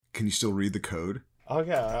Can you still read the code? Oh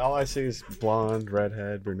yeah, all I see is blonde,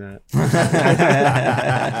 redhead, brunette. Well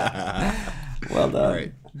done. All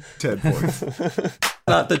right, 10 points.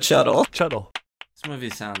 Not the Chuddle. Chuddle. This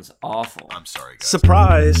movie sounds awful. I'm sorry, guys.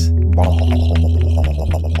 Surprise!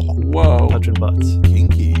 Whoa. Touching butts.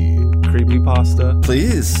 Kinky. Creepy pasta.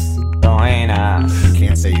 Please. Join us. You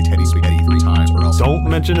can't say Teddy Sweet Eddie 3 times or else. Don't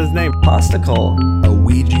mention his name. Posticle. A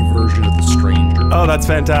Ouija version of The Stranger. Oh, that's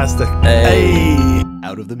fantastic. Hey.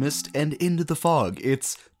 Out of the mist and into the fog,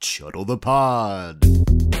 it's Chuddle the Pod.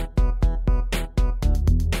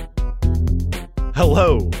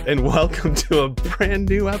 Hello, and welcome to a brand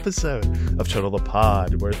new episode of Chuddle the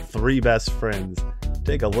Pod, where three best friends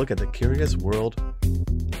take a look at the curious world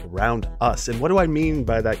around us. And what do I mean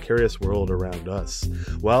by that curious world around us?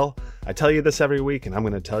 Well, I tell you this every week, and I'm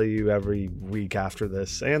going to tell you every week after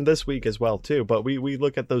this, and this week as well, too. But we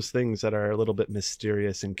look at those things that are a little bit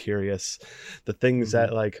mysterious and curious, the things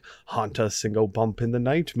that like haunt us and go bump in the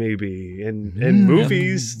night, maybe, in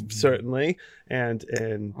movies, certainly, and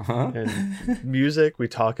music. We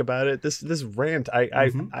talk about it. This rant,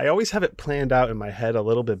 I always have it planned out in my head a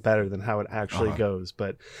little bit better than how it actually goes.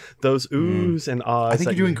 But those oohs and ahs, I think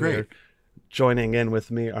that you're doing you hear great. Joining in with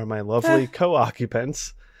me are my lovely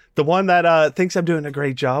co-occupants. The one that thinks I'm doing a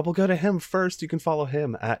great job, we'll go to him first. You can follow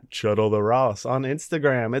him at Chuddle the Ross on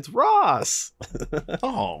Instagram. It's Ross.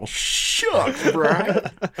 Oh, shucks,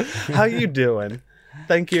 Brian. How you doing?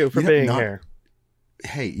 Thank you for being here.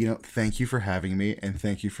 Hey, thank you for having me, and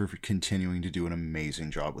thank you for continuing to do an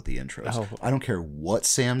amazing job with the intros. Oh. I don't care what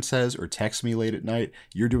Sam says or texts me late at night.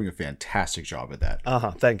 You're doing a fantastic job at that.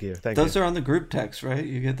 Thank you. Those are on the group text, right?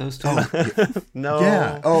 You get those too? Oh, yeah. No.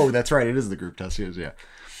 Yeah. Oh, that's right. It is the group test. Yes, yeah.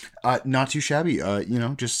 Not too shabby.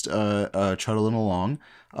 Just chuddling along.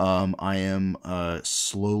 I am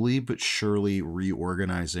slowly but surely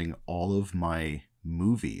reorganizing all of my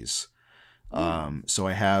movies.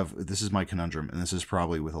 So this is my conundrum, and this is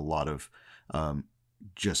probably with a lot of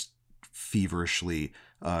just feverishly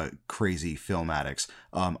crazy film addicts.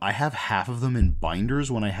 I have half of them in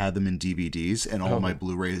binders when I had them in DVDs, and all of my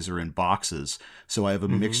Blu-rays are in boxes. So I have a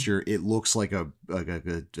mixture. It looks like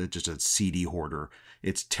just a CD hoarder.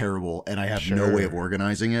 It's terrible, and I have no way of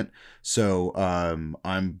organizing it. So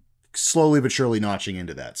I'm slowly but surely notching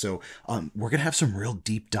into that. So we're gonna have some real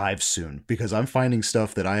deep dives soon, because I'm finding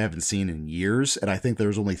stuff that I haven't seen in years, and I think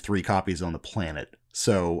there's only 3 copies on the planet.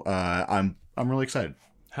 So I'm really excited.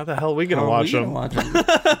 How the hell are we gonna watch them?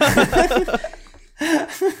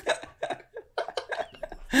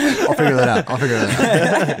 I'll figure that out.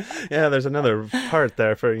 Yeah, there's another part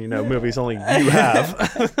there for movies only you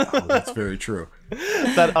have. Oh, that's very true.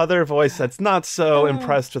 That other voice that's not so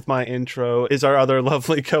impressed with my intro is our other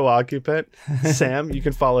lovely co-occupant, Sam. You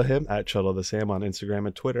can follow him at Chuddle the Sam on Instagram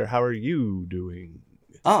and Twitter. How are you doing?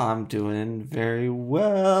 Oh, I'm doing very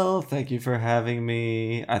well. Thank you for having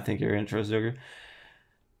me. I think your intros are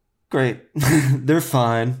great. They're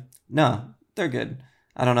fine. No, they're good.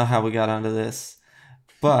 I don't know how we got onto this,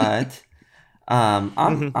 but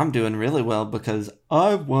I'm doing really well because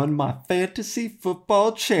I won my fantasy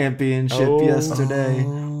football championship yesterday.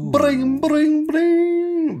 Bring, bring,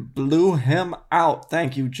 bring. Blew him out.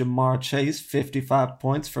 Thank you, Jamar Chase. 55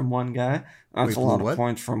 points from one guy. That's a lot of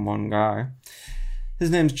points from one guy. His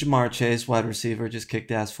name's Jamar Chase, wide receiver. Just kicked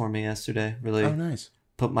ass for me yesterday. Really nice.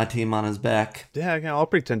 Put my team on his back. Yeah, I'll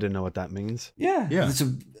pretend to know what that means. Yeah. Yeah.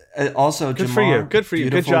 Also, Good Jamar, for you. Good for you.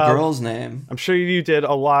 Good job. Girl's name. I'm sure you did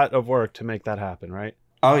a lot of work to make that happen, right?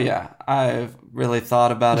 Oh, yeah. I've really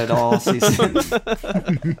thought about it all season.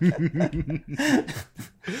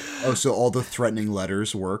 Oh, so all the threatening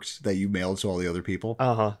letters worked that you mailed to all the other people?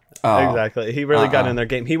 Oh, exactly. He really got in their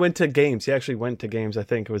game. He went to games. He actually went to games, I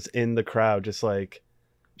think. It was in the crowd, just like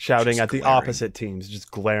shouting at the opposite teams, just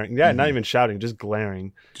glaring. Yeah, not even shouting, just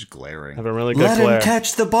glaring. Just glaring. Have a really good Let glare. him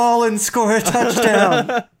catch the ball and score a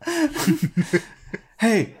touchdown.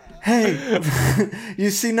 Hey, you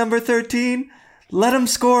see number 13? Let him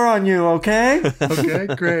score on you, okay? Okay,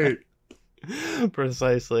 great.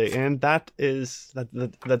 Precisely. And that's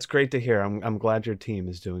great to hear. I'm glad your team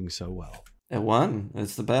is doing so well. It won.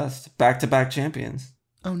 It's the best. Back-to-back champions.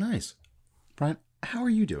 Oh, nice. Brian, how are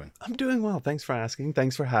you doing? I'm doing well. Thanks for asking.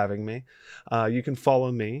 Thanks for having me. You can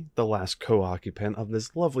follow me, the last co-occupant of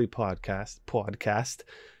this lovely podcast,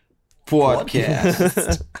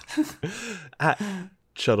 at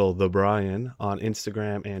Chuddle the Brian on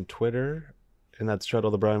Instagram and Twitter. And that's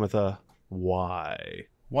Chuddle the Brian with a Y.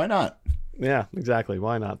 Why not? Yeah, exactly.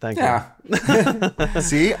 Why not? Thank you.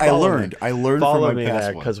 See, I learned follow from my me past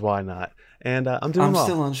there, one. because why not? And I'm doing well. I'm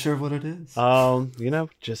still unsure what it is.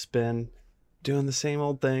 Just been doing the same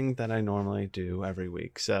old thing that I normally do every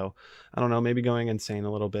week. So I don't know, maybe going insane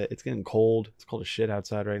a little bit. It's getting cold. It's cold as shit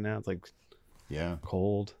outside right now. It's like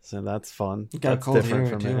cold, so that's fun. It got that's cold different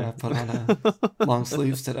here for too. me. I put on long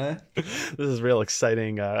sleeves today. This is real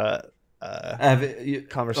exciting conversation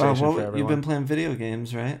for everyone. You've been playing video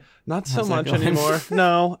games, right? Not so How's that much going? anymore.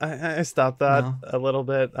 No, I stopped that No. a little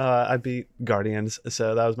bit. I beat Guardians,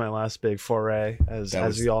 so that was my last big foray.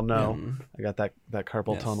 As you all know, I got that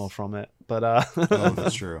carpal tunnel from it. But oh,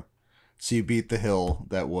 that's true. So you beat the hill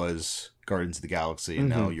that was Guardians of the Galaxy, and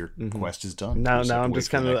now your quest is done. Now I'm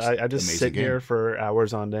just kind of I just sit here for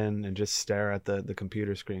hours on end and just stare at the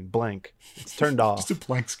computer screen, blank. It's turned off. Just a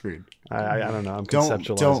blank screen. I don't know. I'm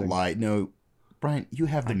conceptualizing. Don't lie. No, Brian, you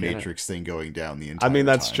have the Matrix thing going down the entire I mean,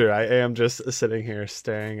 that's time. true. I am just sitting here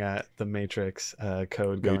staring at the Matrix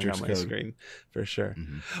code going on my screen for sure.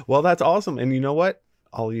 Well, that's awesome. And you know what?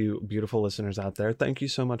 All you beautiful listeners out there, thank you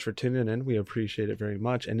so much for tuning in. We appreciate it very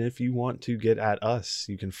much. And if you want to get at us,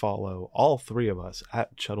 you can follow all three of us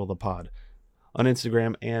at Chuddle the Pod. On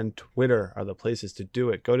Instagram and Twitter are the places to do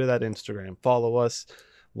it. Go to that Instagram, follow us,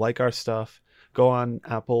 like our stuff. Go on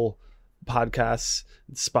Apple Podcasts,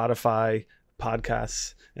 Spotify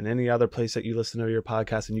Podcasts, and any other place that you listen to your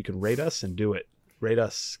podcast, and you can rate us and do it. Rate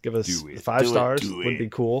us. Give us 5 stars would be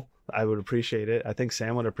cool. I would appreciate it. I think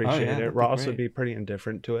Sam would appreciate it. Ross would be pretty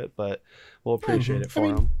indifferent to it, but we'll appreciate it for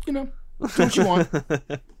him. You know, do what you want.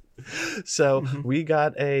 So we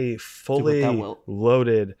got a fully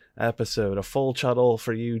loaded episode, a full Chuddle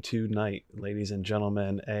for you tonight, ladies and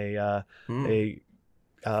gentlemen. A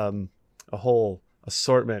whole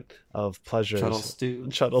assortment of pleasures.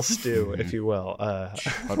 Chuddle stew, if you will.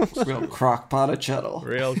 Real crock pot of Chuddle.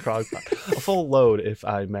 Real crock pot. A full load, if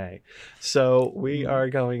I may. So we are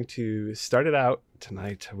going to start it out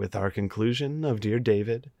tonight with our conclusion of Dear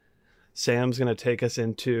David. Sam's going to take us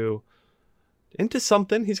into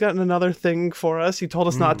something. He's got another thing for us. He told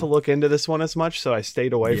us not to look into this one as much, so I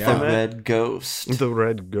stayed away from it. The Red Ghost. The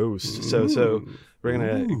Red Ghost. So we're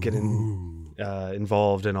going to get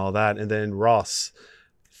involved in all that. And then Ross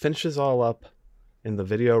finishes all up in the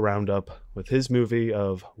video roundup with his movie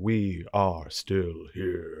of We Are Still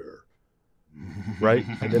Here. Right?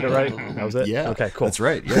 I did it right? That was it? Yeah. Okay, cool. That's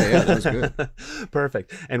right. Yeah, that was good.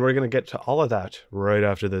 Perfect. And we're going to get to all of that right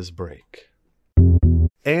after this break.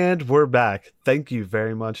 And we're back. Thank you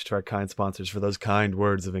very much to our kind sponsors for those kind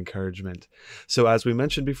words of encouragement. So as we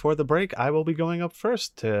mentioned before the break, I will be going up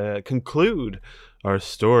first to conclude our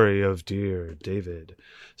story of Dear David.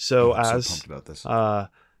 So I'm so pumped about this.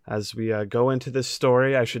 As we go into this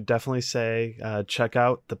story, I should definitely say check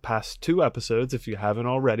out the past 2 episodes if you haven't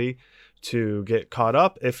already to get caught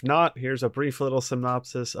up. If not, here's a brief little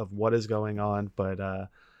synopsis of what is going on, but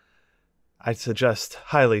I suggest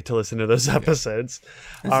highly to listen to those episodes.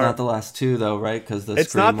 It's not the last 2 though, right? Because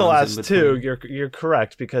it's not the last 2. You're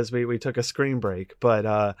correct, because we took a screen break,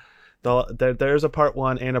 but there's a part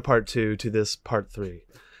 1 and a part 2 to this part 3.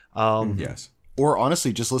 Yes. Or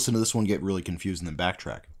honestly, just listen to this one, get really confused, and then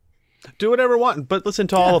backtrack. Do whatever you want, but listen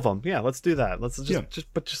to all of them. Yeah, let's do that. Let's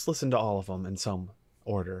just listen to all of them in some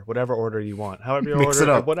order, whatever order you want, however you Mix it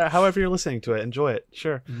up. However you're listening to it, enjoy it.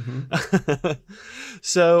 Sure.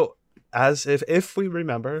 So, as if we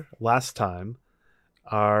remember last time,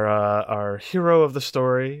 our hero of the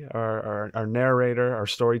story, our narrator, our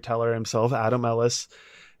storyteller himself, Adam Ellis,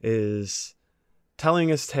 is telling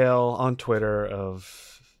his tale on Twitter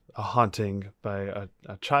of a haunting by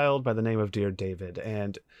a child by the name of Dear David,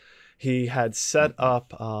 and he had set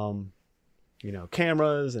up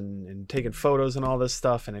cameras and taken photos and all this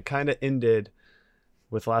stuff, and it kind of ended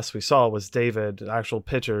with, last we saw was David, actual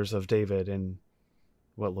pictures of David in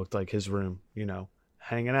what looked like his room,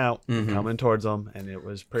 hanging out, coming towards him, and it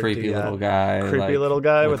was pretty creepy little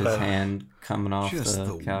guy with his hand coming off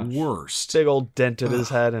the couch. Worst, big old dent in his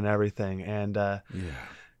head and everything. And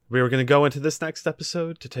we were going to go into this next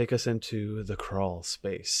episode to take us into the crawl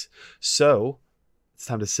space. So it's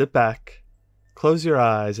time to sit back, close your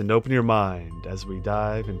eyes, and open your mind as we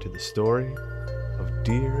dive into the story of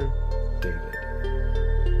Dear David.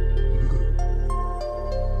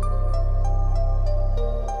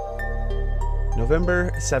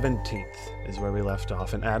 November 17th is where we left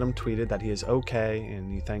off, and Adam tweeted that he is okay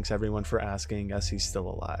and he thanks everyone for asking. Yes, he's still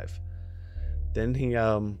alive. Then he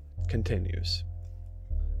continues.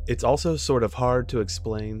 It's also sort of hard to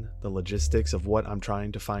explain the logistics of what I'm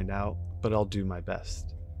trying to find out, but I'll do my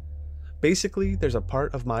best. Basically, there's a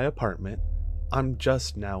part of my apartment I'm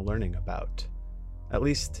just now learning about. At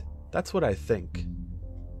least, that's what I think.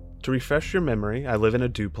 To refresh your memory, I live in a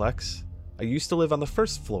duplex. I used to live on the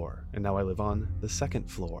first floor, and now I live on the second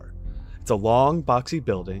floor. It's a long, boxy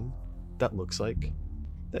building. that looks like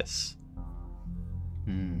this.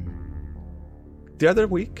 Hmm. The other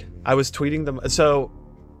week, I was tweeting them. So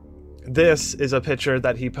this is a picture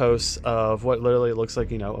that he posts of what literally looks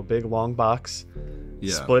like, a big long box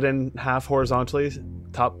split in half horizontally.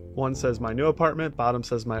 Top one says my new apartment, bottom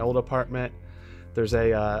says my old apartment. There's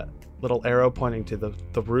a little arrow pointing to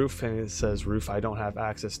the roof, and it says roof I don't have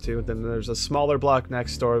access to. Then there's a smaller block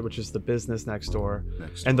next door, which is the business next door.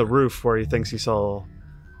 And the roof where he thinks he saw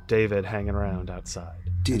David hanging around outside.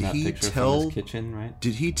 Did he tell his kitchen, right?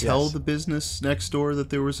 Did he tell the business next door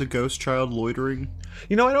that there was a ghost child loitering?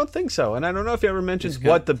 I don't think so. And I don't know if he ever mentions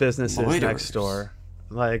what the business is next door.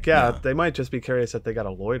 Like, they might just be curious that they got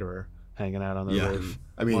a loiterer hanging out on the roof.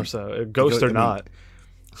 I mean, more so, a ghost or not.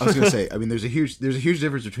 I was gonna say, there's a huge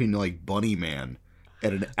difference between like Bunny Man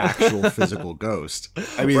and an actual physical ghost.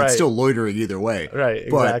 It's still loitering either way. Right,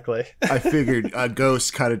 exactly. I figured a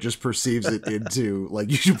ghost kind of just perceives it into, like,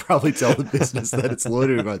 you should probably tell the business that it's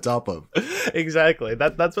loitering on top of. Exactly.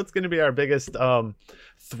 That's what's going to be our biggest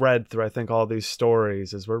thread through, I think, all these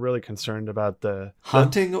stories, is we're really concerned about the...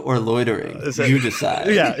 Hunting or loitering? You decide.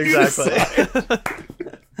 Yeah, exactly.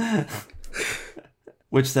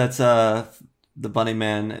 Which that's... The Bunny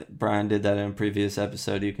Man, Brian did that in a previous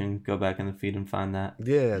episode. You can go back in the feed and find that.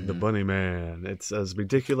 Yeah, the Bunny Man. It's as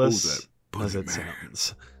ridiculous as it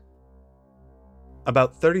sounds.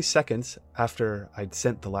 About 30 seconds after I'd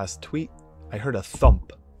sent the last tweet, I heard a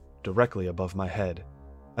thump directly above my head,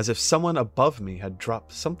 as if someone above me had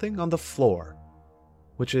dropped something on the floor,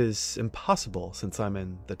 which is impossible since I'm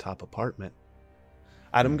in the top apartment.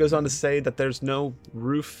 Adam goes on to say that there's no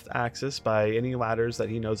roof access by any ladders that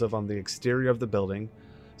he knows of on the exterior of the building,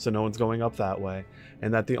 so no one's going up that way,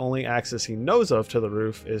 and that the only access he knows of to the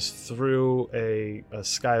roof is through a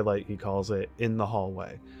skylight, he calls it, in the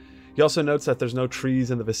hallway. He also notes that there's no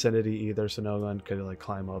trees in the vicinity either, so no one could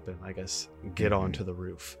climb up and, I guess, get onto the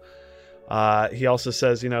roof. He also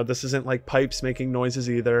says, this isn't like pipes making noises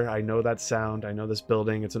either. I know that sound. I know this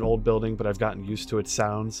building. It's an old building, but I've gotten used to its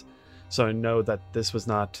sounds. So I know that this was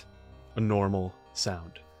not a normal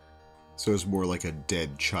sound. So it's more like a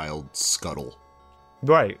dead child scuttle.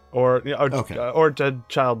 Right. Or dead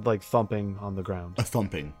child thumping on the ground. A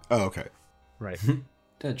thumping. Oh, okay. Right.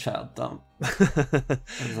 Dead child thump. Like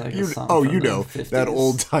that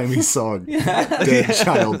old-timey song. Dead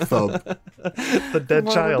child thump. The dead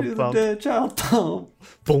child thump. The dead child thump.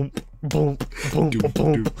 Boom, boom, boom,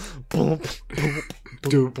 boom, boom,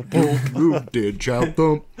 boom. Dead child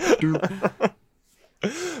thump.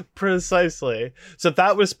 Precisely. So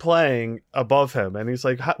that was playing above him, and he's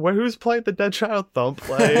like, who's playing the dead child thump?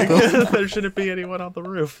 There shouldn't be anyone on the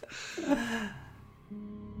roof.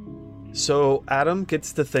 So Adam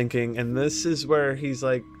gets to thinking, and this is where he's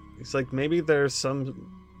like maybe there's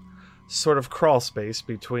some sort of crawl space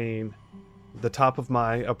between the top of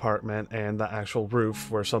my apartment and the actual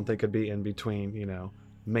roof where something could be in between,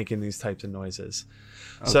 making these types of noises.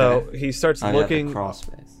 Okay. So he starts looking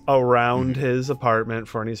around his apartment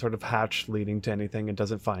for any sort of hatch leading to anything and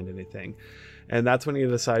doesn't find anything. And that's when he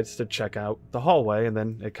decides to check out the hallway, and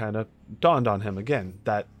then it kind of dawned on him again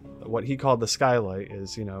that what he called the skylight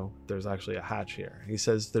is, there's actually a hatch here. He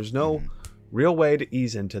says there's no real way to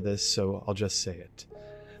ease into this, so I'll just say it.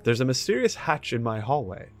 There's a mysterious hatch in my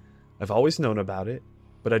hallway. I've always known about it,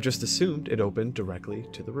 but I just assumed it opened directly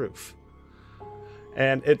to the roof.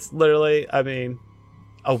 And it's literally,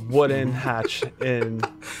 a wooden hatch in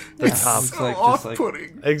the top. It's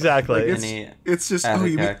off-putting. Exactly. It's just,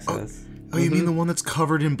 you mean the one that's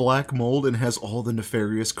covered in black mold and has all the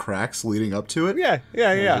nefarious cracks leading up to it? Yeah.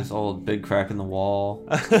 This old big crack in the wall.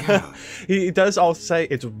 Yeah. He does also say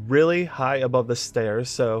it's really high above the stairs,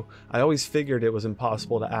 so I always figured it was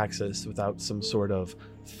impossible to access without some sort of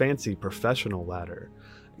fancy professional ladder.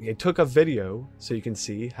 He took a video so you can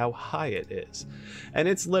see how high it is. And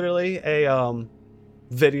it's literally a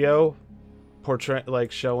video portrait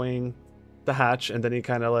showing the hatch, and then he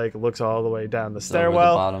kind of looks all the way down the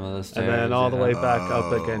stairwell, the bottom of the stairs, and then all the way back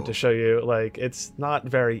up again to show you it's not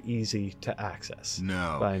very easy to access.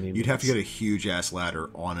 No, you'd have to get a huge ass ladder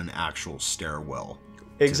on an actual stairwell.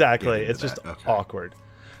 Exactly, it's just awkward.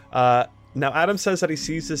 Now Adam says that he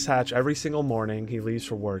sees this hatch every single morning he leaves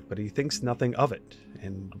for work, but he thinks nothing of it,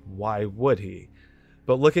 and why would he?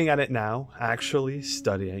 But looking at it now, actually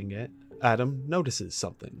studying it, Adam notices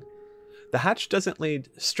something. The hatch doesn't lead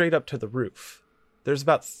straight up to the roof. There's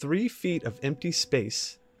about 3 feet of empty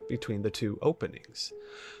space between the two openings.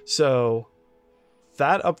 So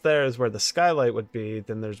that up there is where the skylight would be.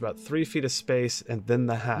 Then there's about 3 feet of space and then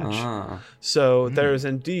the hatch. So there is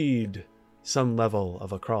indeed some level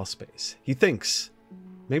of a crawl space. He thinks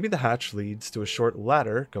Maybe the hatch leads to a short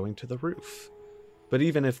ladder going to the roof. But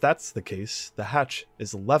even if that's the case, the hatch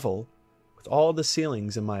is level with all the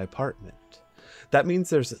ceilings in my apartment. That means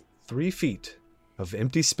there's 3 feet of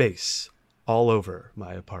empty space all over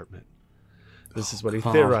my apartment. This is what he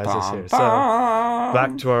theorizes here. So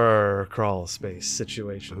back to our crawl space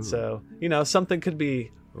situation. Ooh. So, something could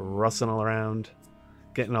be rustling around,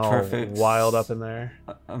 getting all Perfect wild up in there.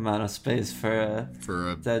 amount of space for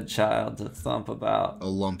a dead child to thump about. A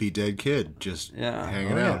lumpy dead kid just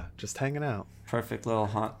hanging out. Just hanging out. Perfect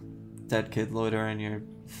little dead kid loitering your.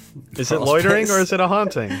 Is it loitering or is it a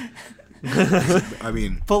haunting? I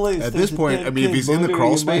mean, Police, at this point, I mean, if he's in the loitering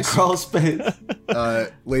crawl my space, crawl space.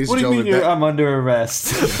 ladies What and do you mean gentlemen, I'm under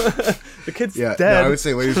arrest? The kid's yeah, dead. no, I would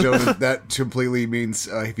say, ladies and gentlemen, that completely means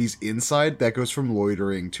if he's inside, that goes from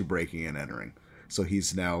loitering to breaking and entering. So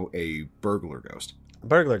he's now a burglar ghost.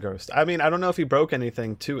 Burglar ghost. I mean, I don't know if he broke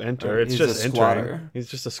anything to enter. It's He's just a entering. squatter. He's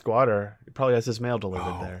just a squatter. He probably has his mail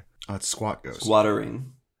delivered there. It's squat ghost.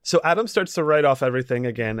 Squattering. So Adam starts to write off everything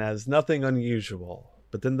again as nothing unusual,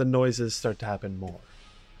 but then the noises start to happen more.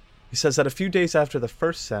 He says that a few days after the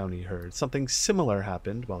first sound he heard, something similar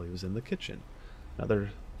happened while he was in the kitchen.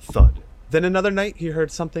 Another thud. Then another night he heard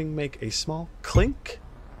something make a small clink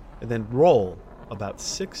and then roll about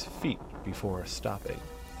 6 feet before stopping.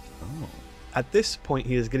 Oh. At this point,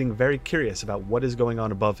 he is getting very curious about what is going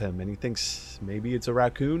on above him, and he thinks maybe it's a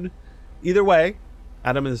raccoon. Either way,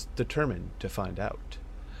 Adam is determined to find out.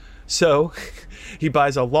 So, he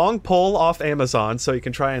buys a long pole off Amazon so he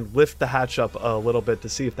can try and lift the hatch up a little bit to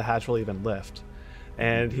see if the hatch will even lift.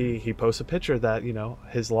 And he posts a picture that,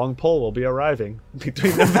 his long pole will be arriving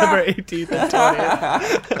between November 18th and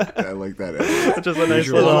 20th. I like that. Which is a nice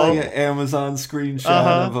Visual. little... Like an Amazon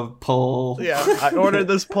screenshot of a pole. Yeah, I ordered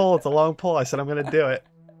this pole. It's a long pole. I said I'm going to do it.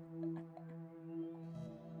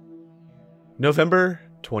 November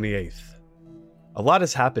 28th. A lot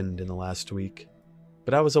has happened in the last week,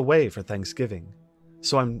 but I was away for Thanksgiving,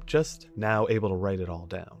 so I'm just now able to write it all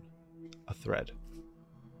down. A thread.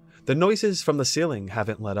 The noises from the ceiling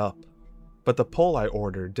haven't let up, but the pole I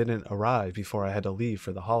ordered didn't arrive before I had to leave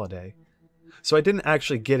for the holiday, so I didn't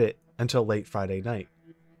actually get it until late Friday night.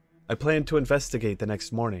 I planned to investigate the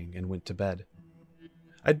next morning and went to bed.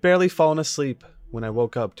 I'd barely fallen asleep when I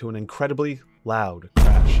woke up to an incredibly loud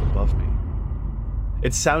crash above me.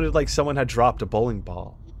 It sounded like someone had dropped a bowling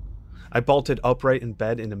ball. I bolted upright in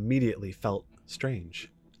bed and immediately felt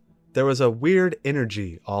strange. There was a weird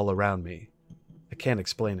energy all around me. I can't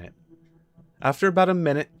explain it. After about a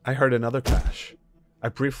minute, I heard another crash. I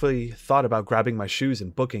briefly thought about grabbing my shoes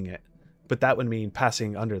and booking it, but that would mean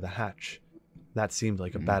passing under the hatch. That seemed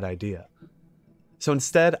like a bad idea. So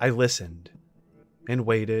instead, I listened and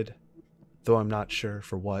waited, though I'm not sure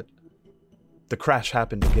for what. The crash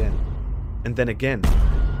happened again, and then again,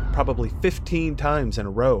 probably 15 times in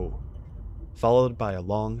a row, followed by a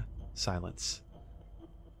long silence.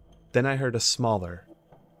 Then I heard a smaller,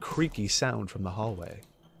 creaky sound from the hallway.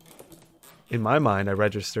 In my mind, I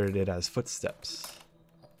registered it as footsteps,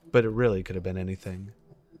 but it really could have been anything.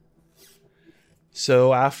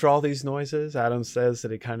 So after all these noises, Adam says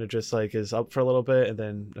that he kind of just is up for a little bit and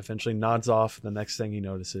then eventually nods off. And the next thing he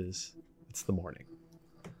notices, it's the morning.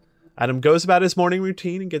 Adam goes about his morning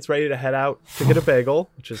routine and gets ready to head out to get a bagel,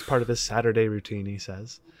 which is part of his Saturday routine, he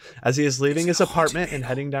says. As he is leaving his apartment and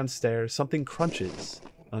heading downstairs, something crunches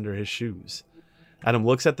under his shoes. Adam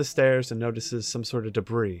looks at the stairs and notices some sort of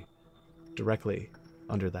debris directly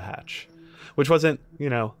under the hatch, which wasn't,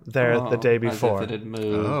 there the day before. As if it had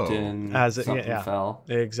moved and something fell.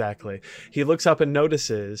 Exactly. He looks up and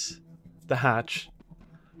notices the hatch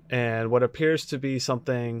and what appears to be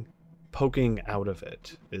something poking out of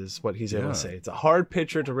it is what he's able to say. It's a hard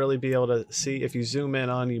picture to really be able to see. If you zoom in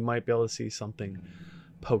on, you might be able to see something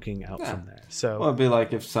poking out from there. So it'd be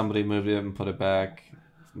like if somebody moved it and put it back.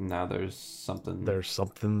 Now there's something there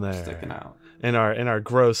sticking out. In our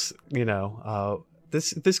gross,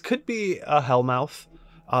 this could be a hellmouth,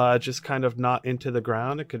 just kind of not into the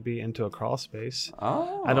ground. It could be into a crawl space.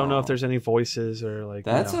 Oh, I don't know if there's any voices or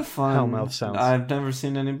that's a fun hellmouth sounds. I've never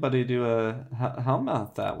seen anybody do a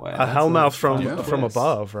hellmouth that way. A hellmouth from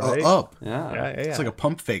above, right? Up. Yeah. It's like a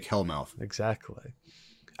pump fake hellmouth. Exactly.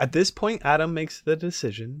 At this point, Adam makes the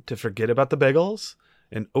decision to forget about the bagels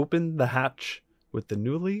and open the hatch with the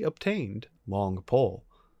newly obtained long pole.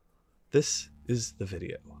 This is the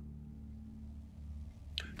video.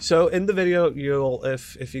 So in the video,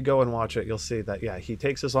 if you go and watch it, you'll see that, he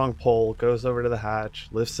takes his long pole, goes over to the hatch,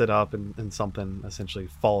 lifts it up, and something essentially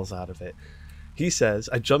falls out of it. He says,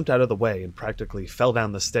 I jumped out of the way and practically fell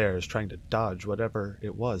down the stairs trying to dodge whatever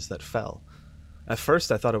it was that fell. At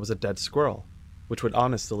first, I thought it was a dead squirrel, which would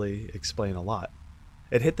honestly explain a lot.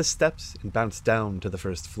 It hit the steps and bounced down to the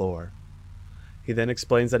first floor. He then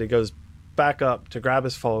explains that he goes back up to grab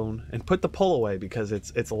his phone and put the pole away because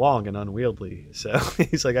it's long and unwieldy. So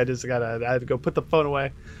he's like, I had to go put the phone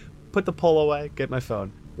away, put the pole away, get my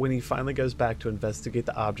phone. When he finally goes back to investigate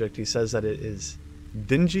the object, he says that it is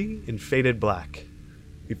dingy and faded black.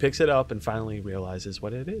 He picks it up and finally realizes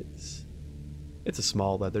what it is. It's a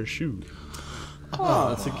small leather shoe.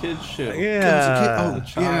 Oh, it's a kid's shoe. Yeah. A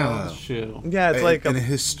child's shoe. Yeah, it's like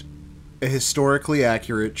a historically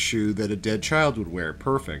accurate shoe that a dead child would wear.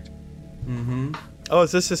 Perfect. Mm-hmm. Oh,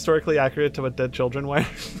 is this historically accurate to what dead children wear?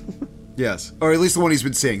 Yes. Or at least the one he's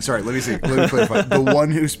been seeing. Sorry, let me clarify. The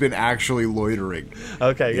one who's been actually loitering.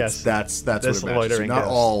 Okay, yes. That's what This it matches. loitering Not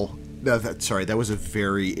ghost. all... Sorry, that was a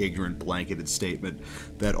very ignorant blanketed statement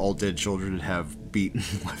that all dead children have beaten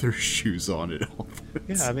leather shoes on at all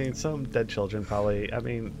points. Yeah, I mean, some dead children probably... I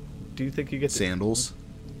mean, do you think you get... Sandals?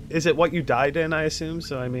 Is it what you died in, I assume?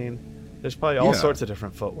 So, I mean, there's probably all Yeah. sorts of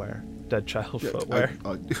different footwear. Dead child footwear.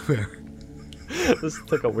 Fair. This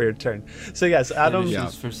took a weird turn. So, yes, Adam Yeah.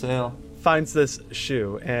 Shoes for sale. finds this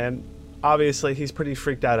shoe, and obviously he's pretty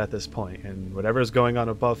freaked out at this point, and whatever's going on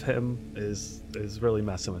above him is really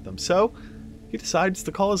messing with him. So he decides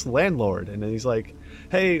to call his landlord, and he's like,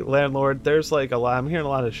 hey landlord, there's like I'm hearing a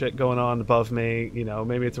lot of shit going on above me, you know,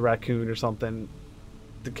 maybe it's a raccoon or something.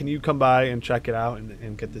 Can you come by and check it out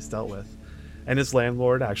and get this dealt with? And his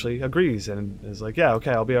landlord actually agrees and is like, yeah,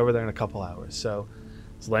 okay, I'll be over there in a couple hours. So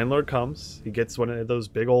his landlord comes, he gets one of those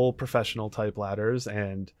big old professional type ladders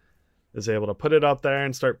and is able to put it up there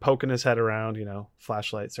and start poking his head around, you know,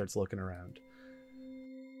 flashlight, starts looking around.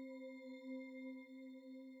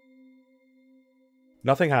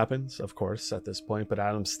 Nothing happens, of course, at this point, but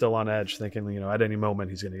Adam's still on edge, thinking, you know, at any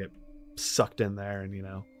moment he's going to get sucked in there and, you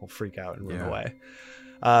know, he'll freak out and run away.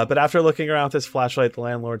 But after looking around with his flashlight, the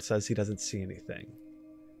landlord says he doesn't see anything.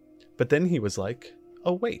 But then he was like,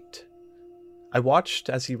 oh, wait. I watched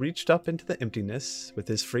as he reached up into the emptiness with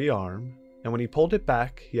his free arm, and when he pulled it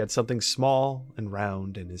back, he had something small and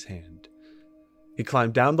round in his hand. He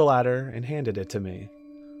climbed down the ladder and handed it to me.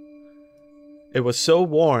 It was so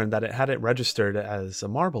worn that it hadn't registered as a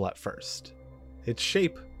marble at first. Its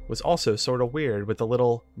shape was also sort of weird with a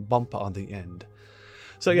little bump on the end.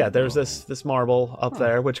 So yeah, there's this marble up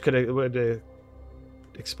there, which would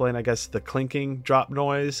explain, I guess, the clinking drop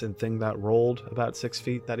noise and thing that rolled about 6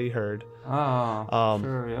 feet that he heard.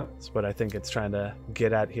 Sure, yep. That's what I think it's trying to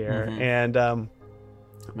get at here. Mhm. And the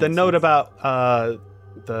Makes note sense. about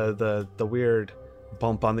the weird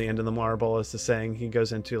bump on the end of the marble is the saying he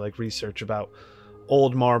goes into like research about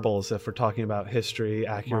old marbles, if we're talking about history,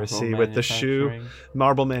 accuracy Marble with the shoe, manufacturing.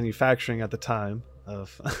 marble manufacturing at the time of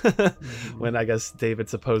when I guess David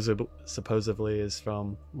supposedly is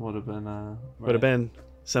from, Would have been would have been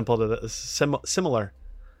simple to this, similar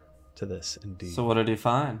to this indeed. So what did he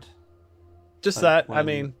find? Just like, that, I when-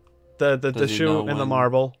 mean, the does he shoe know and the when-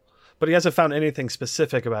 marble, but he hasn't found anything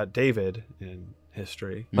specific about David in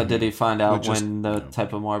history. But did he find out Which is- when the yeah.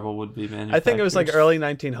 type of marble would be manufactured? I think it was like early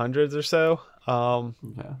 1900s or so.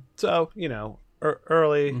 Okay. So you know,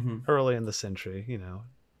 early in the century. You know,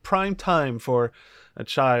 prime time for a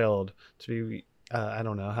child to be, I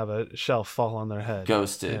don't know, have a shelf fall on their head,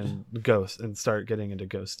 Ghosted. and start getting into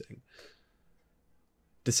ghosting.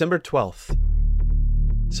 December 12th.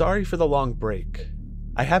 Sorry for the long break.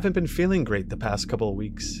 I haven't been feeling great the past couple of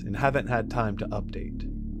weeks and haven't had time to update.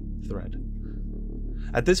 Thread.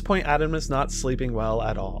 At this point, Adam is not sleeping well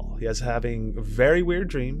at all. He is having very weird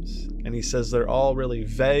dreams, and he says they're all really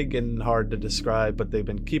vague and hard to describe, but they've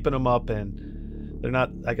been keeping him up, and they're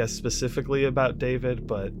not, I guess, specifically about David,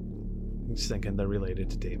 but he's thinking they're related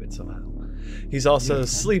to David somehow. He's also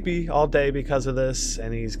sleepy all day because of this,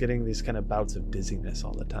 and he's getting these kind of bouts of dizziness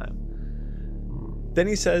all the time. Then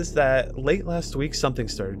he says that late last week something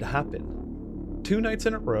started to happen. 2 nights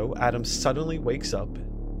in a row, Adam suddenly wakes up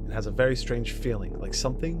and has a very strange feeling, like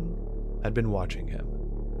something had been watching him.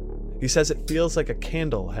 He says it feels like a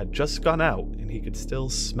candle had just gone out and he could still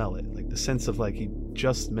smell it, like the sense of like he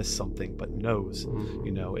just missed something but knows,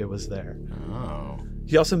 you know, it was there. Oh.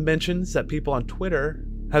 He also mentions that people on Twitter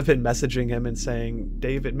have been messaging him and saying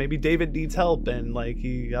maybe David needs help, and like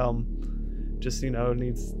he just, you know,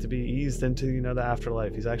 needs to be eased into, you know, the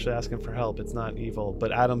afterlife. He's actually asking for help. It's not evil,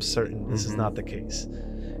 but Adam's certain this is not the case.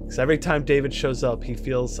 Because every time David shows up, he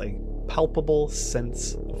feels a palpable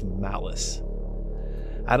sense of malice.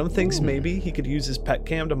 Adam thinks maybe he could use his pet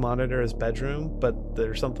cam to monitor his bedroom, but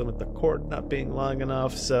there's something with the cord not being long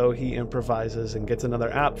enough, so he improvises and gets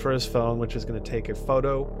another app for his phone, which is going to take a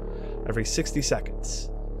photo every 60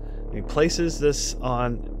 seconds. And he places this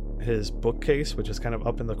on his bookcase, which is kind of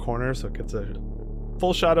up in the corner, so it gets a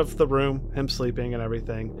full shot of the room, him sleeping and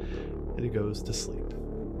everything, and he goes to sleep.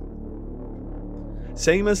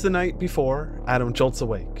 Same as the night before, Adam jolts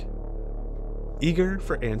awake. Eager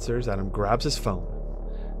for answers, Adam grabs his phone.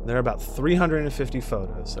 There are about 350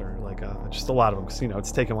 photos, or like just a lot of them, because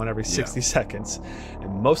it's taken one every 60 seconds, and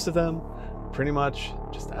most of them pretty much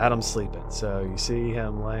just Adam sleeping. So you see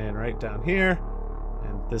him laying right down here,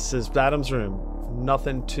 and this is Adam's room.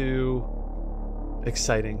 Nothing too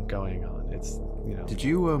exciting going on. It's Did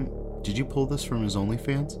you pull this from his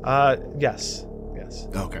OnlyFans? Yes.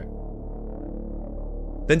 Okay.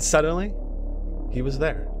 Then suddenly, he was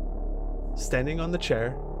there, standing on the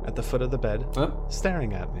chair at the foot of the bed,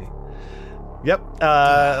 staring at me. Yep,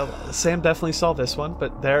 Sam definitely saw this one,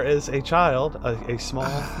 but there is a child, a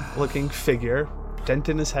small-looking figure, dent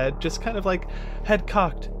in his head, just kind of like head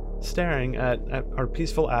cocked, staring at our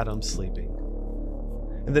peaceful Adam sleeping.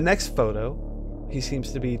 In the next photo, he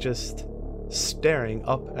seems to be just staring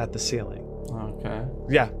up at the ceiling. Okay.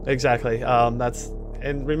 Yeah, exactly.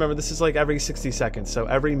 And remember, this is like every 60 seconds, so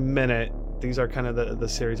every minute, these are kind of the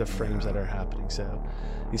series of frames that are happening. So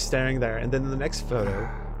he's staring there, and then the next photo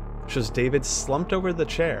shows David slumped over the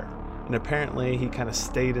chair, and apparently he kind of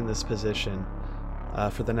stayed in this position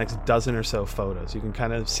for the next dozen or so photos. You can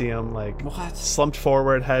kind of see him like slumped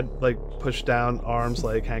forward, head like pushed down, arms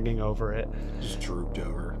like hanging over it, just drooped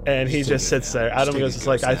over, and he just sits there. Adam goes, "It's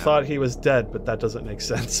like I thought he was dead, but that doesn't make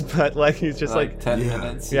sense." But like he's just like 10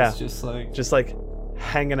 minutes. Yeah, It's just like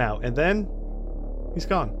hanging out, and then he's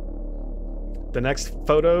gone. The next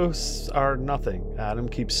photos are nothing. Adam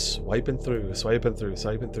keeps swiping through,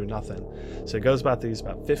 nothing. So he goes about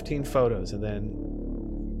 15 photos, and then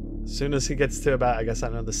as soon as he gets to about,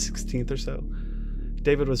 the 16th or so,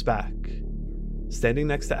 David was back, standing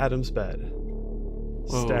next to Adam's bed,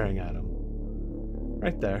 staring at him.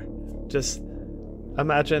 Right there. Just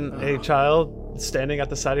imagine a child standing at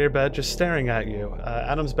the side of your bed, just staring at you.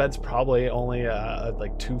 Adam's bed's probably only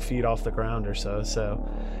like 2 feet off the ground or so, so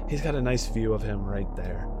he's got a nice view of him right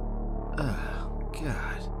there. Oh,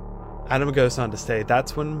 God. Adam goes on to say,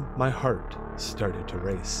 "That's when my heart started to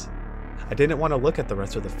race. I didn't want to look at the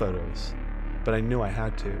rest of the photos, but I knew I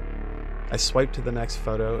had to. I swiped to the next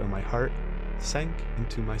photo, and my heart sank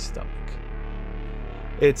into my stomach."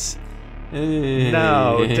 It's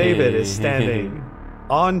now David is standing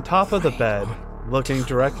on top of the bed, looking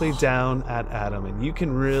directly down at Adam, and you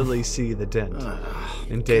can really see the dent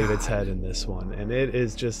in David's head in this one, and it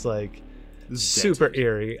is just like super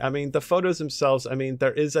eerie. I mean, the photos themselves,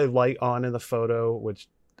 there is a light on in the photo, which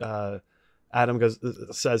Adam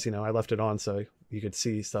says, I left it on so you could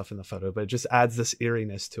see stuff in the photo, but it just adds this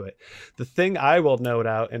eeriness to it. The thing I will note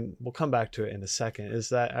out, and we'll come back to it in a second, is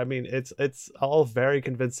that it's all very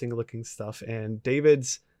convincing looking stuff, and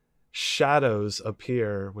David's shadows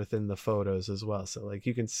appear within the photos as well, so like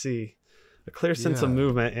you can see a clear sense of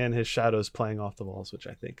movement and his shadows playing off the walls, which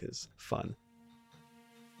I think is fun.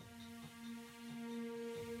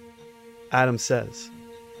 Adam says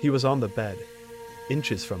he was on the bed,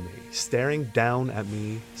 inches from me, staring down at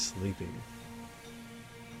me sleeping.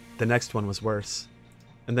 The next one was worse.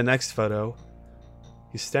 In the next photo,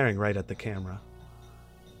 he's staring right at the camera.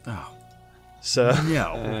 Oh. So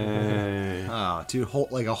no. Oh, dude,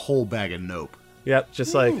 like a whole bag of nope. Yep,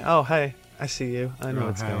 just like, oh, hey, I see you. I know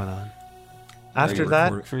what's going on. After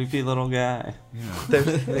that, creepy little guy.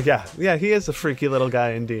 Yeah, he is a freaky little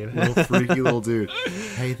guy indeed. Little freaky little dude.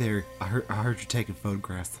 Hey there, I heard you're taking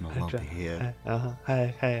photographs in a lumpy head.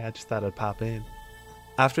 Hey, I just thought I'd pop in.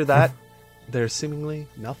 After that, there's seemingly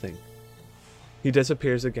nothing. He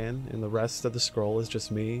disappears again, and the rest of the scroll is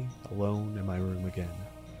just me, alone in my room again.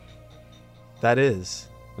 That is,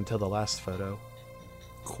 until the last photo.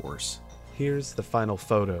 Of course. Here's the final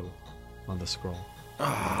photo on the scroll.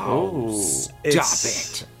 Oh, stop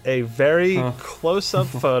it's it. A very close-up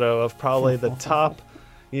photo of probably the top,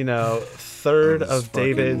 third of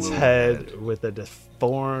David's head with a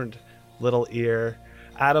deformed little ear.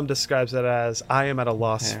 Adam describes it as, "I am at a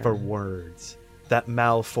loss for words. That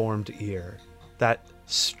malformed ear. That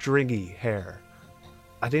stringy hair.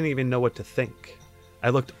 I didn't even know what to think. I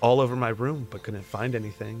looked all over my room but couldn't find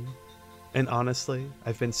anything. And honestly,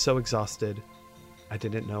 I've been so exhausted, I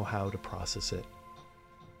didn't know how to process it.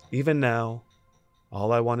 Even now,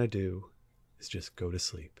 all I want to do is just go to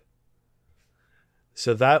sleep."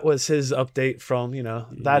 So that was his update from,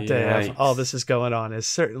 that day of all this is going on. Is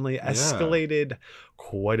certainly escalated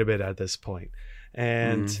quite a bit at this point.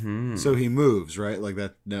 And so he moves, right? Like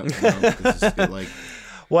that. No, this is like.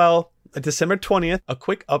 Well, December 20th, a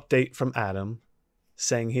quick update from Adam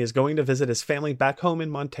saying he is going to visit his family back home in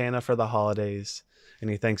Montana for the holidays. and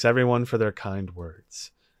he thanks everyone for their kind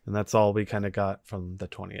words. And that's all we kind of got from the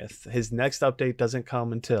 20th. His next update doesn't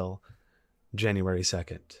come until January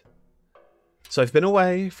 2nd. So I've been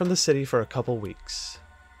away from the city for a couple weeks.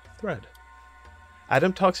 Thread.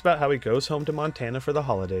 Adam talks about how he goes home to Montana for the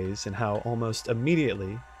holidays and how almost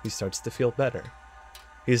immediately he starts to feel better.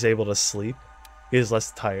 He's able to sleep, he is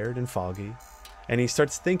less tired and foggy, and he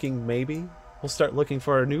starts thinking maybe we'll start looking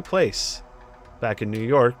for a new place back in New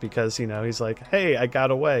York because, he's like, hey, I got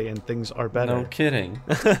away and things are better. No kidding.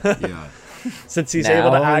 Yeah. Since he's Now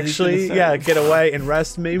able to he's actually, gonna get away and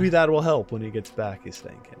rest, maybe that will help when he gets back, he's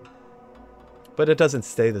thinking. But it doesn't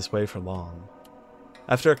stay this way for long.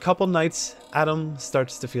 After a couple nights, Adam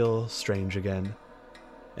starts to feel strange again.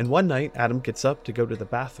 And one night, Adam gets up to go to the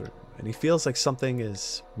bathroom, and he feels like something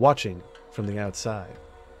is watching from the outside.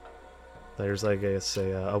 There's, I guess,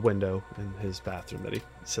 a window in his bathroom that he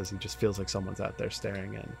says he just feels like someone's out there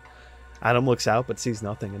staring in. Adam looks out but sees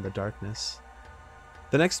nothing in the darkness.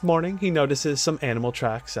 The next morning, he notices some animal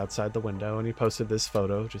tracks outside the window, and he posted this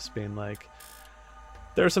photo just being like,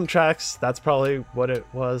 there are some tracks. That's probably what it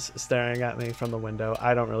was staring at me from the window.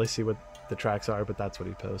 I don't really see what the tracks are, but that's what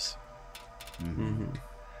he posts. Mm-hmm.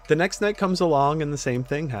 The next night comes along and the same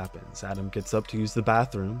thing happens. Adam gets up to use the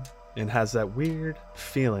bathroom and has that weird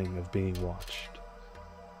feeling of being watched.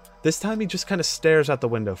 This time he just kind of stares out the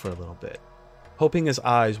window for a little bit, hoping his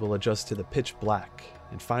eyes will adjust to the pitch black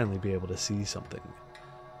and finally be able to see something.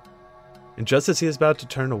 And just as he is about to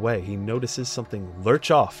turn away, he notices something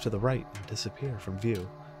lurch off to the right and disappear from view.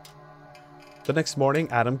 The next morning,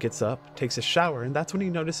 Adam gets up, takes a shower, and that's when he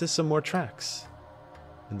notices some more tracks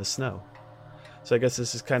in the snow. So I guess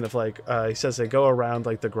this is kind of like, he says they go around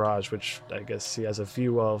like the garage, which I guess he has a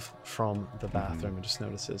view of from the bathroom, and just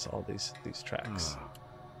notices all these tracks.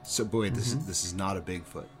 So, boy, this is not a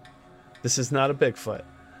Bigfoot. This is not a Bigfoot.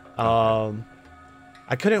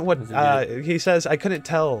 I couldn't, he says, I couldn't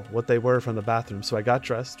tell what they were from the bathroom, so I got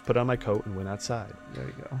dressed, put on my coat, and went outside. There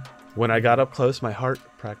you go. When I got up close, my heart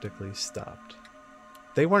practically stopped.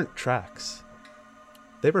 They weren't tracks.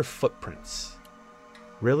 They were footprints.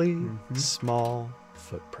 Really small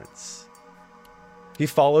footprints. He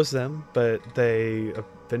follows them, but they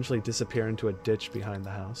eventually disappear into a ditch behind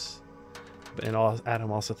the house. And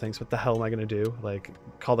Adam also thinks, what the hell am I going to do? Like,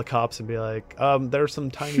 call the cops and be like, there's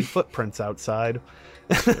some tiny footprints outside.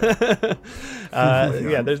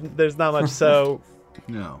 Yeah, there's not much. So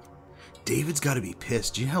no. David's got to be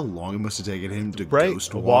pissed. Do you know how long it must have taken him to Right,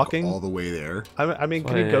 ghost walk walking? all the way there? I mean,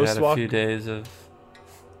 Well, can you he ghost had walk? a few days of...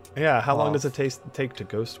 Yeah, how long off. does it take to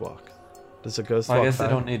ghost walk? Does a ghost Well, walk? I guess they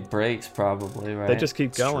fast? don't need breaks, probably, right? They just keep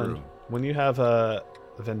It's going. true. When you have a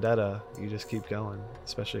vendetta, you just keep going,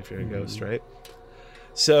 especially if you're a ghost, right?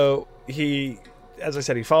 So he, as I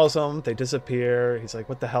said, he follows them. They disappear. He's like,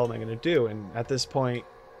 what the hell am I going to do? And at this point,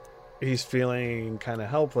 he's feeling kind of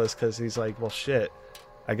helpless because he's like, well, shit,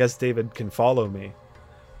 I guess David can follow me.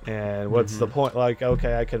 And what's the point? Like,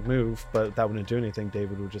 okay, I could move, but that wouldn't do anything.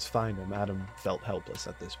 David would just find him. Adam felt helpless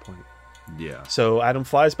at this point. Yeah. So Adam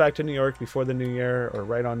flies back to New York before the New Year, or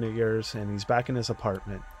right on New Year's, and he's back in his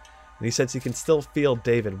apartment. And he says he can still feel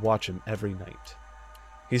David watch him every night.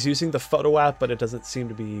 He's using the photo app, but it doesn't seem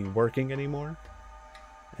to be working anymore.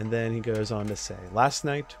 And then he goes on to say, last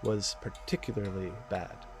night was particularly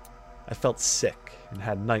bad. I felt sick and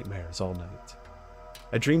had nightmares all night.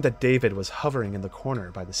 I dreamed that David was hovering in the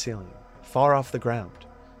corner by the ceiling, far off the ground.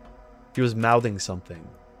 He was mouthing something,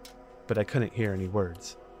 but I couldn't hear any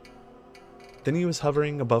words. Then he was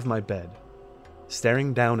hovering above my bed,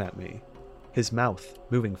 staring down at me, his mouth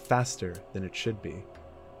moving faster than it should be.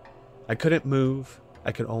 I couldn't move,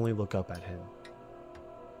 I could only look up at him.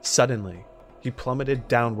 Suddenly, he plummeted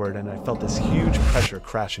downward and I felt this huge pressure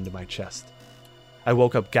crash into my chest. I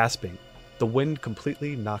woke up gasping, the wind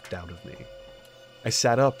completely knocked out of me. I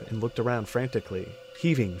sat up and looked around frantically,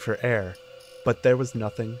 heaving for air, but there was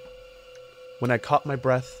nothing. When I caught my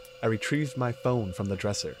breath, I retrieved my phone from the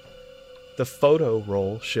dresser. The photo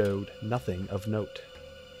roll showed nothing of note,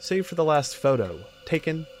 save for the last photo,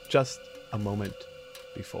 taken just a moment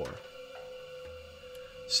before.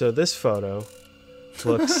 So this photo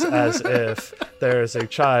looks as if there's a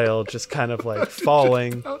child just kind of like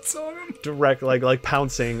falling direct, like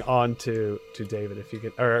pouncing onto David, if you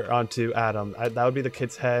could, or onto Adam. That would be the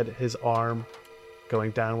kid's head, his arm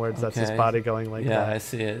going downwards. That's his Okay. body going like Yeah, that. I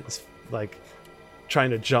see it. It's like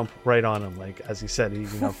trying to jump right on him, like as he said, he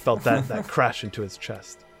felt that crash into his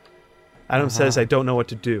chest. Adam says, I don't know what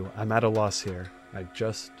to do. I'm at a loss here. I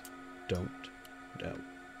just don't know.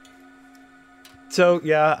 So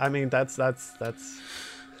yeah, I mean that's fun.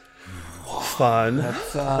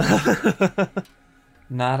 That's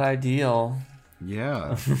not ideal.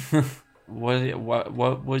 Yeah.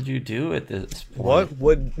 What would you do at this point? What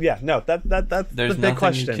would? Yeah, no, that's There's the big nothing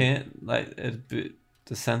question. you can't like.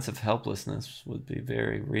 The sense of helplessness would be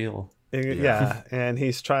very real. Yeah, and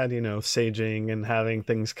he's tried, saging and having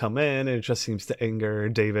things come in, and it just seems to anger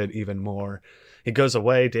David even more. He goes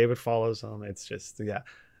away, David follows him. It's just, yeah.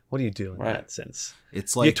 What do you do in that sense?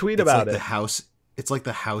 It's like you tweet about it. The house. It's like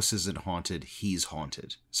the house isn't haunted; he's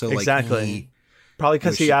haunted. So like exactly, probably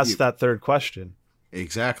because he asked that third question.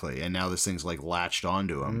 Exactly, and now this thing's like latched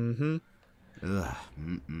onto him.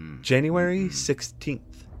 January 16th.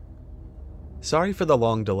 Sorry for the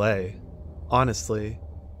long delay. Honestly,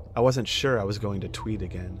 I wasn't sure I was going to tweet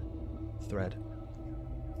again. Thread.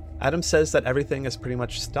 Adam says that everything has pretty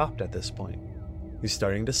much stopped at this point. He's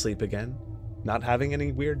starting to sleep again, not having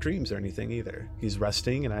any weird dreams or anything either. He's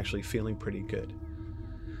resting and actually feeling pretty good.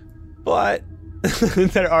 But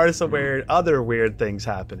there are some other weird things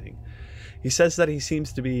happening. He says that he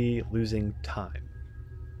seems to be losing time.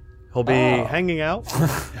 He'll be hanging out,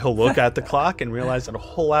 he'll look at the clock and realize that a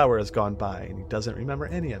whole hour has gone by and he doesn't remember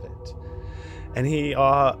any of it. And he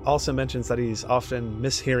also mentions that he's often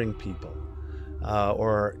mishearing people.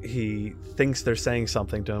 Or he thinks they're saying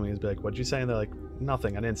something to him. He's like, "What'd you say?" And they're like,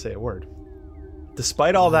 "Nothing, I didn't say a word."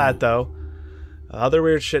 Despite all that, though, other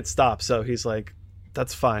weird shit stops. So he's like,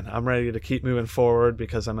 "That's fine. I'm ready to keep moving forward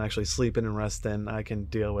because I'm actually sleeping and resting. I can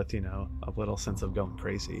deal with, a little sense of going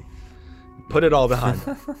crazy." Put it all behind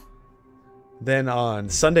me. Then on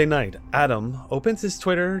Sunday night, Adam opens his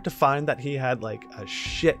Twitter to find that he had like a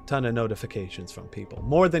shit ton of notifications from people.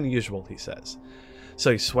 More than usual, he says.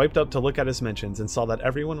 So he swiped up to look at his mentions and saw that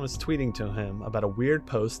everyone was tweeting to him about a weird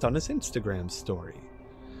post on his Instagram story.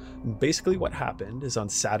 Basically what happened is on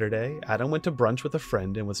Saturday, Adam went to brunch with a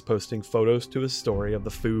friend and was posting photos to his story of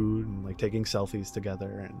the food and like taking selfies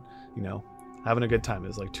together and, having a good time. It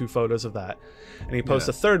was like 2 photos of that. And he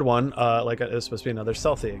posted a third one, like it was supposed to be another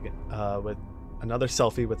selfie again, with another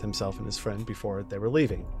selfie with himself and his friend before they were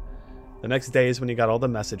leaving. The next day is when he got all the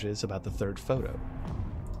messages about the third photo.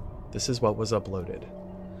 This is what was uploaded.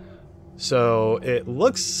 So it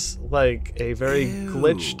looks like a very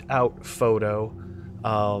glitched out photo.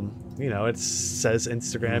 It says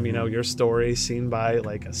Instagram, your story seen by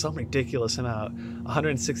like some ridiculous amount,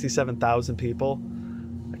 167,000 people.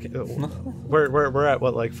 We're at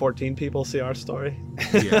what, like 14 people see our story?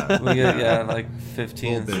 Yeah. We get, like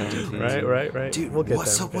 15, 17. Right. Dude, we'll get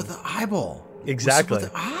what's there. up with the eyeball? Exactly. What's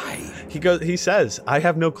up with the eye? He says, "I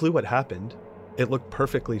have no clue what happened. It looked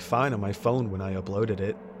perfectly fine on my phone when I uploaded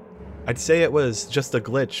it. I'd say it was just a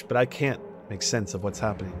glitch, but I can't make sense of what's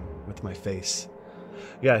happening with my face."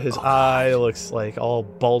 Yeah, his eye looks like all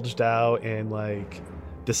bulged out and like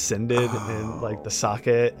descended in like the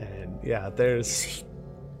socket, and yeah, there's.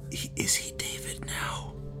 Is he David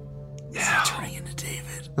now? Is he turning into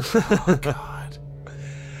David? Oh God.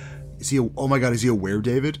 Is he? Oh my God! Is he aware,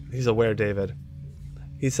 David? He's aware, David.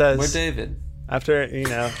 He says. Where David? After,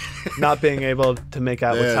 not being able to make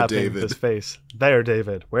out what's happening David. with his face. There,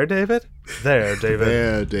 David. Where, David? There, David.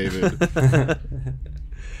 There, David.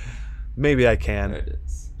 Maybe I There can. it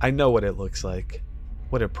is. I know what it looks like.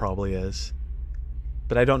 What it probably is.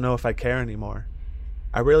 But I don't know if I care anymore.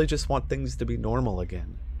 I really just want things to be normal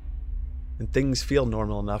again. And things feel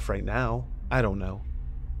normal enough right now. I don't know.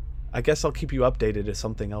 I guess I'll keep you updated if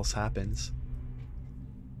something else happens.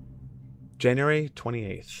 January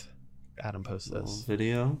 28th. Adam posts this.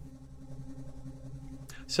 Video.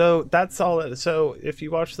 So that's all. So if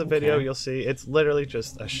you watch the video, you'll see it's literally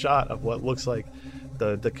just a shot of what looks like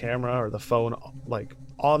the camera or the phone like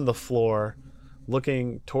on the floor,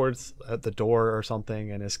 looking towards at the door or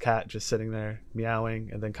something, and his cat just sitting there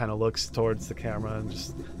meowing, and then kind of looks towards the camera and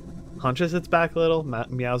just hunches its back a little,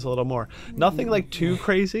 meows a little more. Nothing like too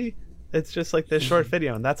crazy. It's just like this short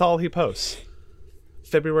video, and that's all he posts.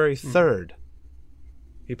 February 3rd,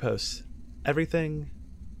 he posts, "Everything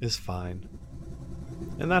is fine."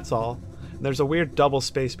 And that's all. And there's a weird double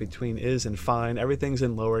space between is and fine. Everything's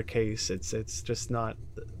in lowercase. It's just not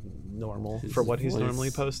normal for what he's normally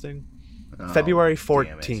posting. February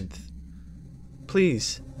 14th.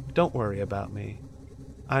 "Please, don't worry about me.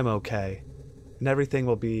 I'm okay. And everything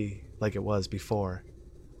will be like it was before."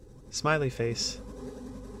 Smiley face.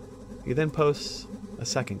 He then posts a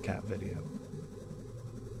second cat video.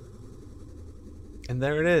 And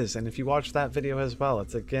there it is. And if you watch that video as well,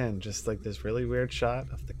 it's again just like this really weird shot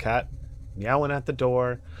of the cat meowing at the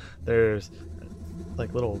door. There's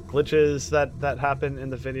like little glitches that happen in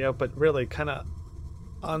the video, but really kind of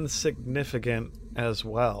insignificant as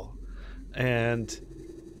well. And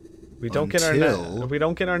we don't get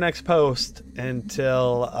our next post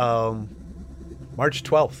until March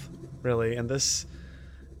 12th. really. And this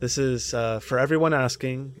is for everyone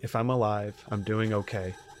asking if I'm alive. I'm doing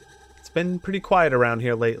okay. It's been pretty quiet around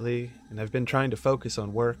here lately, and I've been trying to focus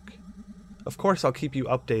on work. Of course, I'll keep you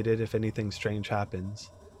updated if anything strange happens.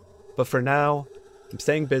 But for now, I'm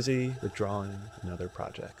staying busy with drawing and other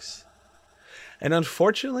projects. And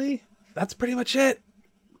unfortunately, that's pretty much it.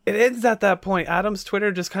 It ends at that point. Adam's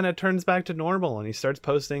Twitter just kind of turns back to normal, and he starts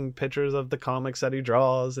posting pictures of the comics that he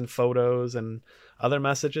draws and photos and other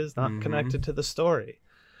messages not connected to the story.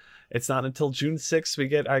 It's not until June 6th we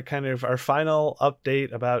get our final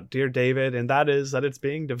update about Dear David, and that is that it's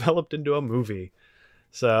being developed into a movie.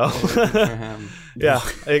 So yeah,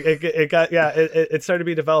 it started to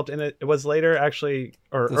be developed, and it was later actually,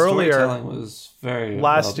 or the earlier, storytelling was very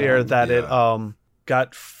last well year done. that it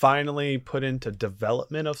got finally put into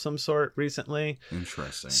development of some sort recently.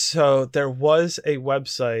 Interesting. So there was a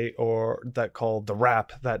website that called The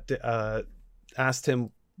Wrap that asked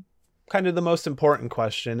him kind of the most important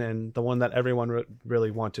question, and the one that everyone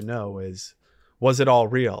really want to know is, was it all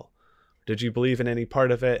real? Did you believe in any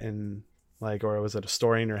part of it? And or was it a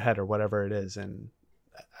story in your head or whatever it is? And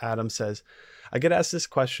Adam says, I get asked this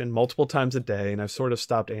question multiple times a day, and I've sort of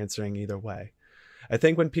stopped answering either way. I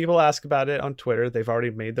think when people ask about it on Twitter, they've already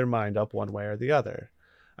made their mind up one way or the other.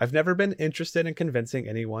 I've never been interested in convincing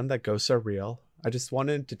anyone that ghosts are real. I just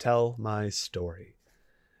wanted to tell my story.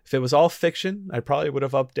 If it was all fiction, I probably would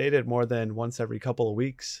have updated more than once every couple of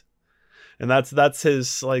weeks. And that's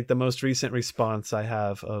his the most recent response I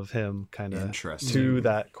have of him kind of to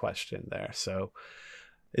that question there. So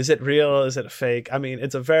is it real? Is it fake? I mean,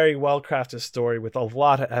 it's a very well-crafted story with a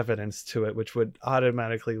lot of evidence to it, which would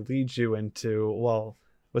automatically lead you into, well,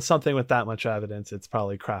 with something with that much evidence, it's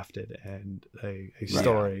probably crafted and a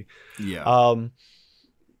story. Yeah.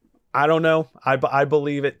 I don't know. I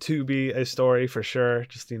believe it to be a story for sure.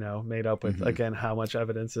 Just, made up with, again, how much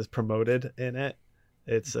evidence is promoted in it.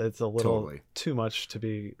 It's a little too much to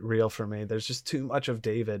be real for me. There's just too much of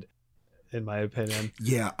David, in my opinion.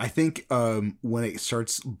 Yeah, I think when it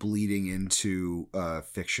starts bleeding into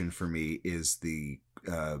fiction for me is the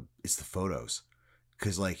photos.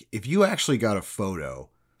 Because if you actually got a photo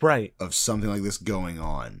of something like this going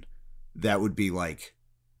on, that would be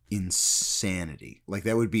insanity.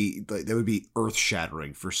 That would be earth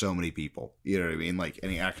shattering for so many people. You know what I mean?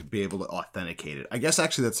 And you actually be able to authenticate it. I guess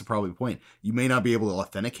actually that's the probably point. You may not be able to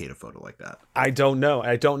authenticate a photo like that. I don't know.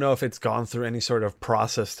 I don't know if it's gone through any sort of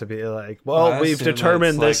process to be we've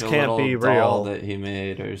determined this can't be real. That he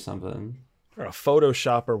made or something. Or a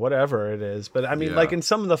Photoshop or whatever it is. But I mean, in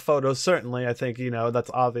some of the photos, certainly, I think,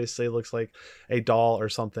 that's obviously looks like a doll or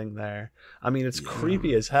something there. I mean, it's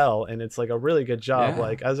creepy as hell, and it's a really good job.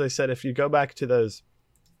 Yeah. As I said, if you go back to those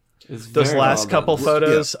last couple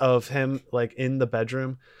photos of him, in the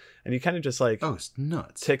bedroom, and you kind of just oh, it's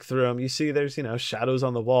nuts. Tick through them, you see there's, shadows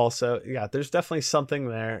on the wall. So yeah, there's definitely something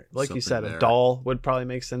there. You said, a doll would probably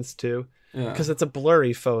make sense too. Because it's a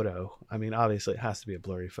blurry photo. I mean, obviously, it has to be a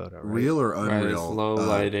blurry photo, right? Real or unreal? Right, it's low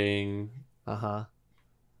lighting. And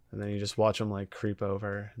then you just watch them creep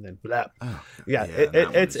over, and then blap. Oh,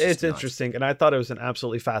 it's interesting, and I thought it was an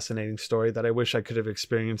absolutely fascinating story that I wish I could have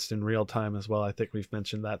experienced in real time as well. I think we've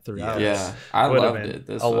mentioned that throughout. Yeah, I loved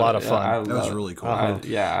it. A lot of fun. That was really cool. I liked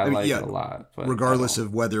it a lot. But regardless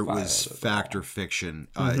of whether it was fact or fiction,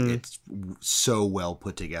 it's so well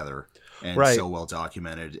put together. And so well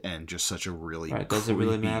documented, and just such a really does it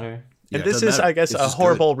really matter? And this is, I guess, a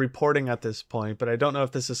horrible reporting at this point, but I don't know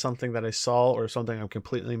if this is something that I saw or something I'm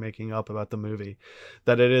completely making up about the movie,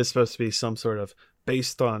 that it is supposed to be some sort of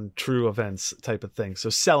based on true events type of thing.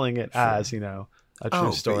 So selling it as, a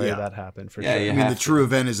true story that happened for sure. I mean, the true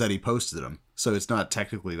event is that he posted them. So that's not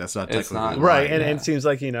technically right. And it seems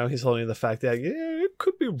like, he's holding the fact that, it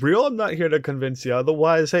could be real. I'm not here to convince you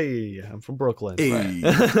otherwise. Hey, I'm from Brooklyn. Hey,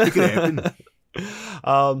 it could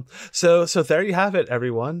happen. So there you have it,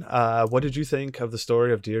 everyone. What did you think of the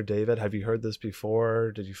story of Dear David? Have you heard this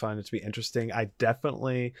before? Did you find it to be interesting? I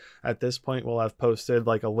definitely at this point will have posted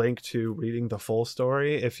a link to reading the full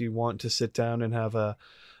story if you want to sit down and have a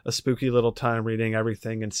spooky little time reading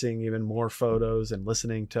everything and seeing even more photos and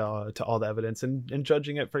listening to all the evidence and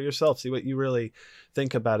judging it for yourself. See what you really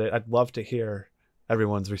think about it. I'd love to hear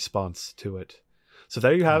everyone's response to it. So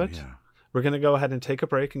there you have it. Yeah. We're going to go ahead and take a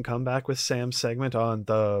break and come back with Sam's segment on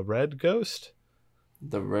the Red Ghost.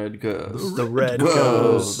 The Red Ghost. The Red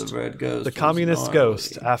Ghost. The Red Ghost. The Communist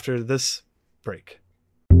Ghost after this break.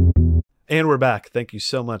 And we're back. Thank you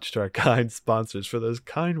so much to our kind sponsors for those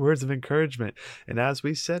kind words of encouragement. And as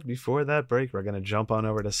we said before that break, we're going to jump on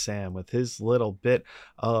over to Sam with his little bit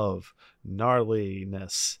of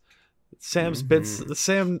gnarliness. Sam's bits,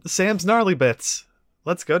 Sam's gnarly bits.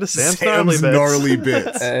 Let's go to Sam's Sam's gnarly gnarly bits.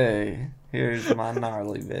 bits. Hey, here's my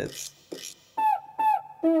gnarly bits.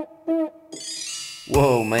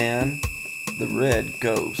 Whoa, man. The red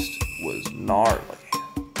ghost was gnarly.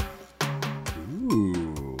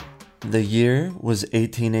 Ooh. The year was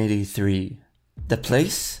 1883. The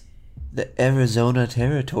place? The Arizona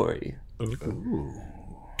Territory. Ooh.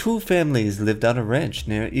 Two families lived on a ranch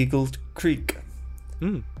near Eagle Creek.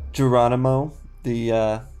 Mm. Geronimo, the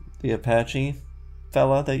Apache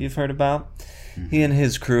fella that you've heard about, he and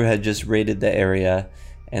his crew had just raided the area,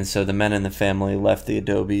 and so the men in the family left the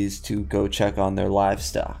adobes to go check on their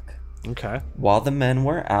livestock. Okay. While the men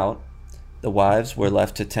were out, the wives were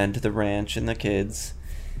left to tend to the ranch and the kids,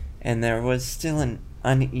 and there was still an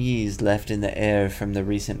unease left in the air from the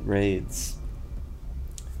recent raids.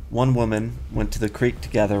 One woman went to the creek to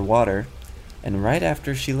gather water, and right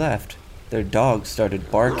after she left, their dog started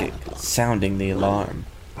barking, sounding the alarm.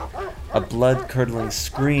 A blood-curdling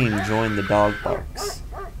scream joined the dog barks.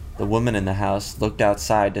 The woman in the house looked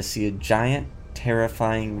outside to see a giant,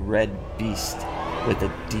 terrifying red beast with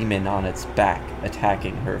a demon on its back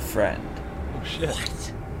attacking her friend. Oh,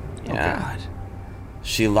 shit. Yeah.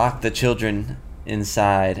 She locked the children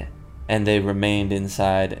inside, and they remained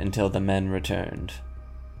inside until the men returned.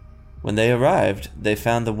 When they arrived, they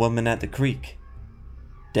found the woman at the creek,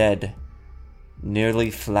 dead, nearly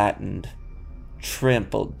flattened,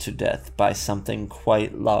 trampled to death by something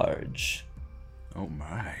quite large. Oh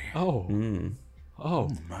my. Oh. Oh. Oh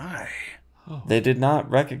my. They did not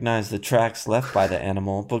recognize the tracks left by the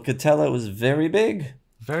animal, but could tell it was very big.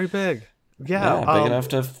 Very big. Yeah. Yeah, big enough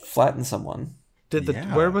to flatten someone. Did the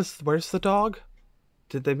Yeah. where's the dog?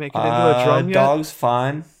 Did they make it into a drum yet? Dog's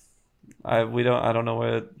fine. I don't know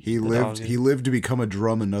where He the lived. dog is. He lived to become a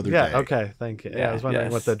drum another Yeah. day. Okay. Thank you. Yeah. I was wondering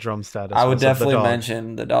yes. what the drum status. I would was of the definitely dog.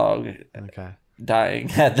 mention the dog Okay. dying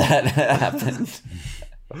had that happened.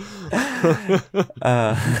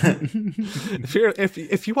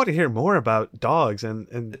 If you want to hear more about dogs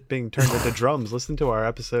and being turned into drums, listen to our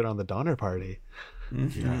episode on the Donner Party.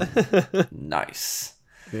 Nice.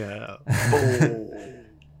 Yeah.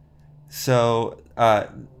 So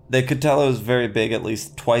they could tell it was very big, at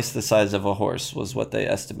least twice the size of a horse was what they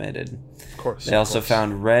estimated. Of course. They also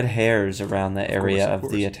found red hairs around the area of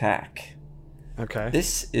of the attack. Okay.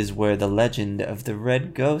 This is where the legend of the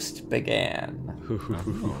Red Ghost began.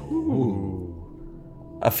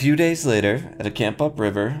 A few days later, at a camp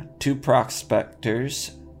upriver, two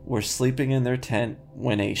prospectors were sleeping in their tent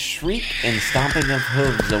when a shriek and stomping of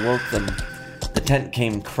hooves awoke them. The tent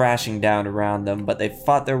came crashing down around them, but they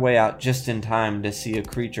fought their way out just in time to see a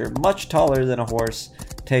creature much taller than a horse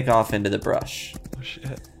take off into the brush. Oh,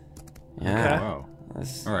 shit. Yeah. Wow.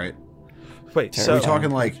 That's All right. Wait. Are So we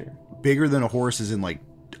talking like creature. bigger than a horse? Is in like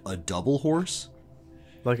a double horse?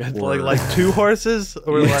 like two horses,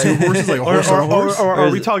 or like two horses, like a horse on a horse? or Or are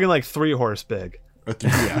is we it- talking like 3 horse big?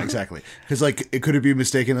 Yeah, exactly. Because like it could it be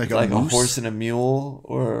mistaken like like a a moose? horse and a mule,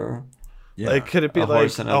 or Yeah. Like, could it be A like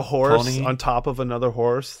horse and a a horse pony? on top of another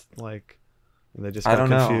horse? Like, and they just I got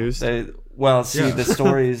don't confused. know. Well, see, Yeah. the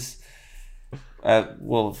stories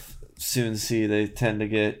we'll soon see. They tend to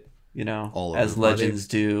get, All over as the place. legends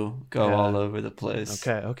do, go Yeah. all over the place.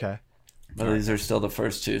 Okay. But these are still the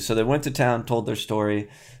first two. So they went to town, told their story.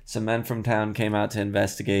 Some men from town came out to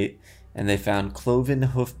investigate, and they found cloven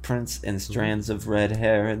hoof prints and strands of red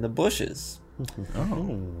hair in the bushes.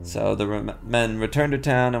 Oh. So the men returned to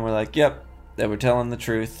town and were like, yep, they were telling the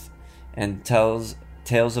truth. And tales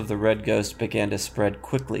of the Red Ghost began to spread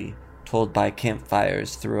quickly, told by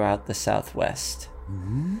campfires throughout the Southwest.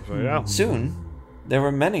 So, yeah. Soon, there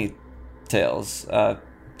were many tales.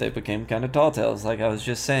 They became kind of tall tales, like I was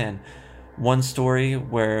just saying. One story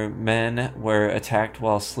where men were attacked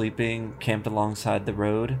while sleeping, camped alongside the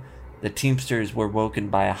road. The Teamsters were woken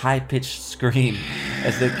by a high-pitched scream.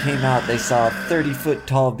 As they came out, they saw a 30-foot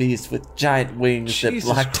tall beast with giant wings Jesus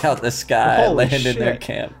that blocked out the sky Holy land in their shit.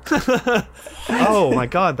 camp. Oh my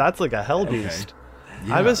god, that's like a hell beast.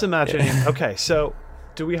 Yeah. I was imagining. Okay, so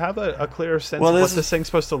do we have a clearer sense Well, of what this this thing's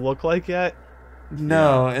supposed to look like yet?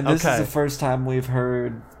 No, and this Okay. is the first time we've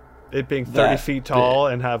heard... It being 30 That feet tall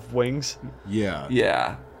and have wings. Yeah.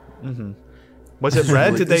 Yeah. Was it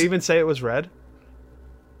red? Like Did they this- even say it was red?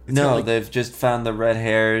 No, like- they've just found the red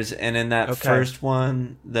hairs, and in that Okay. first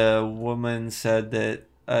one, the woman said that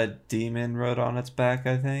a demon rode on its back,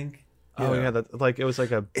 I think. Oh Yeah. yeah, that like it was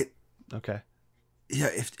like a. It- Okay. Yeah,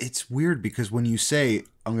 it's weird because when you say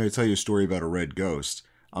I'm going to tell you a story about a red ghost,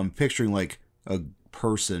 I'm picturing like a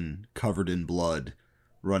person covered in blood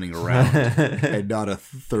running around and not a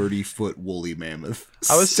 30-foot woolly mammoth.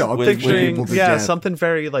 I was stomping with picturing people to yeah death. something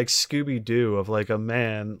very like Scooby Doo of like a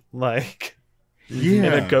man like Yeah.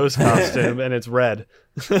 in a ghost costume, and it's red.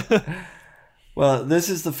 Well, this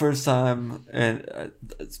is the first time and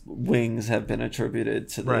wings have been attributed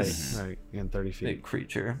to this Right, and 30 feet. big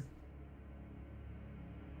creature.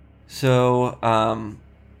 So,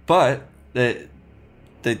 but they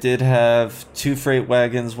did have 2 freight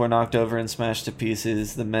wagons were knocked over and smashed to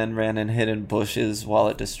pieces. The men ran and hid in bushes while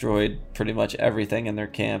it destroyed pretty much everything in their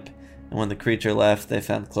camp. And when the creature left, they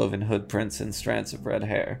found cloven hood prints and strands of red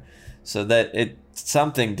hair. So that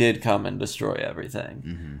something did come and destroy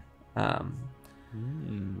everything.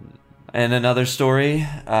 And another story,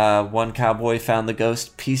 one cowboy found the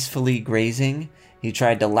ghost peacefully grazing. He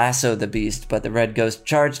tried to lasso the beast, but the red ghost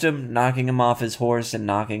charged him, knocking him off his horse and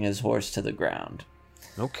knocking his horse to the ground.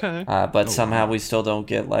 Okay. But somehow we still don't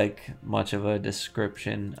get much of a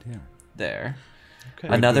description there. Okay.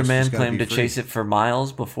 Another ghost man just gotta claimed be to free. chase it for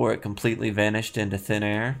miles before it completely vanished into thin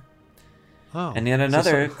air. Oh. And yet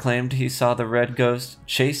another claimed he saw the red ghost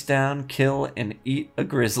chase down, kill, and eat a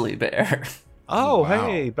grizzly bear. Oh, Wow.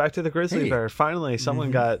 hey, back to the grizzly Hey. bear. Finally, someone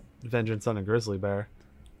got vengeance on a grizzly bear.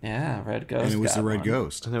 Yeah, red ghost. And it was got the red one.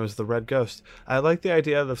 ghost. And it was the red ghost. I like the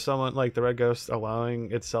idea of someone like the red ghost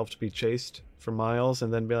allowing itself to be chased for miles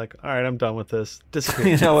and then be like, all right, I'm done with this. Disappear.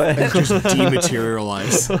 You know what? Just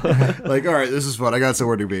dematerialize. Like, all right, this is fun. I got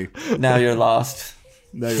somewhere to be. Now you're lost.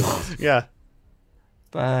 Now you're lost. Yeah.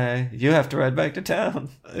 Bye. You have to ride back to town.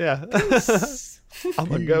 Yeah.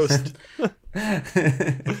 I'm a ghost.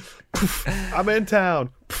 I'm in town.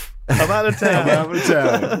 I'm out of town. I'm out of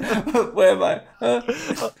town. Where am I?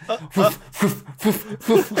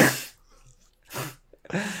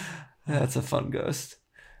 That's a fun ghost.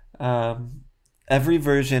 Every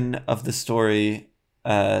version of the story,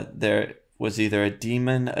 there was either a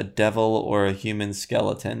demon, a devil, or a human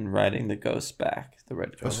skeleton riding the ghost back. The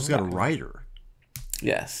red Oh, ghost. so it's got a rider.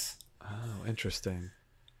 Yes. Oh, interesting.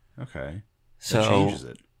 Okay. That So changes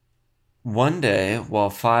it. one day, while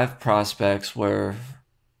 5 prospects were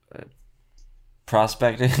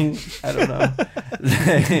prospecting, I don't know,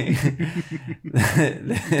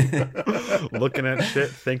 Looking at shit,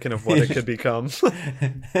 thinking of what it could become.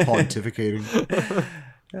 Pontificating.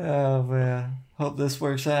 oh man, hope this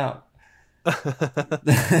works out.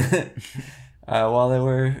 While they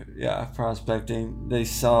were prospecting, they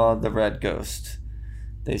saw the red ghost.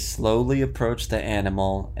 They slowly approached the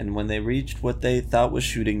animal, and when they reached what they thought was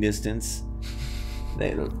shooting distance,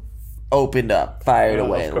 they opened up, fired Of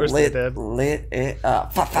away, course they lit did. it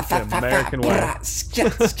up. the American way.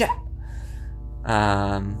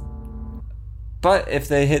 But if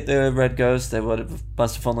they hit the red ghost, they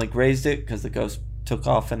must have only grazed it because the ghost took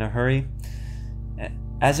off in a hurry.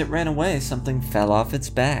 As it ran away, something fell off its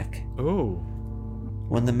back. Ooh.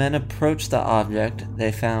 When the men approached the object,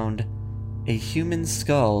 they found a human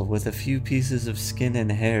skull with a few pieces of skin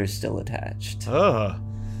and hair still attached. Oh.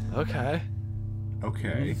 Okay.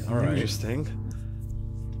 Okay. All right. Interesting.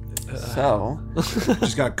 So,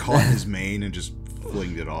 Just got caught in his mane and just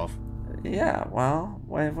flinged it off. yeah, well,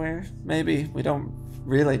 maybe we don't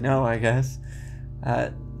really know, I guess.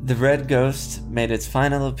 The red ghost made its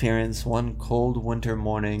final appearance one cold winter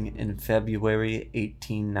morning in February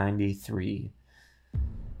 1893.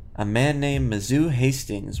 A man named Mizzou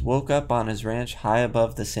Hastings woke up on his ranch high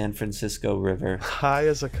above the San Francisco River. High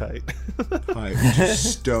as a kite. Hi,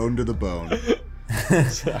 just stoned to the bone.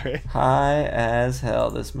 Sorry. High as hell,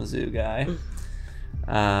 this Mizzou guy.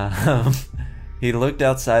 He looked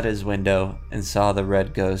outside his window and saw the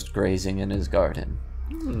red ghost grazing in his garden.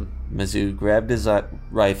 Mizzou grabbed his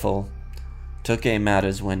rifle, took aim out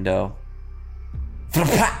his window.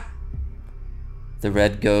 The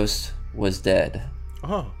red ghost was dead.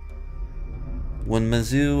 Oh. When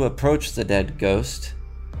Mizzou approached the dead ghost,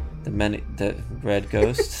 the red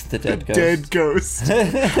ghost, the dead ghost. Dead ghost.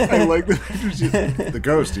 I like the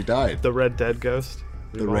ghost. He died. The red dead ghost.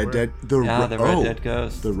 The red dead. The red dead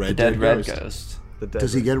ghost. The red dead dead red ghost. ghost. The dead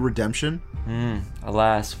Does he get redemption?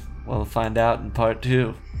 Alas, we'll find out in part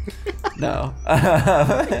 2. No.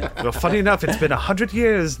 Well, funny enough, it's been 100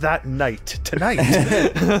 years that night. Tonight.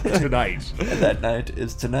 Tonight. That night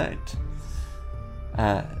is tonight.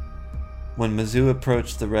 When Mizzou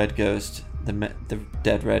approached the red ghost, the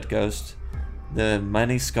dead red ghost, the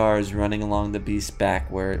many scars running along the beast's back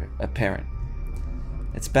were apparent.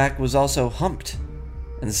 Its back was also humped,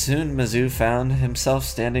 and soon Mizzou found himself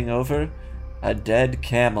standing over a dead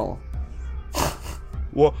camel.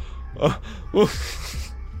 Whoa.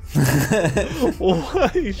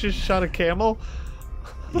 What? He just shot a camel?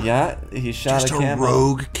 Yeah, he shot Just a a camel.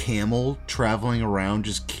 rogue camel traveling around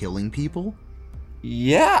just killing people?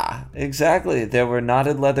 Yeah, exactly. There were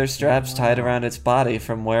knotted leather straps tied around its body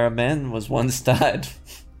from where a man was once tied.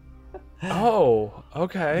 Oh,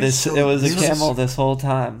 okay. It was a this camel is- this whole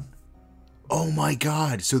time. Oh my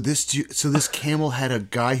god! So this camel had a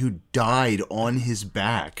guy who died on his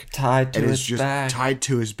back, Tied to and is his just back. tied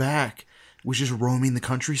to his back, was just roaming the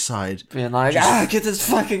countryside. Being like, get this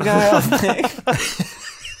fucking guy off me.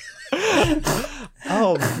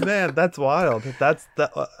 Oh man, that's wild. That's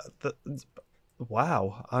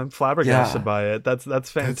wow. I'm flabbergasted Yeah. by it. That's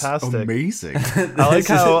That's fantastic. amazing. I like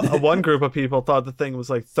how one group of people thought the thing was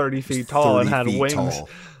like 30 feet tall and 30 had feet wings. tall.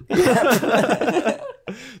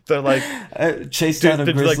 They're like, Chased down a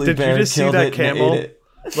did grizzly you bear, just see killed that it, and camel? ate it.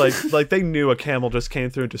 like they knew a camel just came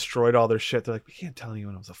through and destroyed all their shit. They're like, we can't tell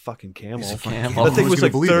anyone it was a fucking camel. It's a fucking camel. That thing Who's was gonna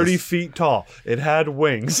like believe 30 this? feet tall. It had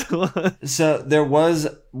wings. So there was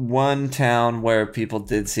one town where people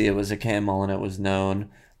did see it was a camel and it was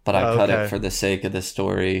known, but I cut Okay. it for the sake of the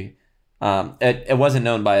story. It wasn't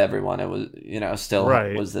known by everyone. It was still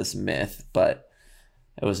Right. was this myth, but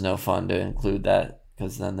it was no fun to include that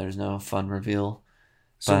because then there's no fun reveal.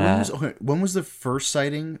 So But, when was the first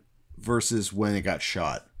sighting versus when it got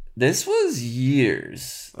shot? This was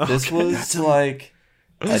years. This Okay. was That's a- like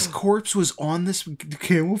His corpse was on this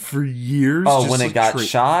camel for years. oh, just when it like got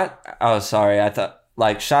shot. Oh, sorry. I thought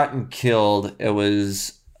like shot and killed. It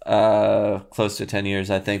was close to 10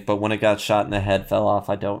 years, I think. But when it got shot and the head fell off,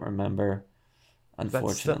 I don't remember.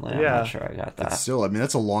 Unfortunately, I'm yeah. not sure I got that. But still, I mean,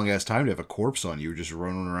 that's a long ass time to have a corpse on you just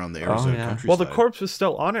running around the Arizona yeah. countryside. Well, the corpse was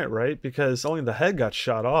still on it, right? Because only the head got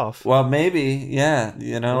shot off. Well, maybe, yeah. Like,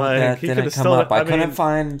 That he didn't could've come still- up. I I couldn't mean,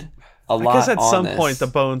 find a I lot. guess at on some this. point the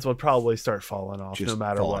bones would probably start falling off, just no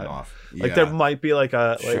matter falling what. off. Like there Yeah. might be like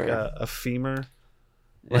a Sure. a femur,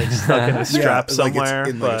 like stuck in a Yeah, strap like somewhere,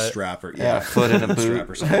 it's in like a but strap or Yeah, foot in a boot. strap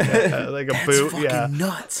or something. like a That's boot. fucking Yeah.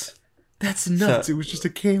 nuts. That's nuts. So- It was just a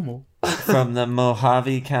camel. From the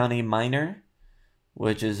Mojave County Miner,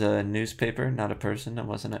 which is a newspaper, not a person. It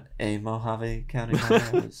wasn't a Mojave County Miner.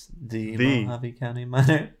 It was the Mojave County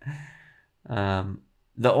Miner.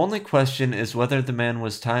 The only question is whether the man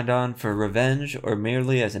was tied on for revenge or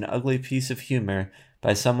merely as an ugly piece of humor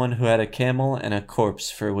by someone who had a camel and a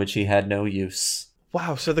corpse for which he had no use.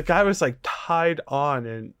 Wow. So the guy was like tied on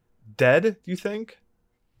and dead. Do you think?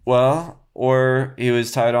 Well, or he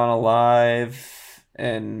was tied on alive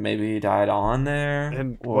and maybe he died on there.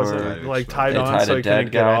 And or was it like tied they on tied so a he dead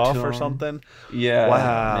couldn't get guy off to or him. something? Yeah,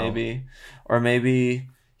 Wow. maybe. Or maybe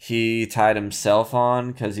he tied himself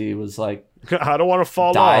on because he was like I don't want to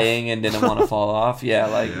fall dying and didn't want to fall off. Yeah,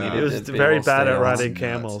 like Yeah. off. needed He was to be very able to bad stay at on. riding Nuts.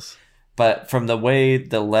 camels. But from the way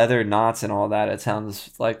the leather knots and all that, it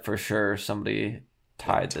sounds like for sure somebody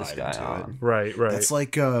tied this tied guy into it. on. Right. Right. That's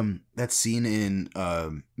like that scene in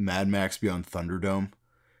Mad Max Beyond Thunderdome.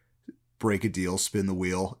 Break a deal, spin the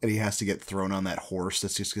wheel, and he has to get thrown on that horse.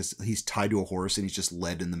 That's just because he's tied to a horse and he's just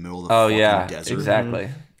led in the middle of the Oh fucking yeah, desert exactly.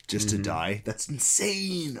 just to Mhm. die. That's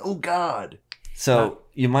insane. Oh god. So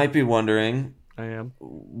you might be wondering, I am.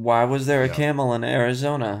 why was there a Yeah. camel in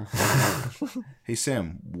Arizona? Hey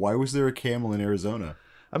Sam, why was there a camel in Arizona?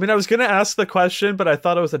 I mean, I was gonna ask the question, but I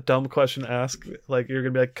thought it was a dumb question to ask. Like you're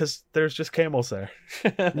gonna be like, because there's just camels there.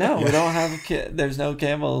 No, we don't have. There's no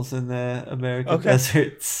camels in the American Okay.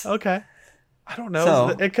 deserts. Okay. I don't know.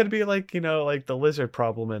 So- It could be like like the lizard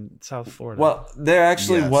problem in South Florida. Well, there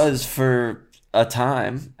actually Yes. was for a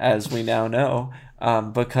time, as we now know,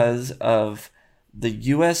 because of the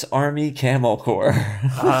U.S. Army Camel Corps.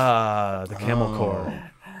 the Camel Corps.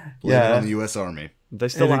 Blame it Yeah. on the U.S. Army. They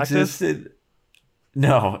still it active? existed.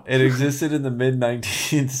 No, it existed in the mid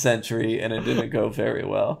 19th century, and it didn't go very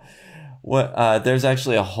well. There's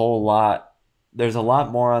actually a whole lot. There's a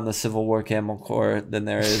lot more on the Civil War Camel Corps than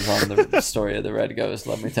there is on the story of the Red Ghost.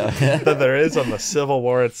 Let me tell you. That there is on the Civil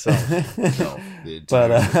War itself. No, the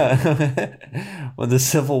But entire- when the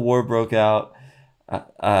Civil War broke out,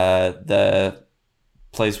 the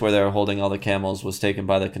place where they were holding all the camels was taken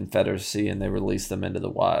by the Confederacy, and they released them into the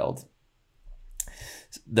wild.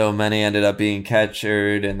 Though many ended up being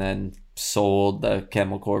captured and then sold, the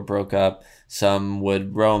Camel Corps broke up. Some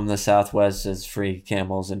would roam the Southwest as free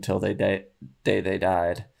camels until they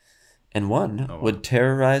died. And one Oh, wow. would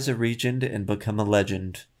terrorize a region and become a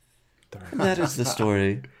legend. And that is the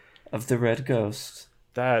story of the Red Ghost.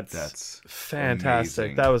 That's fantastic.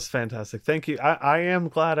 amazing. That was fantastic. Thank you. I am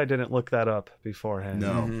glad I didn't look that up beforehand.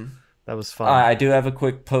 No. Mhm. That was fun. I do have a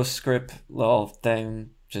quick postscript little thing.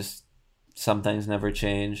 Just some things never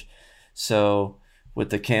change. So with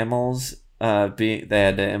the camels, they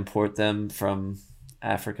had to import them from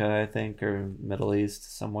Africa, I think, or Middle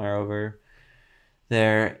East, somewhere over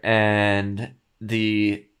there, and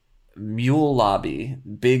the Mule lobby.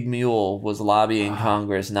 Big Mule was lobbying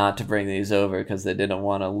Congress not to bring these over because they didn't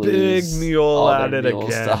want to lose Big Mule all at their it mule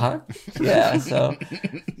again. stock. Yeah, so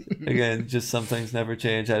again, just some things never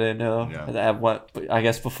change. I didn't know. Yeah. I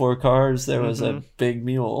guess before cars there was a Big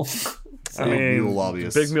Mule. I Mule mean,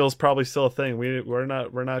 lobbyists. Big Mule's probably still a thing. We're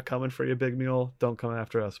not coming for you, Big Mule. Don't come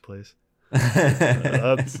after us, please.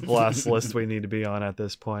 That's the last list we need to be on at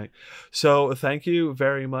this point. So thank you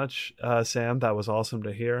very much, Sam. That was awesome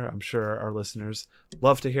to hear. I'm sure our listeners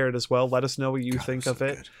love to hear it as well. Let us know what you think of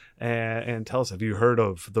it, and tell us, have you heard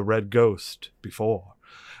of The Red Ghost before?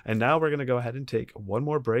 And now we're going to go ahead and take one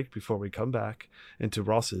more break before we come back into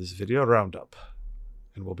Ross's video roundup,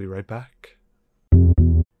 and we'll be right back.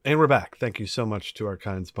 And we're back. Thank you so much to our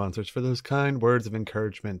kind sponsors for those kind words of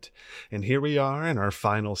encouragement. And here we are in our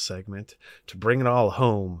final segment to bring it all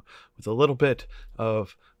home with a little bit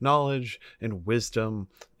of knowledge and wisdom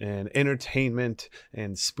and entertainment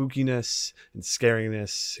and spookiness and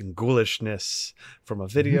scariness and ghoulishness from a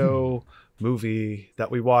video movie that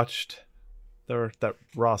we watched that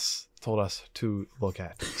Ross told us to look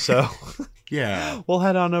at. So Yeah. we'll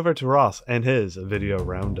head on over to Ross and his video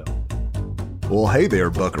roundup. Well, hey there,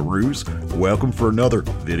 buckaroos. Welcome for another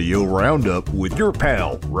video roundup with your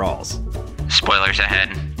pal, Ross. Spoilers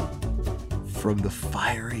ahead. From the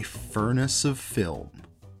fiery furnace of film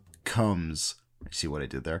comes, see what I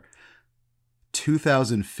did there?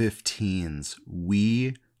 2015's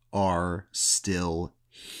We Are Still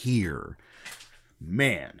Here.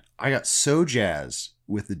 Man, I got so jazzed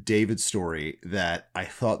with the David story that I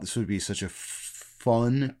thought this would be such a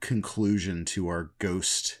fun conclusion to our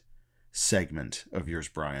ghost segment of yours,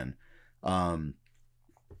 Brian.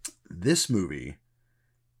 This movie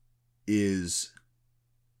is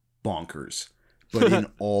bonkers, but in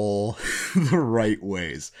all the right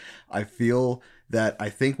ways. I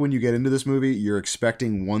think when you get into this movie, you're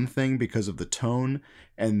expecting one thing because of the tone,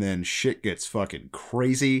 and then shit gets fucking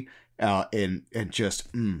crazy, and just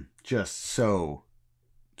so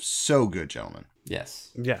good, gentlemen.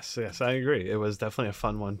 Yes. Yes, I agree. It was definitely a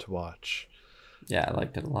fun one to watch. Yeah, I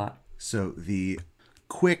liked it a lot. So the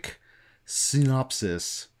quick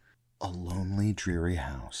synopsis: a lonely, dreary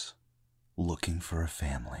house looking for a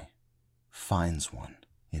family finds one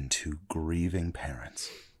in two grieving parents.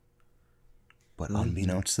 But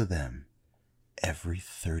unbeknownst to them, every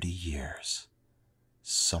 30 years,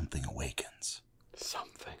 something awakens.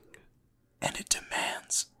 And it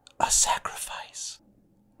demands a sacrifice.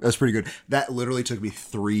 That's pretty good. That literally took me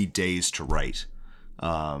 3 days to write.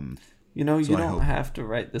 You know, So you I don't hope- have to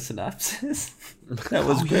write the synopsis. That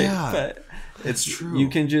was great, yeah. but It's true. you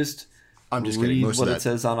can just I'm just read kidding. Most what of it that.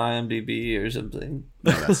 says on IMDb or something.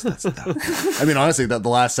 No, that. I mean, honestly, the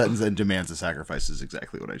last sentence that demands a sacrifice is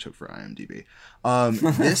exactly what I took for IMDb.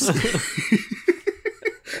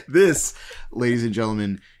 This, ladies and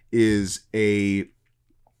gentlemen, is a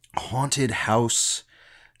haunted house,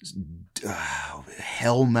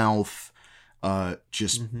 hellmouth,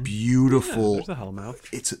 just beautiful. There's a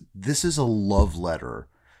hellmouth. This is a love letter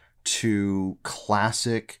to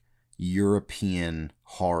classic European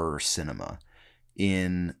horror cinema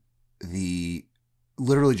in the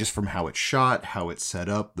literally just from how it's shot, how it's set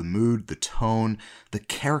up, the mood, the tone, the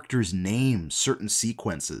characters' names, certain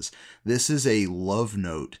sequences. This is a love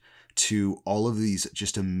note to all of these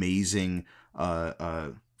just amazing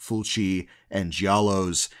Fulci and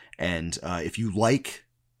Giallos. And if you like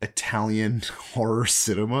Italian horror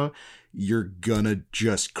cinema, you're gonna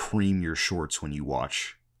just cream your shorts when you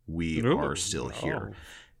watch We Are Still Here.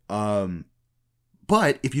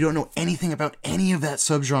 But if you don't know anything about any of that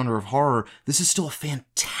subgenre of horror, this is still a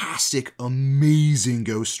fantastic, amazing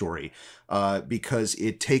ghost story because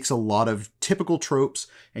it takes a lot of typical tropes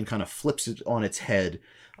and kind of flips it on its head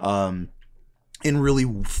in really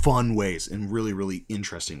fun ways, in really, really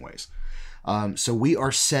interesting ways. So we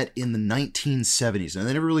are set in the 1970s, and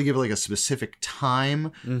they never really give like a specific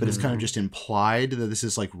time, but it's kind of just implied that this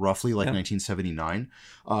is like roughly like 1979.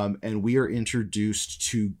 And we are introduced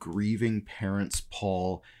to grieving parents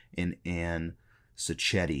Paul and Anne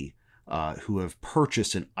Sacchetti, who have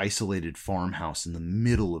purchased an isolated farmhouse in the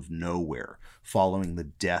middle of nowhere following the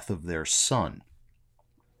death of their son,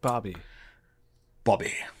 Bobby.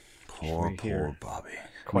 Poor Bobby.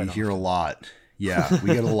 Quite We hear a lot. Yeah,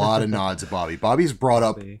 we get a lot of nods at Bobby. Bobby's brought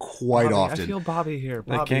up quite Bobby, often. I feel Bobby here.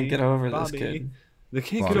 They Bobby, can't get over Bobby. this kid. They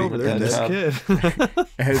can't Bobby, get over and this kid.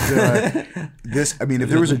 And, this, I mean, if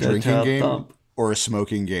there was a Dead drinking child game thump. or a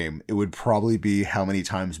smoking game, it would probably be how many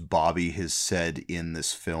times Bobby has said in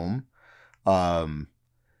this film.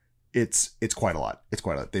 It's quite a lot. It's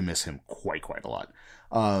quite a lot. They miss him quite a lot.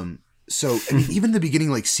 So I mean, even the beginning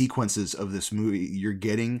like sequences of this movie, you're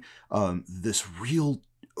getting this real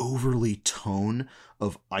overly tone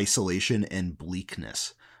of isolation and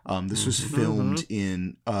bleakness. This was filmed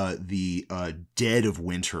in the dead of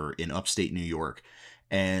winter in upstate New York,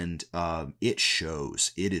 and it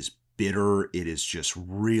shows. It is bitter. It is just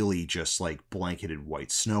really just like blanketed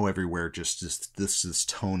white snow everywhere. Just this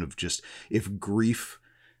tone of just, if grief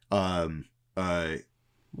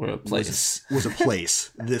What a place. was a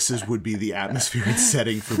place, would be the atmosphere and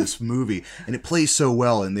setting for this movie, and it plays so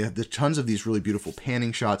well. And they have tons of these really beautiful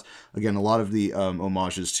panning shots. Again, a lot of the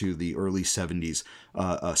homages to the early 70s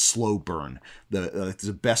slow burn.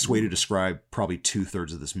 The best way to describe probably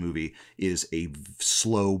 2/3 of this movie is a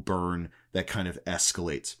slow burn that kind of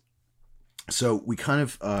escalates. So we kind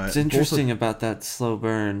of it's interesting about that slow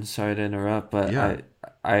burn. Sorry to interrupt, but Yeah.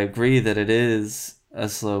 I agree that it is a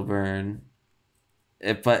slow burn.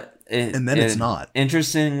 It's not.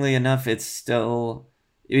 Interestingly enough, it's still,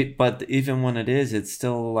 but even when it is, it's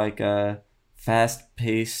still like a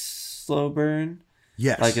fast-paced slow burn.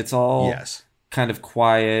 Yes. Like it's all yes. kind of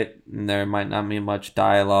quiet, and there might not be much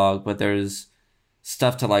dialogue, but there's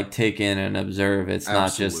stuff to like take in and observe. It's not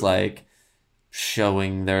just Absolutely. like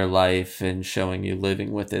showing their life and showing you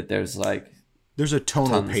living with it. There's like There's a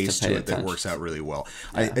tonal tons to pace pay to it that attention works out really well.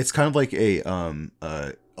 Yeah. It's kind of like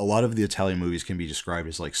a lot of the Italian movies can be described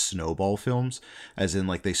as like snowball films, as in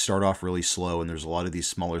like they start off really slow and there's a lot of these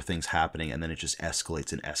smaller things happening, and then it just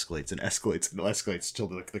escalates and escalates and escalates and escalates till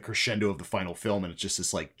the crescendo of the final film, and it's just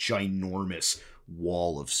this like ginormous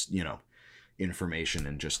wall of, you know, information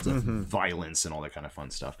and just the violence and all that kind of fun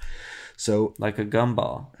stuff. So like a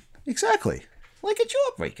gumball. exactly, like a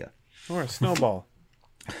jawbreaker. Or a snowball.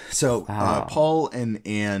 So Wow. Paul and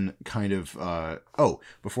Anne kind of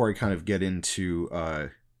before I kind of get into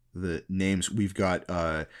the names, we've got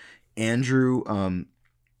Andrew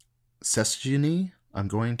Sestini. I'm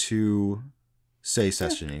going to say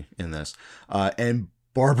Sestini in this, and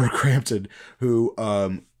Barbara Crampton, who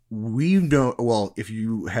we know well. If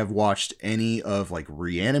you have watched any of like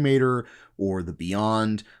Reanimator or The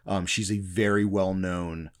Beyond, she's a very well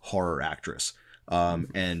known horror actress,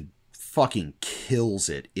 and fucking kills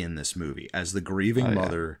it in this movie as the grieving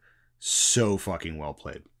mother. So fucking well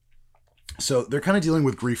played. So they're kind of dealing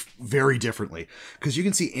with grief very differently, because you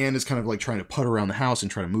can see Anne is kind of like trying to putt around the house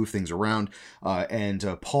and try to move things around, and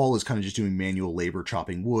Paul is kind of just doing manual labor,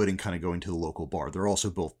 chopping wood and kind of going to the local bar. They're also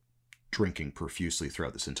both drinking profusely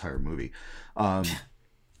throughout this entire movie.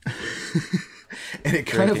 And it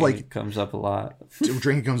kind of like comes up a lot.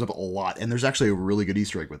 drinking comes up a lot, and there's actually a really good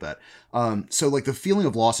Easter egg with that. So like the feeling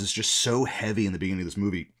of loss is just so heavy in the beginning of this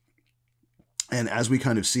movie. And as we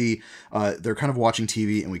kind of see, they're kind of watching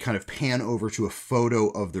TV, and we kind of pan over to a photo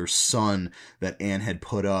of their son that Anne had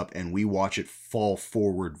put up, and we watch it fall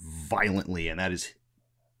forward violently, and that is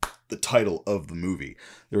the title of the movie.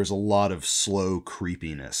 There's a lot of slow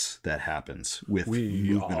creepiness that happens with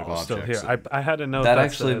movement of objects. Still here. I had a note That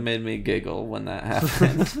actually made me giggle when that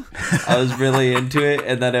happened. I was really into it,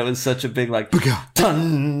 and then it was such a big like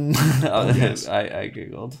dun. Yes. I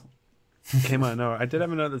giggled. came out of nowhere. I did have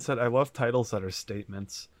a note that said, "I love titles that are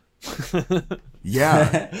statements."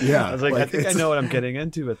 Yeah. I was like, I think I it's- know what I'm getting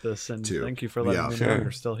into with this, and Too. thank you for letting Yeah. me Sure. know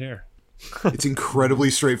you're still here. It's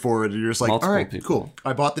incredibly straightforward, and you're just like, Multiple all right, people. cool.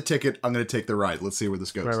 I bought the ticket. I'm going to take the ride. Let's see where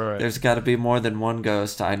this goes. Right. There's got to be more than one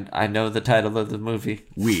ghost. I know the title of the movie.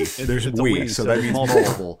 There's it's a we, we, so so that it's means multiple.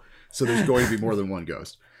 multiple. So there's going to be more than one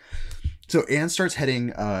ghost. So Anne starts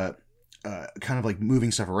heading, kind of like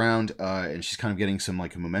moving stuff around, and she's kind of getting some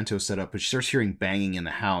like a memento set up, but she starts hearing banging in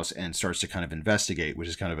the house and starts to kind of investigate, which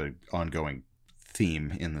is kind of an ongoing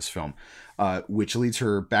theme in this film, which leads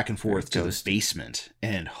her back and forth to the basement.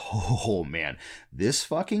 And oh man, this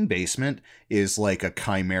fucking basement is like a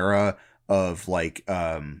chimera of like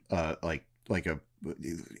a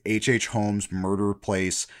H.H. Holmes murder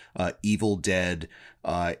place, Evil Dead.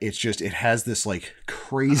 It's just, it has this like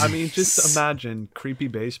crazy. I mean, just imagine creepy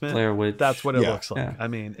basement. Blair Witch. That's what it Yeah. looks like. Yeah. I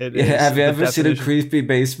mean, it Yeah, is have you the ever seen a definition. creepy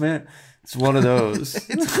basement? It's one of those.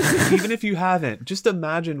 Even if you haven't, just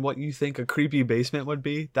imagine what you think a creepy basement would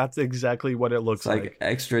be. That's exactly what it looks It's like like.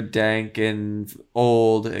 extra dank and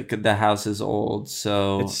old. The house is old,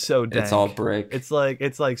 so It's so dank. It's all brick. It's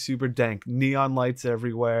like super dank. Neon lights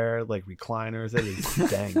everywhere, like recliners. It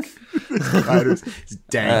is dank. It's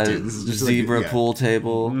dang, dude. This is just zebra like, yeah. pool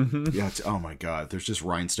table. Mm-hmm. Yeah, oh my god, there's just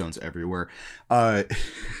rhinestones everywhere.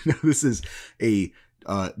 This is a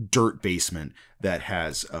dirt basement that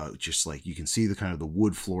has just like, you can see the kind of the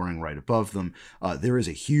wood flooring right above them. There is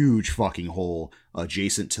a huge fucking hole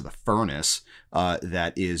adjacent to the furnace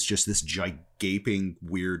that is just this gaping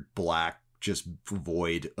weird black just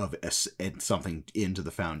void of something into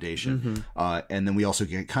the foundation. And then we also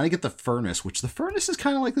kind of get the furnace, which the furnace is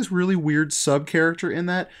kind of like this really weird sub character in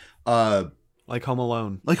that, like Home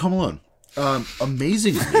Alone.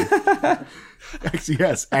 Amazingly.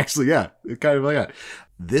 Actually, yeah. Kind of like that.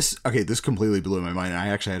 This completely blew my mind. I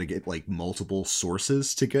actually had to get like multiple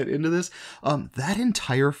sources to get into this. That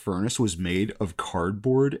entire furnace was made of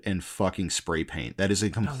cardboard and fucking spray paint. That is a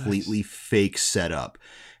completely fake setup.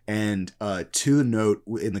 And to the note,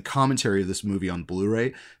 in the commentary of this movie on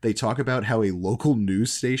Blu-ray, they talk about how a local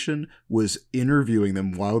news station was interviewing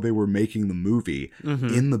them while they were making the movie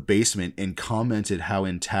in the basement and commented how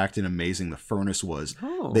intact and amazing the furnace was.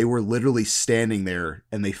 They were literally standing there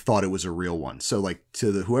and they thought it was a real one. So like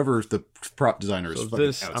to whoever the prop designer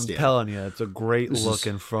is, I'm telling you, it's a great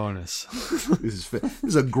looking furnace. This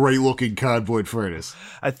is a great looking cardboard furnace.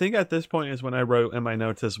 I think at this point is when I wrote in my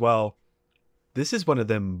notes as well, this is one of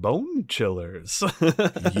them bone chillers.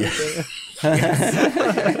 Yes.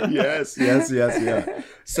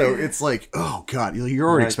 So it's like, oh god, you're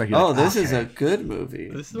already expecting. Oh, this is a good movie.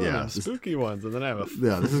 This is one of them spooky ones, and then I have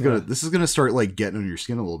this is gonna start like getting under your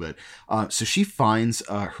skin a little bit. So she finds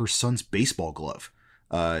her son's baseball glove,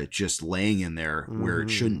 just laying in there where it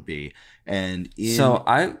shouldn't be, and so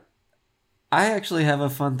I actually have a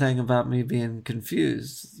fun thing about me being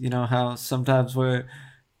confused. You know how sometimes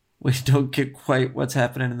we don't get quite what's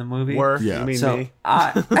happening in the movie. You mean so me?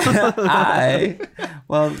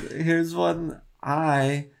 Well, here's one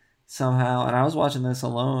I somehow, and I was watching this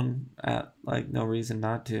alone at like no reason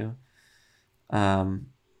not to. I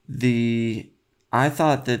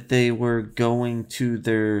thought that they were going to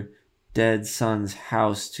their dead son's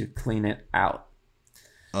house to clean it out.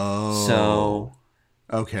 Oh. So.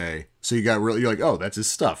 Okay. So you're like, oh, that's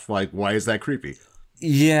his stuff. Like, why is that creepy?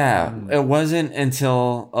 Yeah, it wasn't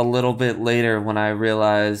until a little bit later when I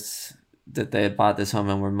realized that they had bought this home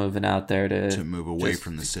and were moving out there to move away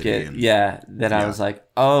from the city. I was like,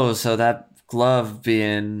 oh, so that glove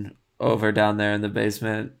being over down there in the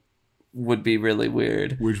basement would be really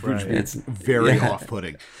weird. Which it's very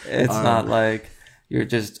off-putting. It's not like you're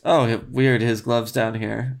just, oh, weird, his glove's down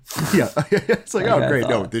here. Yeah, it's like oh, great.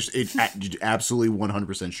 No, it absolutely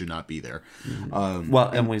 100% should not be there.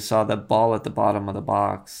 And we saw the ball at the bottom of the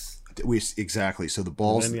box. Exactly. So the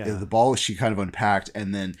ball she kind of unpacked,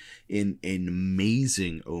 and then in an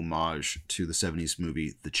amazing homage to the 70s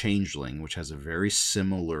movie The Changeling, which has a very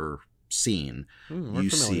similar scene. We're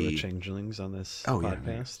familiar with changelings on this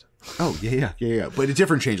podcast. Oh yeah. But a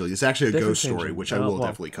different changeling. It's actually a ghost story, changeling. which I will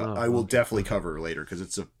definitely cover. I will definitely cover later because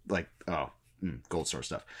it's gold star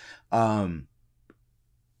stuff.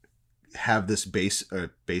 Have this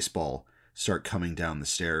baseball start coming down the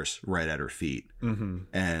stairs right at her feet,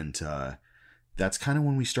 and that's kind of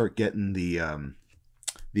when we start getting the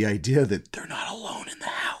idea that they're not alone in the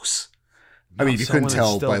house. I mean, you couldn't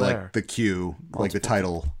tell by like the cue, like the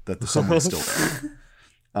title, that the someone's still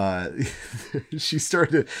there. She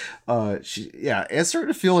started to, it's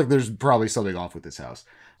starting to feel like there's probably something off with this house.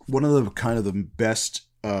 One of the kind of the best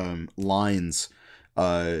lines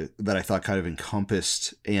that I thought kind of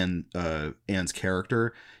encompassed Anne's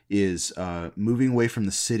character is moving away from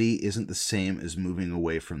the city isn't the same as moving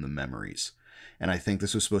away from the memories. And I think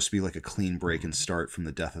this was supposed to be like a clean break and start from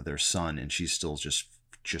the death of their son, and she's still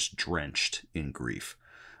just drenched in grief.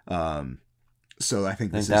 So I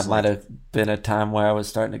think that might have been a time where I was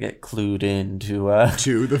starting to get clued into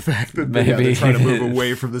to the fact that maybe they're trying to move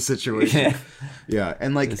away from the situation. Yeah.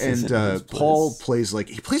 And like, Paul plays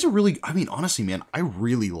a really, I mean, honestly, man, I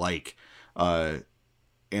really like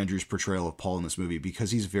Andrew's portrayal of Paul in this movie because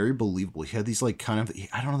he's very believable. He had these like kind of,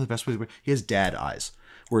 I don't know the best way, he has dad eyes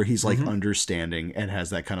where he's like understanding and has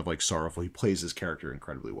that kind of like sorrowful. He plays his character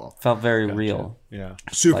incredibly well. Felt very real. Yeah.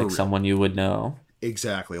 Super like real. Someone you would know.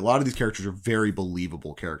 Exactly. A lot of these characters are very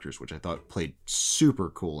believable characters, which I thought played super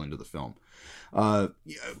cool into the film.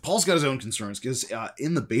 Paul's got his own concerns because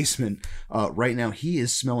in the basement right now, he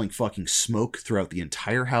is smelling fucking smoke throughout the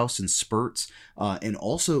entire house in spurts. And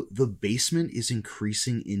also the basement is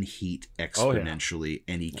increasing in heat exponentially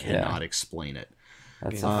and he cannot explain it.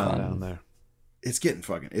 That's fun down there. It's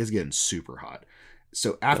getting super hot.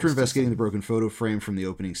 So after investigating the broken photo frame from the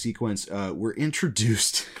opening sequence, we're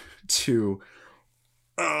introduced to,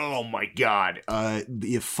 oh my god,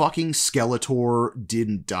 the fucking Skeletor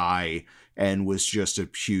didn't die and was just a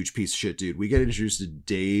huge piece of shit dude. We get introduced to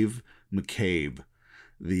Dave McCabe,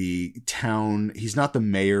 the town, he's not the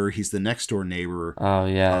mayor, he's the next door neighbor. Oh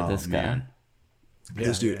yeah, this guy.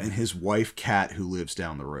 This dude and his wife Kat, who lives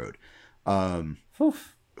down the road.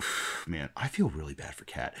 man, I feel really bad for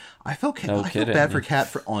Kat. I feel kidding. bad for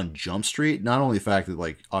Kat on Jump Street. Not only the fact that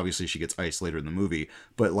like obviously she gets iced later in the movie,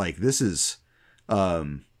 but like this is,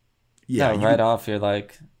 yeah, right off you're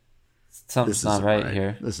like, something's this not isn't right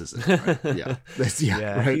here. This isn't right. Yeah,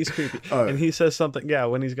 Yeah, right. he's creepy. And he says something,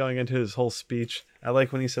 when he's going into his whole speech. I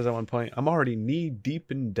like when he says at one point, "I'm already knee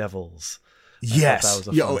deep in devils." Yes. That was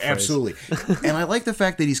a Yeah. fun Oh, phrase. absolutely. And I like the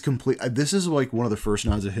fact that he's complete. This is like one of the first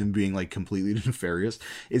nods of him being like completely nefarious.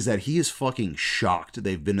 Is that he is fucking shocked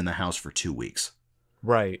they've been in the house for 2 weeks.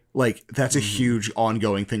 Right. Like that's a huge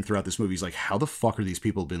ongoing thing throughout this movie. He's like, how the fuck are these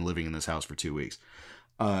people been living in this house for 2 weeks?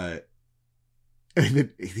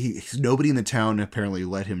 And nobody in the town apparently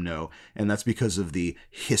let him know, and that's because of the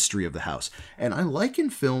history of the house. And I like in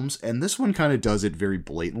films, and this one kind of does it very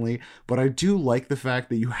blatantly, but I do like the fact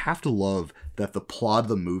that you have to love that the plot of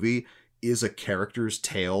the movie is a character's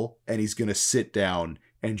tale, and he's going to sit down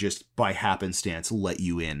and just by happenstance let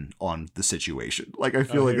you in on the situation. Like I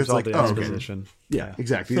feel like Here's it's all like, the oh, okay. exposition. Yeah,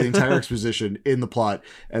 exactly. The entire exposition in the plot,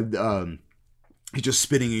 and he's just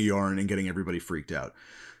spinning a yarn and getting everybody freaked out.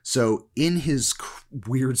 So in his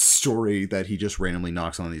weird story that he just randomly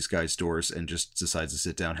knocks on these guys' doors and just decides to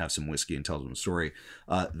sit down, have some whiskey, and tells them a story,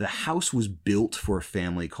 the house was built for a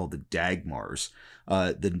family called the Dagmars.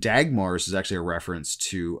 The Dagmars is actually a reference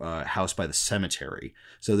to House by the Cemetery.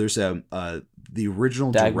 So there's the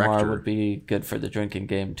original Dagmar director would be good for the drinking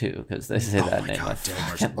game too, because they say that name. God,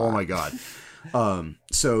 Dagmars. Oh my god.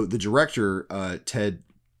 So the director, Ted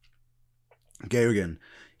Geoghegan,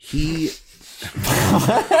 he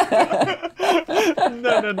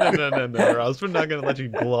No, Ross. We're not going to let you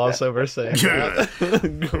gloss over saying that.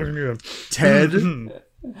 Ted.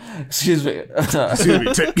 Excuse me. Excuse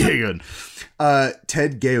me, Ted Geoghegan.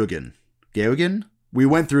 Ted Geoghegan. Geoghegan? We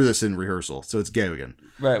went through this in rehearsal, so it's Geoghegan.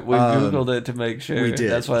 Right, we Googled it to make sure. We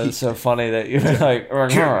did. That's why it's so funny that you're like,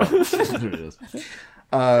 There it is.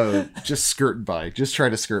 Just skirt by. Just try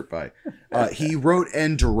to skirt by. He wrote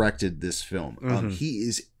and directed this film.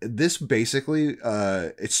 This basically,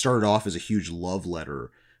 it started off as a huge love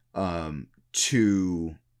letter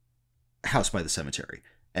to House by the Cemetery.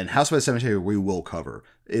 And House by the Cemetery we will cover.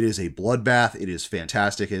 It is a bloodbath. It is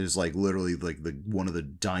fantastic. It is like literally like one of the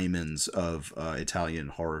diamonds of Italian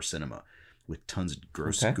horror cinema with tons of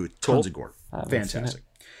gross, tons of gore. Fantastic.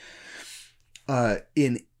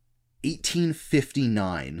 In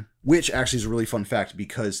 1859, which actually is a really fun fact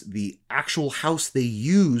because the actual house they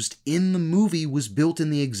used in the movie was built in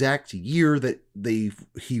the exact year that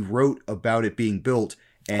he wrote about it being built,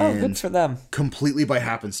 and good for them. Completely by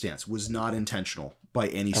happenstance, was not intentional by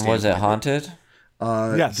any standpoint. And was it haunted?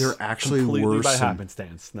 Yes, there actually completely were by some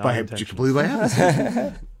happenstance, not completely by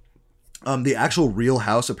happenstance. The actual real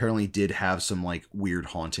house apparently did have some like weird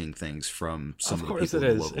haunting things from some of the people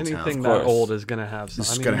in the local town. Anything that old is gonna have some.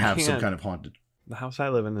 It's going to have some kind of haunted. The house I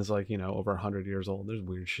live in is like, over 100 years old. There's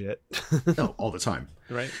weird shit. No, all the time.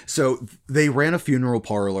 Right. So they ran a funeral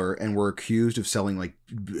parlor and were accused of selling like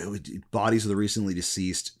bodies of the recently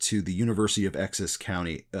deceased to the University of Essex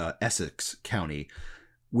County,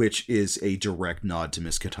 which is a direct nod to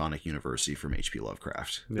Miskatonic University from H.P.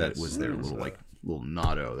 Lovecraft. That was their little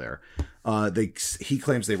noddo there. He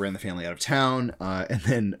claims they ran the family out of town, and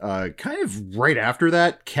then kind of right after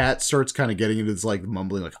that, Kat starts kind of getting into this like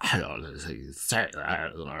mumbling, like I don't understand,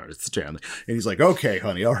 and he's like, "Okay,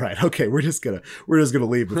 honey, all right, okay, we're just gonna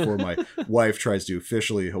leave before my wife tries to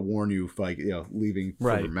officially warn you by leaving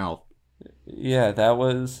from her mouth." Yeah, that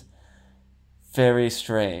was very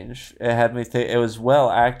strange. It had me think. It was well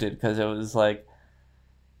acted because it was like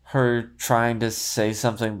her trying to say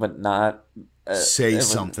something but not.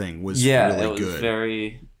 Something was really it was good.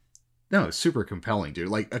 Very. No, it's super compelling, dude.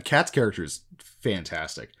 Like a Kat's character is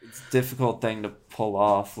fantastic. It's a difficult thing to pull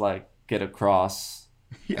off, like get across.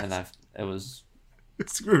 Yes. And it was.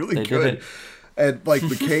 It's really good. And like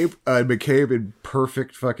McCabe in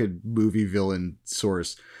perfect fucking movie villain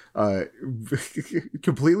source.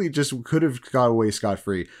 Completely just could have got away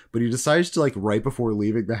scot-free, but he decides to, like, right before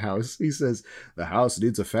leaving the house, he says the house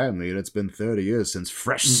needs a family and it's been 30 years since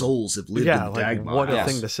fresh souls have lived in the Dagmar what a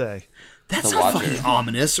house. thing to say. That's not fucking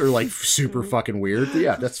ominous or like super fucking weird, but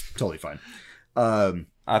yeah, that's totally fine.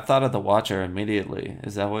 I thought of The Watcher immediately.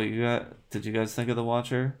 Is that what you got? Did you guys think of The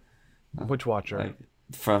Watcher? Which Watcher? Like,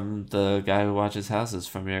 from the guy who watches houses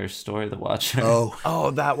from your story, The Watcher.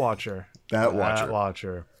 Oh, that Watcher. That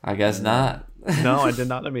Watcher. I guess not. No, I did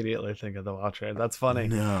not immediately think of The Watcher. That's funny.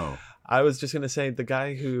 No. I was just going to say the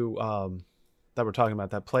guy who that we're talking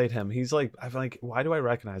about that played him, he's like, I'm like, why do I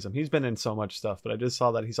recognize him? He's been in so much stuff, but I just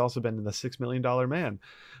saw that he's also been in the $6 Million Man,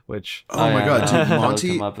 which Oh my god, dude, I looked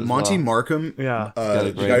Monty him up as Monty well. Markham, Yeah. got a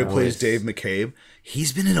the great guy who plays voice. Dave McCabe,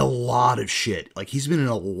 he's been in a lot of shit. Like he's been in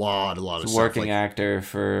a lot of He's a stuff. working Like, actor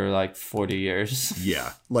for like 40 years.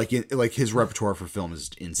 yeah, like like his repertoire for film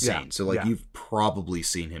is insane. Yeah, So like yeah. you've probably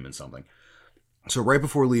seen him in something. So right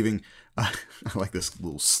before leaving, I like this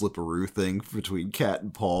little slipperoo thing between Kat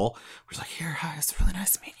and Paul. We're like, here, hi, it's really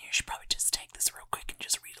nice to meet you. You should probably just take this real quick and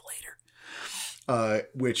just read it later.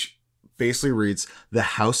 Which basically reads, the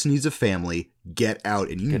house needs a family, get out.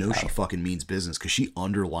 And you know she fucking means business because she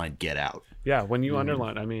underlined get out. yeah, when you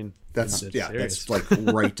underline, I mean, That's it's yeah, serious. that's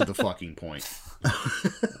like right to the fucking point.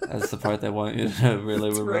 That's the part they want you to really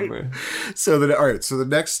remember. So then, all right. So the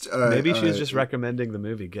next, Maybe she's just recommending the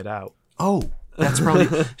movie Get Out. oh, that's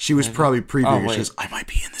probably she was probably previewing. wait. She goes, I might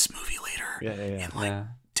be in this movie later. Yeah. In like Yeah.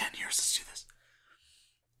 10 years, let's do this.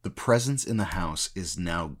 The presence in the house is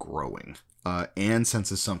now growing. Anne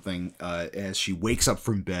senses something as she wakes up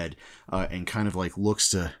from bed and kind of like looks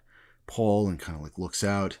to Paul and kind of like looks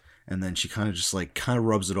out, and then she kind of just like kind of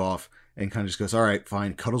rubs it off and kind of just goes, all right,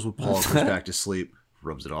 fine, cuddles with Paul, goes back to sleep,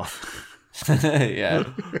 rubs it off. Yeah.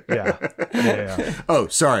 Yeah. Oh,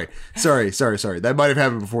 sorry. That might have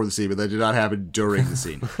happened before the scene, but that did not happen during the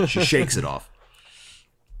scene. She shakes it off,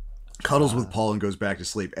 cuddles with Paul, and goes back to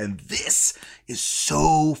sleep. And this is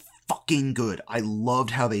so fucking good. I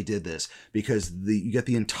loved how they did this because you get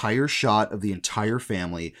the entire shot of the entire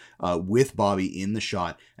family with Bobby in the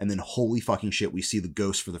shot, and then holy fucking shit, we see the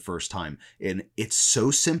ghost for the first time. And it's so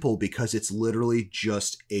simple because it's literally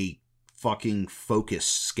just a fucking focus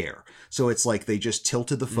scare. So it's like they just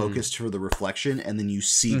tilted the focus for the reflection, and then you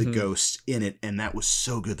see the ghost in it, and that was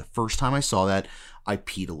so good. The first time I saw that, I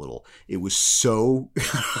peed a little. It was so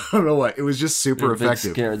I don't know why. It was just super You're a big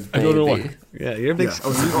effective. scared I don't know baby. why. Yeah, you're a big. I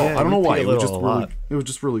don't know why. It It was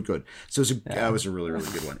just really good. So that was a really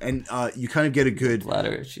good one. And you kind of get a good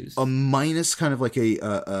Bladder issues. minus kind of like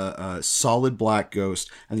a solid black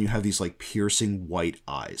ghost, and then you have these like piercing white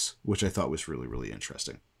eyes, which I thought was really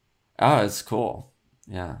interesting. Oh, it's cool.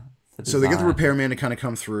 Yeah. So they get the design. repairman to kind of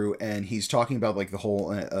come through, and he's talking about like the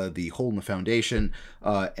hole in the foundation,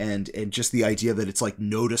 and just the idea that it's like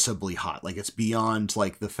noticeably hot, like it's beyond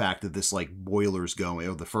like the fact that this like boiler's going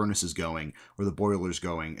or the furnace is going or the boiler's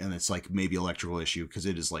going, and it's like maybe electrical issue because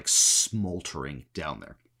it is like smoldering down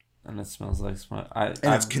there. And it smells like smoke.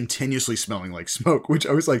 It's continuously smelling like smoke, which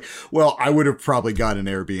I was like, well, I would have probably got an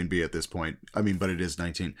Airbnb at this point. I mean, but it is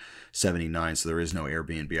 1979, so there is no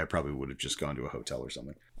Airbnb. I probably would have just gone to a hotel or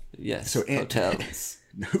something. Yes. So hotels.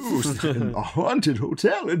 Who's in a haunted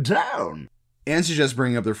hotel in town? Anne suggests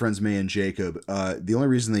bringing up their friends May and Jacob. The only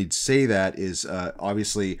reason they'd say that is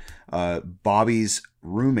obviously Bobby's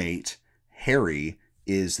roommate, Harry,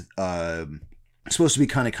 is supposed to be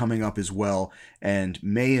kind of coming up as well, and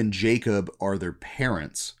May and Jacob are their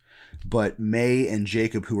parents. But May and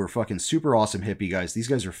Jacob, who are fucking super awesome hippie guys, these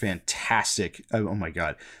guys are fantastic. Oh my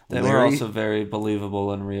god, They were also very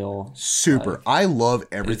believable and real. super. I love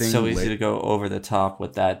everything. It's so easy to go over the top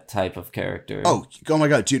with that type of character. Oh my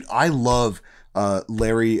god, dude! I love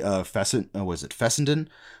Larry Fessenden.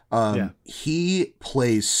 He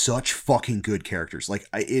plays such fucking good characters. Like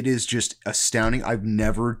it is just astounding. I've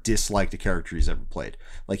never disliked a character he's ever played.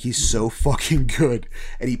 Like he's so fucking good,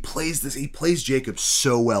 and he plays Jacob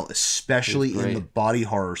so well, especially in the body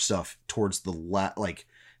horror stuff towards the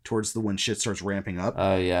towards the when shit starts ramping up.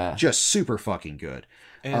 Oh yeah, just super fucking good.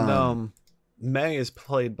 And May is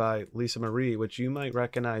played by Lisa Marie, which you might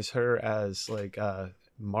recognize her as like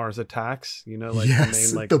Mars Attacks, you know, like yes, the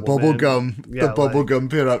main, like, the woman. bubblegum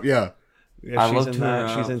pit up, yeah. Yeah, she's looked in that.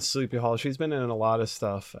 her She's up. in Sleepy Hollow. She's been in a lot of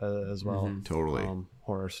stuff as well. Totally.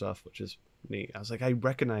 Horror stuff, which is neat. I was like, I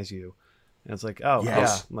recognize you. And it's like, oh,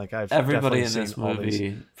 Yes. yeah. Like I've everybody definitely in this seen all these.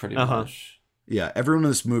 movie pretty much. Yeah, everyone in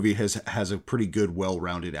this movie has a pretty good,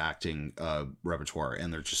 well-rounded acting repertoire,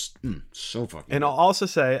 and they're just so fucking And good. I'll also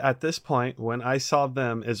say, at this point, when I saw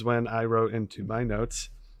them is when I wrote into my notes,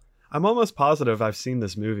 I'm almost positive I've seen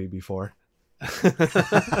this movie before.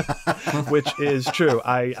 Which is true.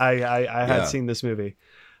 I had seen this movie.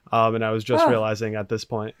 And I was just realizing at this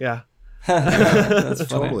point. Yeah. That's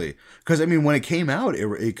funny. Totally. Because, I mean, when it came out,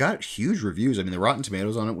 it got huge reviews. I mean, the Rotten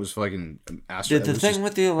Tomatoes on it was fucking... Did the thing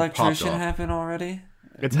with the electrician happen already?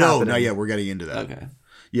 It's No, happening. not yet. We're getting into that. Okay.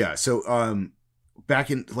 Yeah, so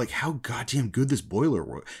back in, like, how goddamn good this boiler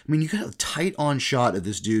was. I mean, you got a tight-on shot of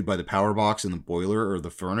this dude by the power box in the boiler or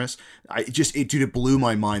the furnace. It blew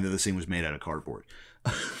my mind that this thing was made out of cardboard.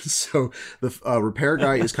 So the repair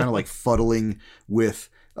guy is kind of like fuddling with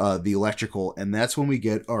the electrical, and that's when we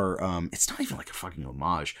get our it's not even like a fucking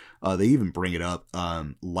homage. They even bring it up.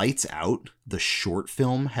 Lights Out, the short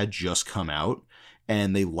film, had just come out,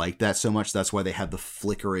 and they liked that so much, that's why they had the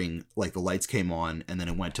flickering, like the lights came on and then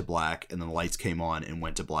it went to black, and then the lights came on and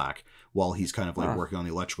went to black while he's kind of like working on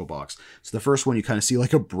the electrical box. So the first one, you kind of see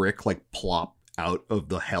like a brick like plop out of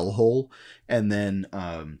the hellhole, and then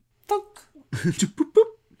and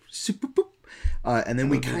then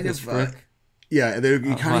we kind of yeah, and then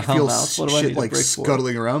you kind of feel shit like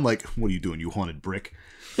scuttling around, like, what are you doing, you haunted brick?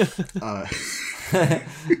 Does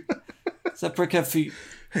that brick have feet?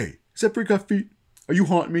 Hey, does that brick have feet? Are you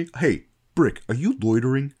haunting me? Hey, brick, are you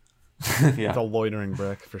loitering? Yeah, the loitering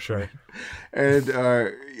brick for sure. And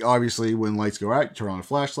obviously, when lights go out, you turn on a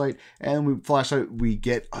flashlight, and we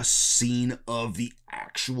get a scene of the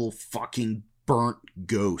actual fucking burnt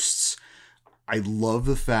ghosts. I love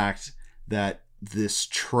the fact that this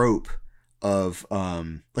trope of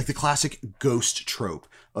like the classic ghost trope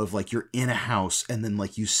of like you're in a house and then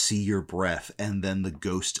like you see your breath and then the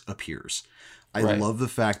ghost appears. I love the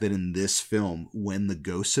fact that in this film, when the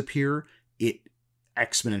ghosts appear, it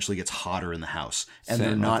exponentially gets hotter in the house, and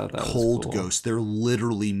they're not cold ghosts. They're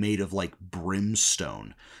literally made of like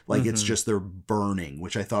brimstone. Like it's just, they're burning,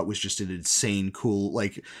 which I thought was just an insane cool,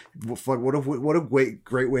 like what a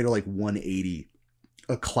great way to like 180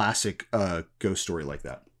 a classic ghost story like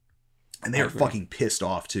that. And they are fucking pissed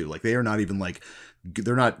off too. Like they are not even like,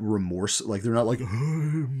 they're not remorse. Like they're not like,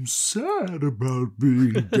 I'm sad about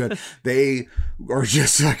being dead. They are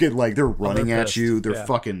just fucking like, they're running at you. They're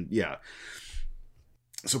fucking, yeah.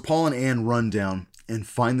 So Paul and Anne run down and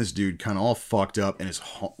find this dude kind of all fucked up, and his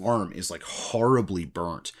arm is like horribly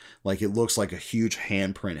burnt. Like it looks like a huge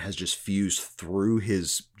handprint has just fused through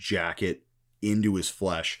his jacket into his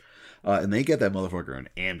flesh. And they get that motherfucker in an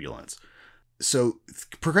ambulance. So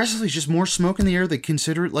progressively just more smoke in the air. They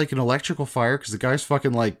consider it like an electrical fire because the guy's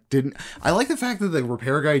fucking like didn't. I like the fact that the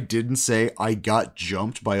repair guy didn't say, I got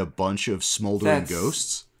jumped by a bunch of smoldering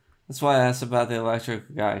ghosts. That's why I asked about the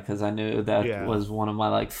electric guy, because I knew that was one of my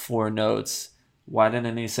like 4 notes. Why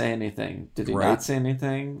didn't he say anything? Did he not say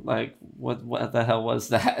anything? Like what the hell was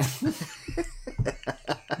that?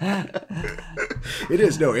 It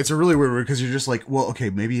is. No, it's a really weird word because you're just like, well, okay,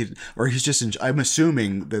 maybe, or he's just in, I'm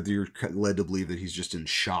assuming that you're led to believe that he's just in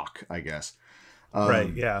shock, I guess.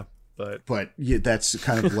 Right. Yeah. But yeah, that's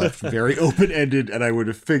kind of left very open-ended, and I would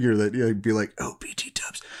have figured that you'd be like, oh, BT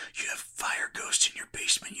Dubs, you have fire ghosts in your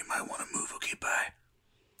basement. You might want to move. Okay, bye.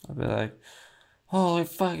 I'd be like, holy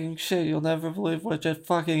fucking shit, you'll never believe what just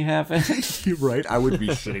fucking happened. You're right. I would be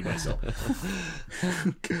shitting myself.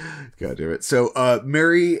 God damn it. So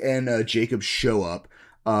Mary and Jacob show up.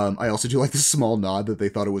 I also do like the small nod that they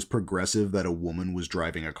thought it was progressive that a woman was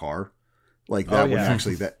driving a car. Like that was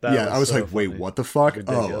actually that yeah, I was so like, wait, funny. What the fuck?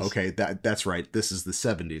 Ridiculous. Oh, okay, that's right. This is the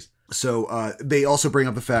 70s. So they also bring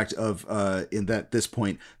up the fact of in that this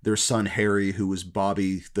point, their son Harry, who was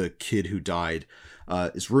Bobby, the kid who died,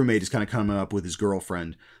 his roommate is kind of coming up with his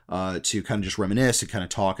girlfriend to kind of just reminisce and kind of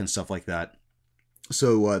talk and stuff like that.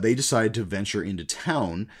 So they decide to venture into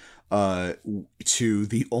town to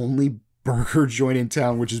the only burger joint in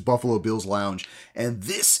town, which is Buffalo Bill's Lounge. And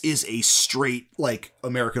this is a straight like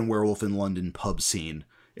American Werewolf in London pub scene,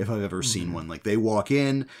 if I've ever seen one. Like they walk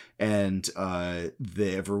in and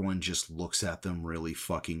everyone just looks at them really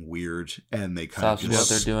fucking weird, and they kind of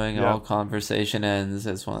just what they're doing. All conversation ends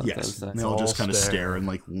as one of those things. They all just kind of stare and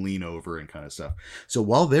like lean over and kind of stuff. So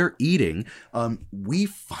while they're eating, we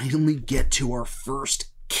finally get to our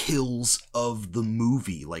first kills of the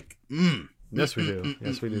movie. Like Yes, we do.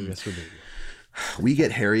 Yes, we do. Yes, we do. We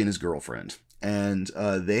get Harry and his girlfriend, and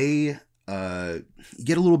they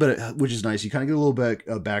get a little bit of, which is nice. You kind of get a little bit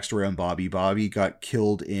of backstory on Bobby. Bobby got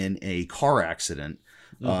killed in a car accident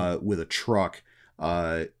with a truck,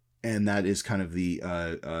 and that is kind of the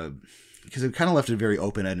because it kind of left it very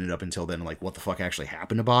open-ended up until then, like what the fuck actually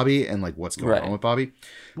happened to Bobby and like what's going on with Bobby.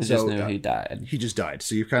 We just knew he died. He just died.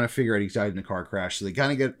 So you kind of figure out he died in a car crash. So they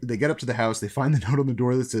kind of get up to the house. They find the note on the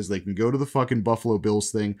door that says they can go to the fucking Buffalo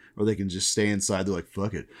Bills thing, or they can just stay inside. They're like,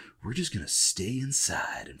 fuck it, we're just gonna stay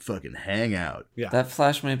inside and fucking hang out. Yeah, that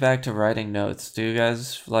flashed me back to writing notes. Do you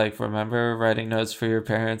guys like remember writing notes for your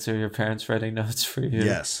parents, or your parents writing notes for you?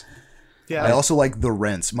 Yes. Yeah, I also like the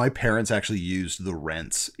rents. My parents actually used the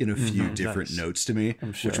rents in a few different notes to me,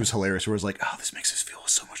 which was hilarious. Where I was like, oh, this makes us feel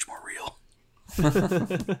so much more real.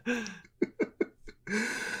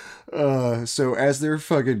 So as they're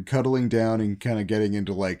fucking cuddling down and kind of getting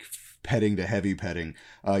into like petting to heavy petting,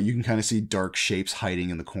 you can kind of see dark shapes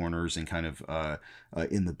hiding in the corners and kind of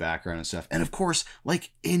in the background and stuff. And of course,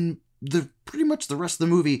 like in the pretty much the rest of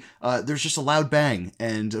the movie, there's just a loud bang,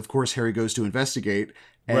 and of course Harry goes to investigate,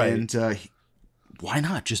 and why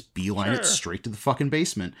not just beeline it straight to the fucking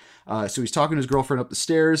basement? So he's talking to his girlfriend up the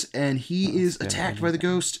stairs, and he is attacked by the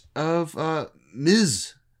ghost of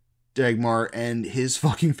Ms. Dagmar, and his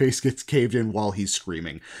fucking face gets caved in while he's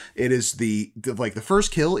screaming. It is the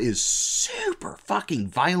first kill is super fucking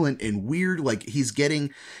violent and weird. Like his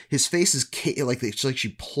face is it's like she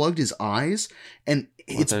plugged his eyes, and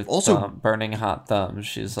it's also burning hot thumbs.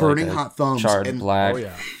 She's burning like hot thumbs, charred and black. Oh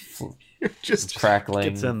yeah. just crackling.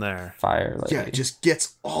 Gets in there. Fire. Lady. Yeah, it just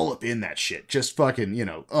gets all up in that shit. Just fucking,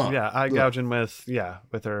 eye gouging with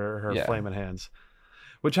her flaming hands.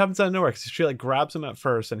 Which happens out of nowhere because she like grabs him at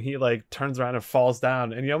first and he like turns around and falls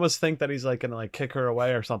down, and you almost think that he's like gonna like kick her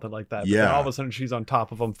away or something like that. But then all of a sudden she's on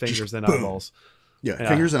top of him, fingers and eyeballs. Yeah,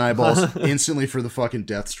 fingers and eyeballs instantly for the fucking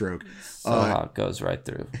death stroke. So how it goes right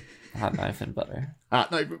through. Hot knife and butter.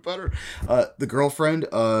 Hot knife and butter. The girlfriend,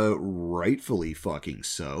 rightfully fucking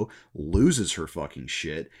so, loses her fucking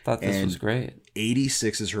shit. Thought this was great.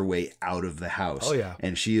 86 is her way out of the house. Oh yeah.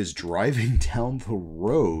 And she is driving down the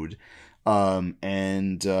road.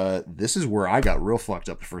 This is where I got real fucked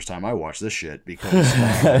up the first time I watched this shit because,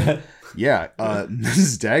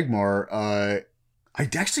 Mrs. Dagmar, I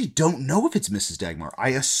actually don't know if it's Mrs. Dagmar. I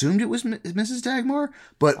assumed it was Mrs. Dagmar,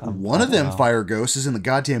 but one of them fire ghosts is in the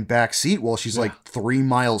goddamn back seat while she's like 3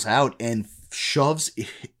 miles out and shoves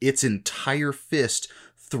its entire fist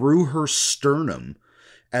through her sternum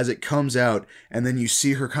as it comes out, and then you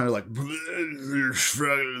see her kind of like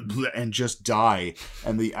and just die,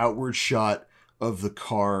 and the outward shot of the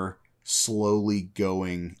car slowly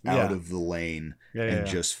going out of the lane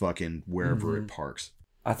just fucking wherever it parks.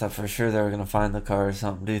 I thought for sure they were gonna find the car or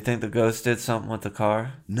something. Do you think the ghost did something with the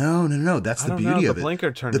car? No. That's the beauty of it. The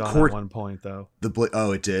blinker turned on at one point though.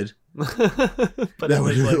 It did. But that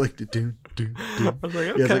would like do. I was like,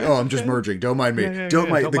 okay, yeah, it's like, I'm just merging. Don't mind me. Don't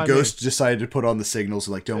mind. The ghost me. Decided to put on the signals.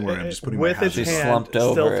 Like, don't worry, I'm just putting with my his hat. hand slumped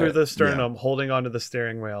over still through the sternum, holding onto the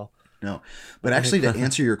steering wheel. No, but actually, to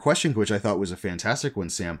answer your question, which I thought was a fantastic one,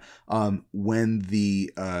 Sam, when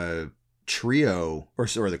the trio or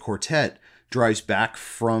the quartet drives back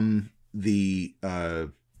from the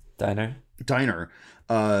diner,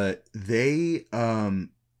 they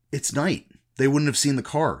it's night. They wouldn't have seen the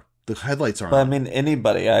car. The headlights aren't. But I mean,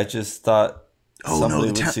 anybody. I just thought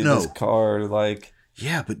somebody would see this car. Like,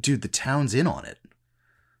 yeah, but dude, the town's in on it,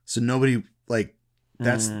 so nobody like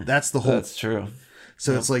that's the whole. That's true.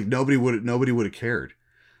 So it's like nobody would have cared.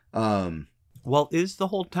 Well, is the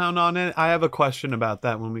whole town on it? I have a question about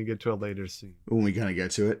that when we get to a later scene. When we kind of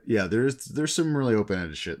get to it, yeah, there's some really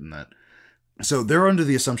open-ended shit in that. So they're under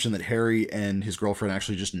the assumption that Harry and his girlfriend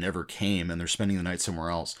actually just never came, and they're spending the night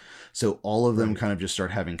somewhere else. So all of them kind of just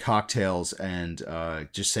start having cocktails and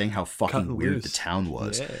just saying how fucking weird the town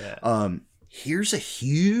was. Yeah. Here's a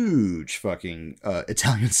huge fucking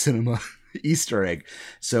Italian cinema Easter egg.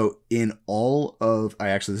 So in all of,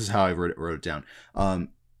 this is how I wrote it down.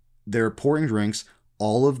 They're pouring drinks.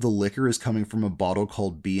 All of the liquor is coming from a bottle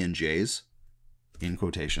called B&J's, in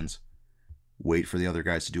quotations. Wait for the other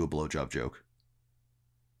guys to do a blowjob joke.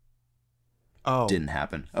 Oh. Didn't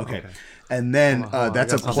happen. Okay. And then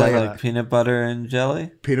that's a Is play. that like peanut butter and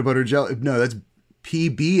jelly? Peanut butter jelly. No, that's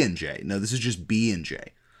PB&J. No, this is just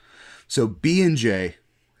B&J. So B&J.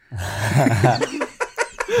 I'm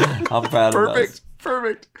proud of us.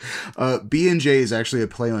 Perfect. B&J is actually a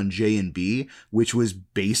play on J&B, which was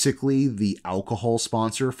basically the alcohol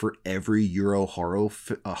sponsor for every Euro horror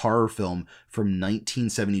film from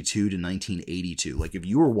 1972 to 1982. Like, if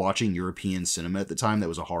you were watching European cinema at the time that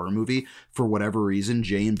was a horror movie, for whatever reason,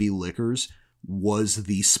 J&B Liquors was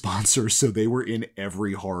the sponsor, so they were in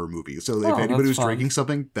every horror movie. So if anybody was drinking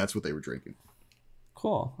something, that's what they were drinking.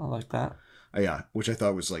 Cool. I like that. Yeah, which I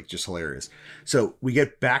thought was like just hilarious. So we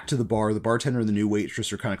get back to the bar. The bartender and the new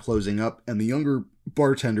waitress are kind of closing up, and the younger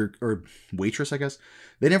bartender or waitress, I guess,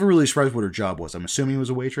 they never really described what her job was. I'm assuming it was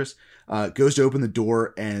a waitress. Goes to open the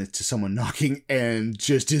door and to someone knocking, and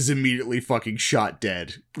just is immediately fucking shot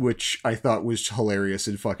dead, which I thought was hilarious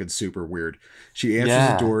and fucking super weird. She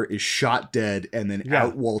answers the door, is shot dead, and then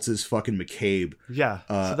out waltzes fucking McCabe. Yeah.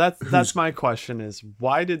 So that's my question: is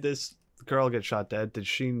why did this girl get shot dead? Did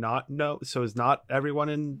she not know? So is not everyone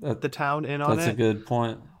in the town in on it? That's a good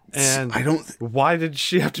point. And why did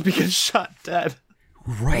she have to be get shot dead?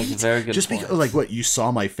 Right. That's a very good just point. because, like, what, you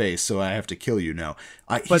saw my face, so I have to kill you now.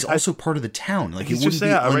 He's also part of the town. Like, it he's wouldn't just be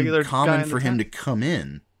a regular uncommon guy in for the him town. to come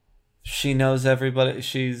in. She knows everybody.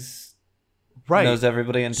 She's Right. knows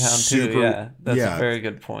everybody in town too. Yeah, that's a very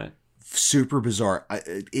good point. super bizarre.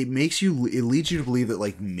 It leads you to believe that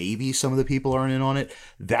like maybe some of the people aren't in on it.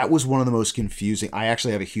 That was one of the most confusing. I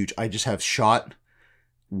just have shot,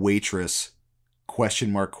 waitress,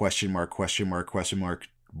 question mark, question mark, question mark, question mark,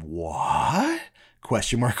 what?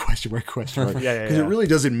 Question mark, question mark, question mark. Because it really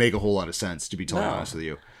doesn't make a whole lot of sense, to be totally honest with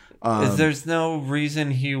you. There's no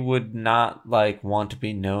reason he would not like want to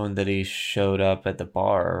be known that he showed up at the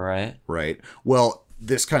bar, right? Right. Well,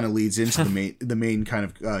 this kind of leads into the main kind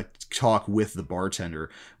of talk with the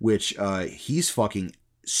bartender, which he's fucking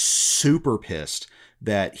super pissed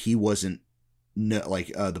that he wasn't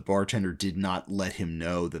the bartender did not let him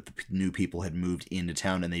know that the new people had moved into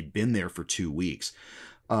town and they'd been there for 2 weeks.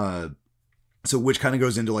 So which kind of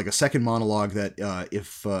goes into like a second monologue that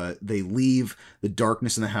if they leave, the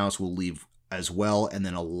darkness in the house will leave as well, and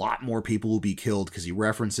then a lot more people will be killed, because he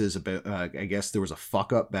references about I guess there was a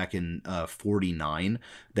fuck up back in 49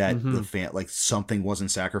 that the something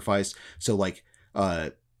wasn't sacrificed, so like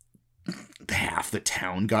half the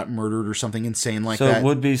town got murdered or something insane like that. So it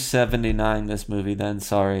would be 79 this movie then,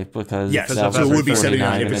 sorry, because yes, so it would be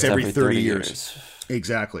 79 if it's every 30 years.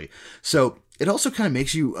 Exactly. So it also kind of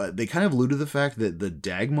makes you, they kind of allude to the fact that the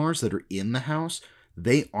Dagmars that are in the house,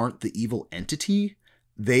 they aren't the evil entity.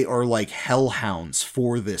 They are like hellhounds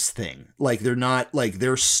for this thing. Like they're not, like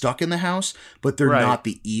they're stuck in the house, but they're not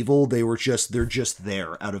the evil. They're just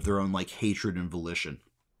there out of their own like hatred and volition.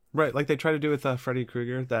 Right, like they try to do with Freddy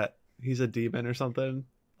Krueger, that he's a demon or something.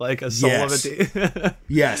 Like a soul of a demon.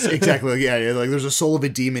 Yes, exactly. Yeah, like there's a soul of a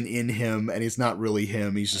demon in him, and it's not really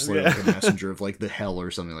him. He's just like a messenger of like the hell or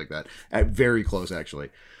something like that. Very close, actually.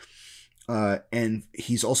 And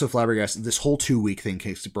he's also flabbergasted. This whole 2-week thing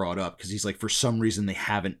gets brought up because he's like, for some reason they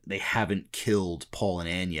haven't killed Paul and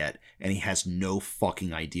Anne yet, and he has no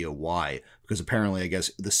fucking idea why. Because apparently, I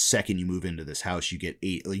guess the second you move into this house, you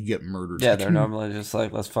get murdered. Yeah, they're normally just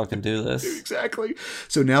like, let's fucking do this. Exactly.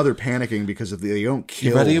 So now they're panicking because if they don't kill,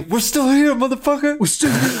 you ready? We're still here, motherfucker. We're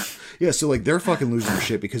still here. Yeah, so like they're fucking losing their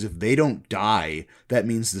shit, because if they don't die, that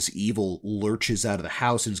means this evil lurches out of the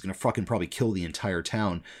house and is gonna fucking probably kill the entire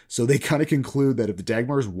town. So they kind of conclude that if the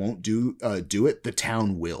Dagmars won't do it, the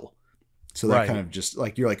town will. So that kind of just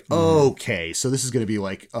like, you're like, okay, so this is gonna be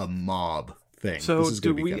like a mob thing. So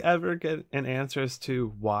do we ever get an answer as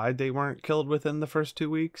to why they weren't killed within the first 2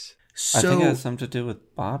 weeks? So, I think it has something to do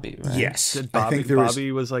with Bobby, right? Yes. Did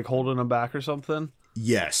Bobby was like holding him back or something?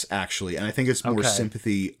 Yes, actually. And I think it's more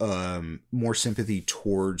sympathy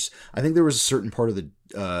towards, I think there was a certain part of the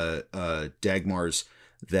Dagmars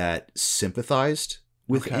that sympathized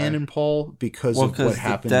with Anne and Paul because of what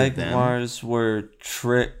happened with them. The Dagmars were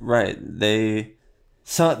right.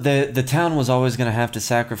 So the town was always going to have to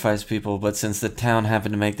sacrifice people, but since the town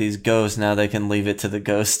happened to make these ghosts, now they can leave it to the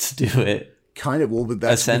ghosts to do it. Kind of, well, but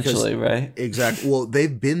that's essentially right. Exactly. Well,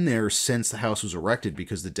 they've been there since the house was erected,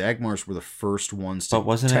 because the Dagmars were the first ones to. But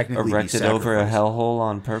wasn't it erected over a hellhole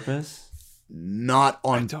on purpose? Not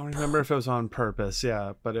on. I don't remember if it was on purpose.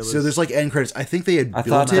 Yeah, but it was. So there's like end credits. I think they had built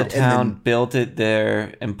it. I thought the town built it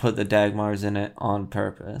there and put the Dagmars in it on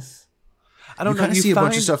purpose. I don't know. You see a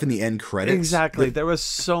bunch of stuff in the end credits. Exactly. There was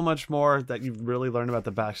so much more that you really learned about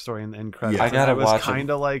the backstory in the end credits. Yeah. I gotta watch it. Kind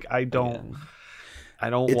of like I don't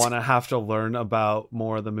want to have to learn about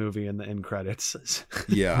more of the movie in the end credits.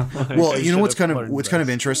 Yeah. Well, you know what's kind of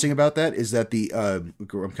interesting about that is that I'm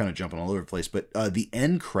kind of jumping all over the place, but the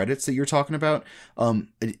end credits that you're talking about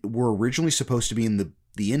were originally supposed to be in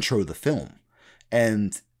the intro of the film,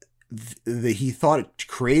 and he thought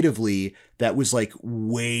creatively that was like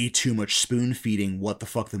way too much spoon feeding what the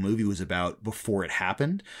fuck the movie was about before it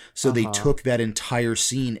happened. So they took that entire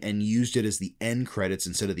scene and used it as the end credits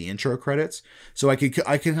instead of the intro credits. So I can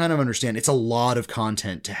kind of understand it's a lot of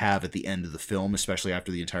content to have at the end of the film, especially after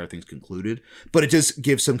the entire thing's concluded. But it does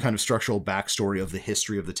give some kind of structural backstory of the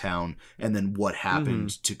history of the town and then what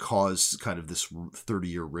happened to cause kind of this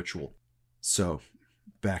 30-year ritual. So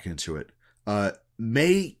back into it.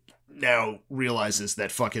 May now realizes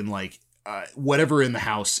that fucking like whatever in the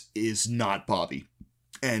house is not Bobby,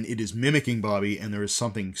 and it is mimicking Bobby, and there is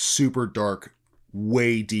something super dark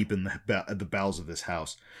way deep in the bowels of this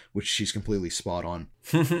house, which she's completely spot on.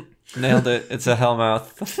 Nailed it. It's a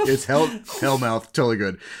hellmouth. It's hellmouth. Totally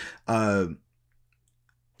good.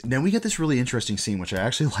 Then we get this really interesting scene, which I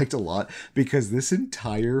actually liked a lot, because this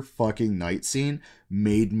entire fucking night scene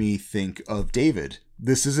made me think of David.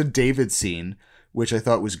 This is a David scene, which I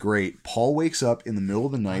thought was great. Paul wakes up in the middle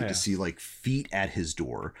of the night to see like feet at his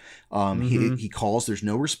door. He calls, there's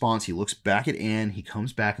no response. He looks back at Anne. He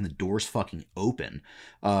comes back and the door's fucking open.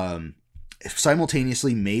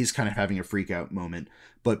 simultaneously, May's kind of having a freak out moment,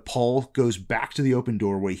 but Paul goes back to the open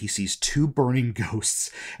doorway. He sees 2 burning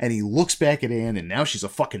ghosts, and he looks back at Anne, and now she's a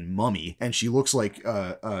fucking mummy, and she looks like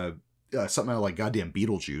something out of like goddamn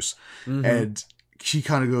Beetlejuice. And she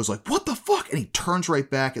kind of goes like, what the fuck? And he turns right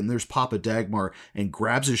back, and there's Papa Dagmar and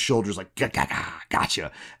grabs his shoulders like,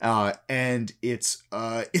 gotcha. And it's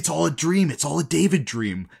all a dream. It's all a David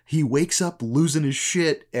dream. He wakes up losing his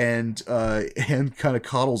shit, and kind of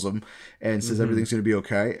coddles him and says everything's going to be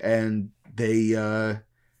okay. And they,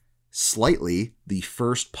 slightly, the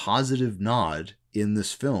first positive nod in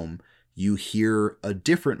this film, you hear a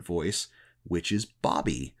different voice, which is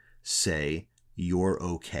Bobby, say, "You're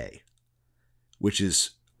okay." Which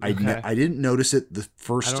is, Okay. I didn't notice it the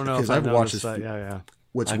first, I don't know because if I've watched this. that. Yeah.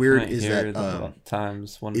 What's I weird couldn't is hear that the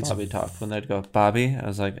times when it's- Bobby talked, when they'd go, Bobby, I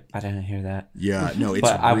was like, I didn't hear that. yeah, no, it's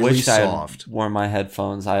But I really wish soft. I had worn my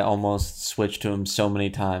headphones. I almost switched to them so many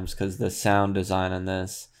times because the sound design on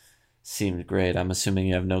this seemed great. I'm assuming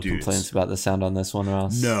you have no Dude, complaints about the sound on this one,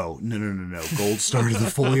 Ross. No. Gold star to the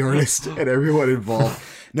Foley artist and everyone involved.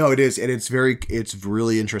 No, it is, and it's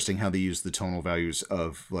really interesting how they use the tonal values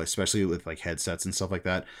of, like, especially with like headsets and stuff like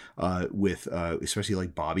that, with especially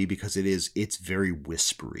like Bobby, because it's very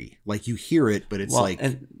whispery. Like you hear it, but it's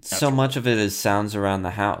and so much of it is sounds around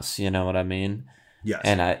the house. You know what I mean? yes,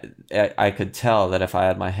 And I could tell that if I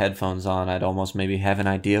had my headphones on, I'd almost maybe have an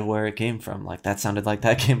idea where it came from. Like that sounded like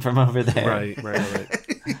that came from over there. Right.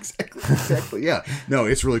 exactly. Yeah. No,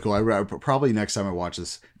 it's really cool. I probably next time I watch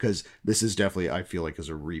this, because this is definitely, I feel like, is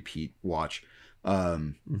a repeat watch.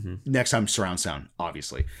 Next time, surround sound,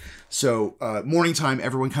 obviously. So morning time,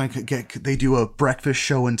 everyone kind of they do a breakfast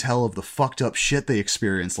show and tell of the fucked up shit they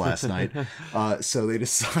experienced last night. So they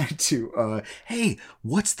decide to, hey,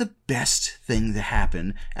 what's the best thing to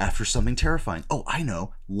happen after something terrifying? Oh, I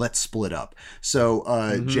know. Let's split up. So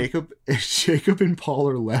Jacob and Paul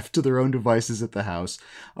are left to their own devices at the house,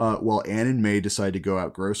 while Anne and May decide to go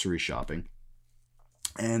out grocery shopping.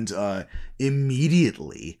 And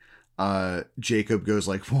immediately Jacob goes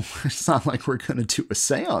like, well, it's not like we're going to do a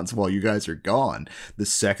seance while you guys are gone. The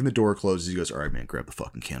second the door closes, he goes, all right, man, grab the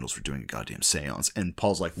fucking candles. We're doing a goddamn seance. And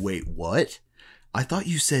Paul's like, wait, what? I thought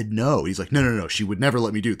you said no. He's like, no. She would never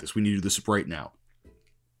let me do this. We need to do this right now.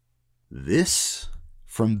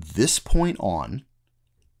 From this point on,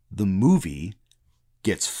 the movie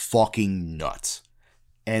gets fucking nuts.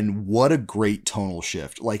 And what a great tonal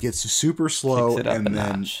shift. Like, it's super slow. Kicks it up and a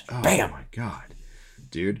then, notch. oh Bam! my God.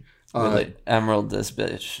 Dude. Really emerald this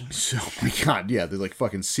bitch. So, oh my God, yeah, they're like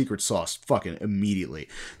fucking secret sauce, fucking immediately.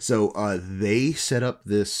 So they set up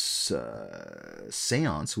this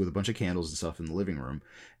seance with a bunch of candles and stuff in the living room,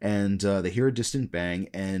 and they hear a distant bang,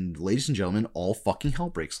 and ladies and gentlemen, all fucking hell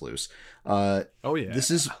breaks loose. Oh yeah. This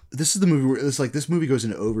is the movie where it's like this movie goes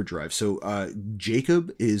into overdrive. So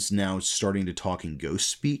Jacob is now starting to talk in ghost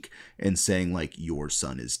speak and saying like, your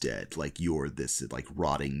son is dead, like you're this like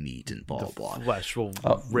rotting meat and blah blah. Flesh will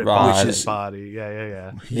rip rot. off Which his is- body.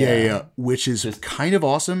 Yeah. Yeah, which is kind of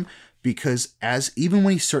awesome, because even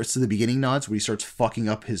when he starts to the beginning nods, where he starts fucking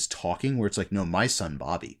up his talking, where it's like, no, my son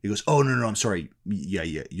Bobby. He goes, oh no, I'm sorry. Yeah,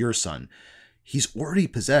 your son. He's already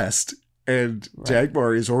possessed, and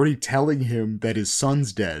Dagmar is already telling him that his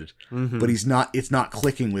son's dead, but he's not. It's not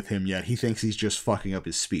clicking with him yet. He thinks he's just fucking up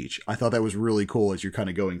his speech. I thought that was really cool as you're kind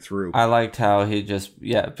of going through. I liked how he just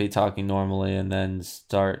be talking normally and then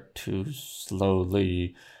start to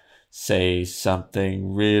slowly say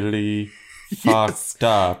something really fucked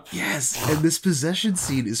up. Yes, and this possession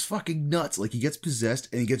scene is fucking nuts. Like, he gets possessed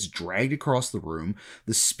and he gets dragged across the room.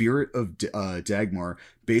 The spirit of Dagmar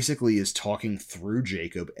basically is talking through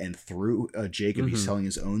Jacob, and through Jacob, he's telling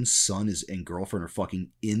his own son and girlfriend are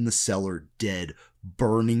fucking in the cellar, dead,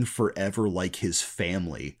 burning forever like his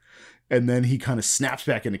family. And then he kind of snaps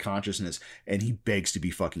back into consciousness, and he begs to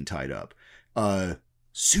be fucking tied up.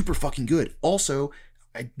 Super fucking good. Also,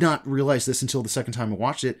 I did not realize this until the second time I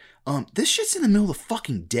watched it. This shit's in the middle of the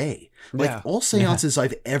fucking day. Like, Yeah. all seances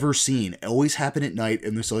I've ever seen always happen at night,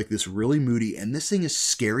 and there's like this really moody, and this thing is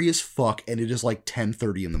scary as fuck, and it is like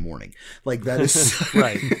 10:30 in the morning. Like, that is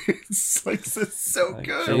Right. It's like, it's so Like,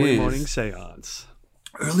 good. Early Jeez. morning seance.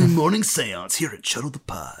 Early morning seance here at Chuddle the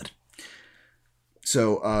Pod.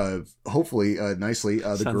 So, hopefully, nicely,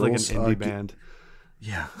 the Sounds girls like an indie band.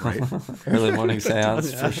 yeah, right. Early morning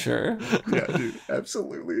seance for sure. Yeah, dude,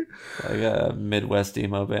 absolutely. Like a Midwest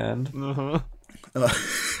emo band.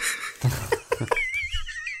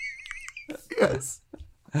 Yes.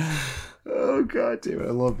 Oh God damn it!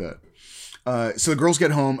 I love that. So the girls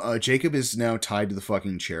get home. Jacob is now tied to the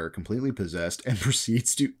fucking chair, completely possessed, and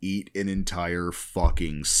proceeds to eat an entire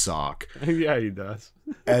fucking sock Yeah, he does.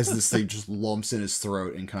 as this thing just lumps in his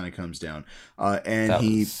throat and kind of comes down. And That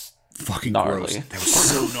he was fucking gnarly. gross. That was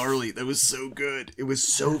so gnarly. That was so good. It was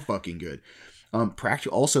so fucking good.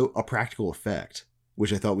 Also a practical effect,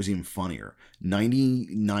 which I thought was even funnier.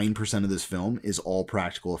 99% of this film is all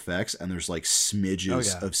practical effects, and there's like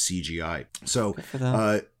smidges of CGI. So for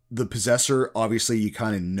them. the possessor, obviously you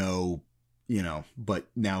kind of know, but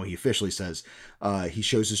now he officially says he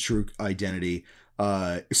shows his true identity.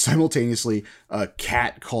 Simultaneously,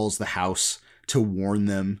 Kat calls the house to warn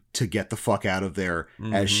them to get the fuck out of there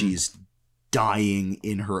as she's dying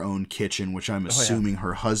in her own kitchen, which I'm assuming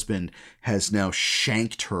her husband has now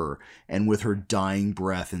shanked her, and with her dying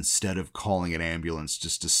breath, instead of calling an ambulance,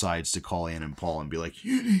 just decides to call Ann and Paul and be like,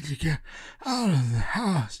 "You need to get out of the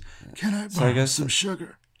house. Can I borrow some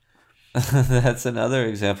sugar?" That's another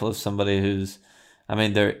example of somebody who's, I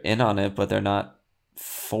mean, they're in on it, but they're not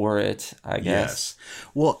for it, I guess.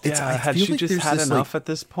 Yes. Well, I had feel she like just there's had this, enough at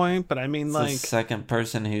this point? But I mean, It's like, the second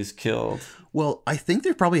person he's killed. Well, I think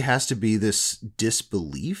there probably has to be this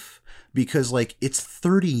disbelief because, like, it's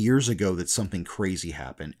 30 years ago that something crazy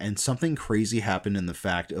happened, and something crazy happened in the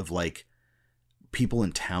fact of, like, people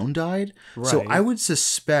in town died. So Right. I would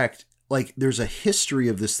suspect, like, there's a history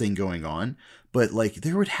of this thing going on, but, like,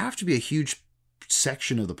 there would have to be a huge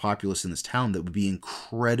section of the populace in this town that would be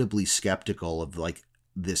incredibly skeptical of, like,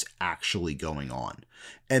 this actually going on.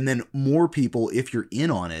 And then more people, if you're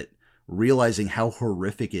in on it, realizing how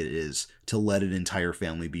horrific it is to let an entire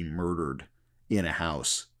family be murdered in a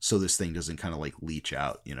house so this thing doesn't kind of like leach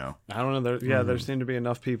out, I don't know. There seem to be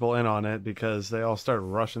enough people in on it because they all started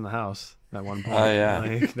rushing the house at one point. Oh, yeah.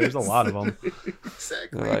 Like, there's a lot of them.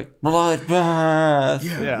 Exactly. They're like, bloodbath.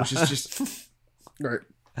 Yeah, which is just right.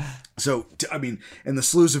 So I mean, and the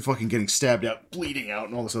slews are fucking getting stabbed out, bleeding out,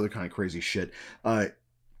 and all this other kind of crazy shit.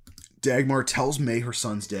 Dagmar tells May her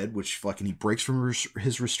son's dead, which fucking he breaks from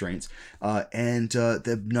his restraints. And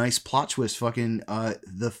the nice plot twist, fucking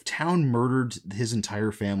the town murdered his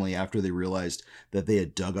entire family after they realized that they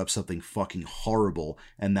had dug up something fucking horrible,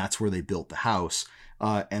 and that's where they built the house.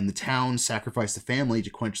 And the town sacrificed the family to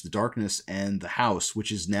quench the darkness and the house,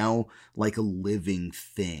 which is now like a living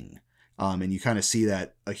thing. And you kind of see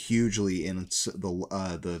that hugely in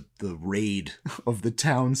the raid of the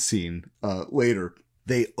town scene later.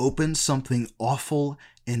 They opened something awful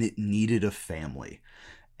and it needed a family.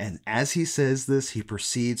 And as he says this, he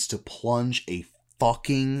proceeds to plunge a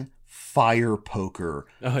fucking fire poker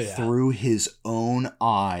through his own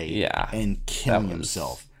eye and killing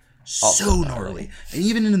himself. So gnarly. And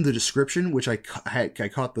even in the description, which I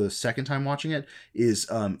caught the second time watching it, is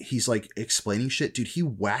he's like explaining shit. Dude, he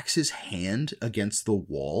whacks his hand against the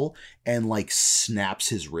wall and like snaps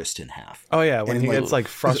his wrist in half. Oh yeah, when and he gets like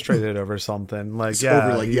frustrated over something, like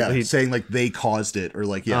saying like they caused it, or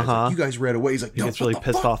like like, you guys ran away. He's like, he gets really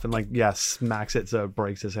pissed off and like smacks it so it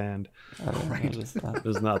breaks his hand. Right. It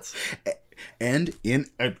was nuts. And in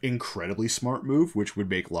an incredibly smart move, which would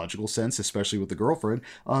make logical sense, especially with the girlfriend,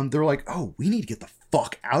 they're like, oh, we need to get the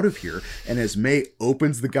fuck out of here. And as May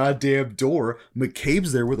opens the goddamn door,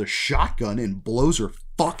 McCabe's there with a shotgun and blows her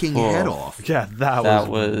fucking head off. Yeah, that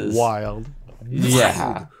was wild.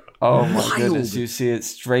 Yeah. Oh my Wild. goodness. You see it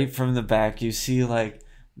straight from the back. You see like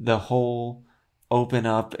the whole open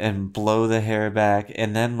up and blow the hair back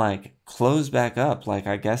and then like close back up like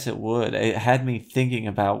I guess it would. It had me thinking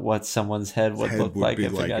about what someone's head would look like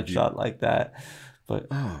if it got shot like that. But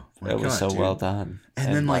it was so well done.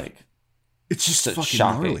 And then like it's just fucking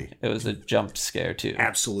shocking. gnarly. It was a jump scare too.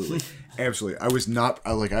 Absolutely. I was not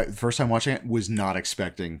the first time watching it was not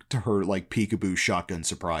expecting to her like peekaboo shotgun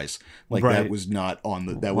surprise. Like that was not on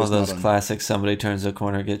the One of those classic somebody turns a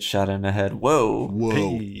corner, gets shot in the head. Whoa,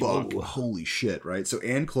 fuck, holy shit, right? So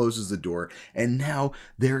Anne closes the door and now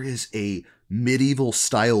there is a medieval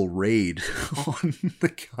style raid on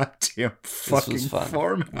the goddamn fucking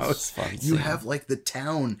farmhouse. You have like the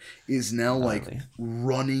town is now like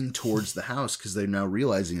running towards the house because they're now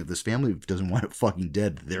realizing if this family doesn't wind up fucking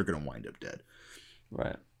dead, they're gonna wind up dead.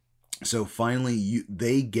 Right. So finally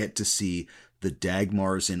they get to see the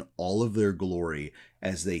Dagmars in all of their glory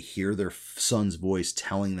as they hear their son's voice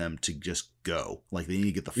telling them to just go. Like they need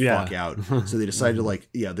to get the fuck out. So they decided to like,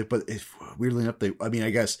 but weirdly enough, I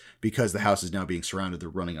guess because the house is now being surrounded, they're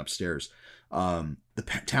running upstairs. The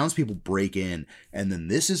townspeople break in, and then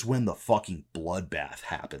this is when the fucking bloodbath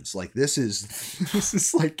happens. Like this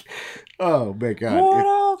is like, oh my god.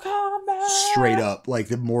 Mortal Kombat! Straight up, like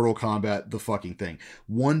the Mortal Kombat, the fucking thing.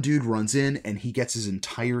 One dude runs in and he gets his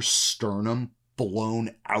entire sternum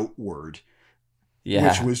blown outward. Yeah.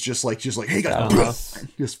 Which was just like, hey guys, Uh-huh.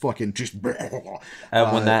 just fucking just.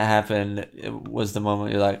 And when that happened, it was the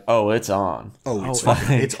moment you're like, oh, it's on. It's like-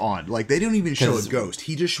 fucking, it's on. Like, they don't even show a 'Cause- ghost.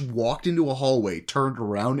 He just walked into a hallway, turned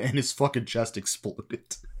around, and his fucking chest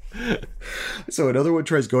exploded. So another one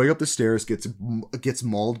tries going up the stairs, gets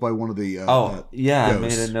mauled by one of the. I made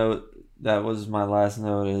ghosts. a note. That was my last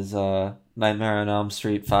note. Is Nightmare on Elm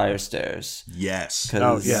Street fire stairs. Yes.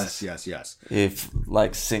 'Cause Yes. If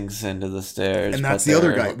like sinks into the stairs, And that's but the other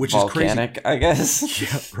they're guy, which is crazy. volcanic, I guess.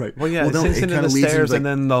 Yeah, right. Well, yeah, it no, sinks into kinda the leads stairs, into, and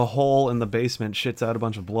then the hole in the basement shits out a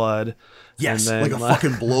bunch of blood. yes, and then, like a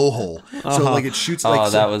fucking blowhole. So like it shoots. Like, Oh,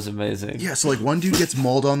 so- that was amazing. Yeah, so like one dude gets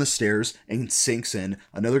mauled on the stairs and sinks in.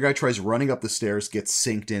 Another guy tries running up the stairs, gets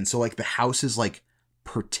sinked in. So like the house is like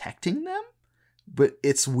protecting them, but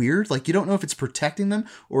it's weird. Like you don't know if it's protecting them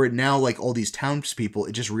or it now like all these townspeople,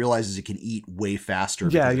 it just realizes it can eat way faster.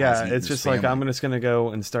 Yeah, because it yeah. hasn't eaten It's its just like family. I'm just gonna go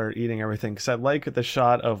and start eating everything because I like the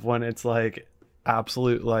shot of when it's like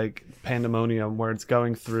absolute like pandemonium where it's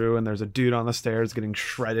going through and there's a dude on the stairs getting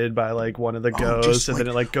shredded by like one of the Oh, ghosts just, and then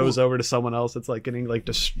like, it like goes over to someone else that's like getting like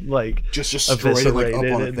like just destroyed it, like up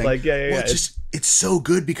eviscerated on a and, thing. like yeah. Well, it's so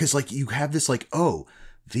good because like you have this like, oh,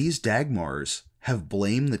 these Dagmars have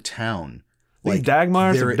blamed the town. These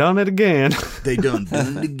Dagmars they're- have done it again. They done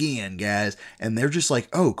it again, guys, and they're just like,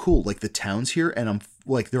 oh, cool. Like the town's here, and I'm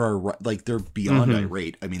like, they're beyond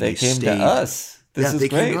irate. I mean, They came stayed. to us. This is they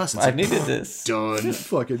great. came to us. It's I like, needed this. Done.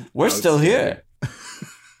 Fucking. We're still here.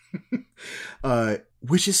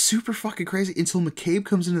 Which is super fucking crazy until McCabe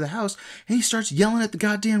comes into the house and he starts yelling at the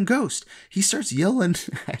goddamn ghost. He starts yelling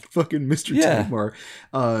at fucking Mr. Yeah. Tamar.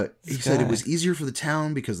 He said it was easier for the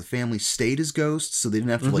town because the family stayed as ghosts, so they didn't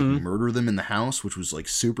have to like murder them in the house, which was like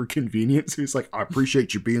super convenient. So he's like, I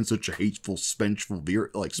appreciate you being such a hateful, vengeful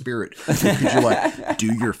spirit. Could you like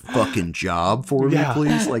do your fucking job for me, Yeah.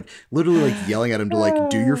 please? Like literally like yelling at him to like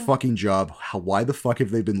do your fucking job. Why the fuck have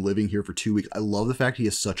they been living here for 2 weeks? I love the fact he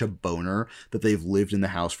has such a boner that they've lived in the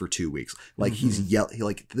house for 2 weeks. Like he's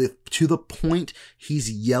to the point he's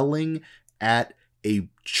yelling at a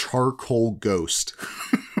charcoal ghost.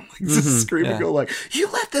 Just screaming, go like, you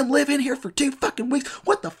let them live in here for 2 fucking weeks.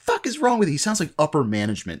 What the fuck is wrong with you? He sounds like upper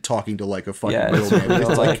management talking to like a fucking Yeah, real it's man. real,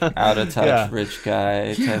 It's like, like out of touch Yeah. rich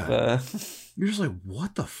guy Yeah. type of. you're just like,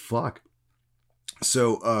 what the fuck?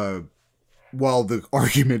 So, while the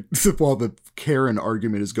Karen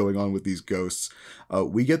argument is going on with these ghosts,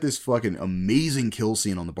 we get this fucking amazing kill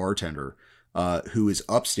scene on the bartender, who is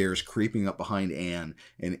upstairs creeping up behind Anne,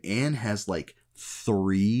 and Anne has like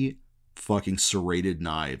 3 fucking serrated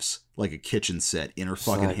knives, like a kitchen set, in her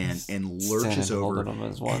fucking like hand, and lurches standing over holding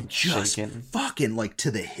them as one, and just shaking. fucking like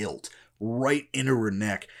to the hilt, right into her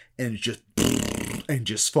neck, and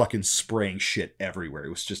just fucking spraying shit everywhere. It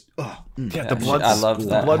was just Yeah, the blood. I love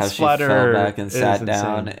that blood how she splatter fell back and is sat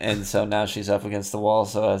down, insane. and so now she's up against the wall.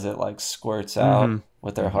 So as it like squirts out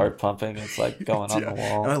with her heart pumping, it's like going on the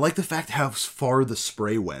wall. And I like the fact how far the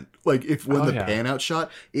spray went. Like when the yeah. pan out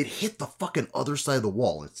shot, it hit the fucking other side of the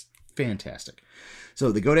wall. It's fantastic.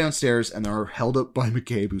 So they go downstairs and they're held up by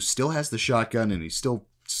McCabe, who still has the shotgun and he's still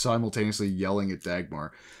simultaneously yelling at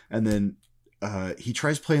Dagmar. And then he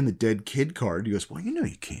tries playing the dead kid card. He goes, well, you know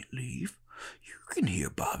you can't leave. You can hear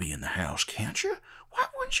Bobby in the house, can't you? Why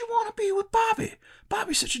wouldn't you want to be with Bobby?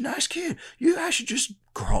 Bobby's such a nice kid. You guys should just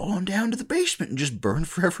crawl on down to the basement and just burn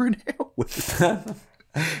forever in hell with it.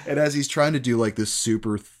 And as he's trying to do like this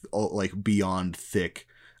super like beyond thick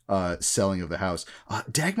selling of the house,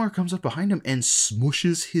 Dagmar comes up behind him and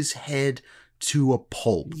smushes his head to a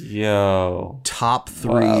pulp. Yo, Top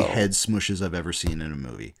 3 Wow. head smushes I've ever seen in a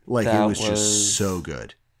movie. Like That it was just was- so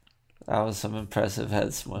good. that was some impressive head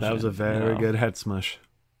smushing. That was a very good head smush.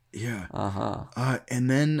 Yeah. Uh-huh. And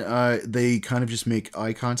then they kind of just make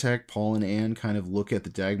eye contact. Paul and Anne kind of look at the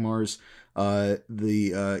Dagmars.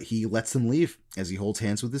 He lets them leave as he holds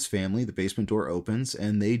hands with his family. The basement door opens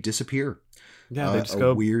and they disappear. Yeah, they just a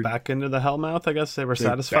go weird- back into the Hellmouth. I guess they were They're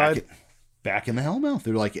satisfied. Back in the Hellmouth.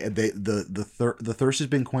 They're like the thirst has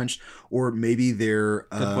been quenched, or maybe they're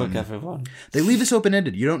Good work, everyone. they leave this open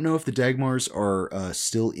ended. You don't know if the Dagmars are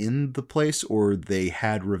still in the place or they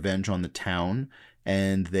had revenge on the town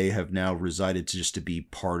and they have now resided to be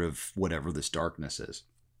part of whatever this darkness is.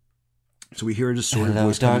 So we hear a distorted Hello,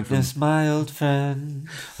 voice coming from, darkness, my old friend.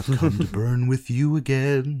 I've come to burn with you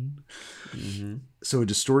again. Mm-hmm. So a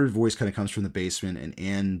distorted voice kind of comes from the basement, and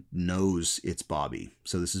Anne knows it's Bobby.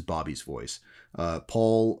 So this is Bobby's voice.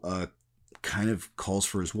 Paul kind of calls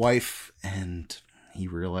for his wife, and he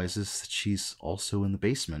realizes that she's also in the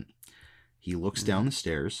basement. He looks down the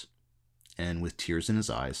stairs, and with tears in his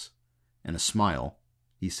eyes and a smile,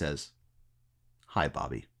 he says, "Hi,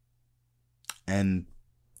 Bobby," and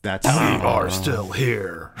that's We are still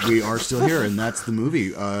here. we are still here, and that's the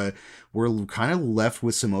movie. We're kind of left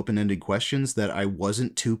with some open-ended questions that I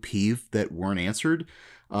wasn't too peeved that weren't answered.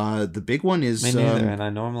 The big one is Me neither, and I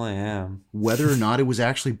normally am. whether or not it was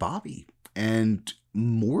actually Bobby, and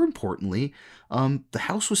more importantly, the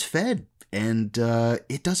house was fed, and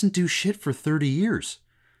it doesn't do shit for 30 years.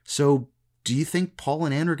 So, do you think Paul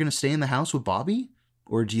and Anne are going to stay in the house with Bobby,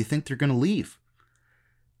 or do you think they're going to leave?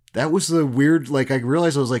 That was the weird, like, I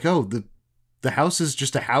realized I was like, oh, the house is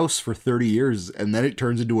just a house for 30 years, and then it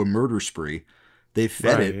turns into a murder spree. They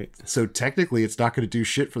fed it, so technically it's not going to do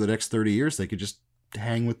shit for the next 30 years. They could just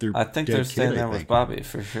hang with their I think dead they're staying kid, there with Bobby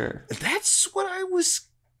for sure. That's what I was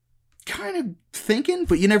kind of thinking,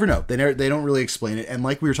 but you never know. They don't really explain it. And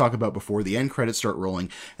like we were talking about before, the end credits start rolling,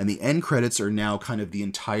 and the end credits are now kind of the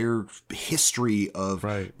entire history of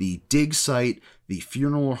the dig site, the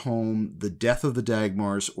funeral home, the death of the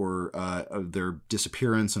Dagmars, or of their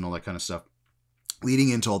disappearance and all that kind of stuff, leading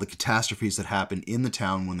into all the catastrophes that happened in the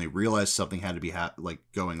town when they realized something had to be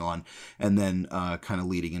going on, and then kind of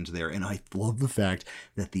leading into there. And I love the fact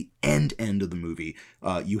that the end of the movie,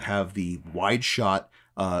 you have the wide shot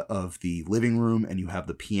of the living room, and you have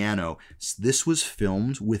the piano. This was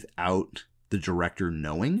filmed without the director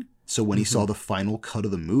knowing. So when he saw the final cut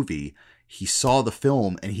of the movie, he saw the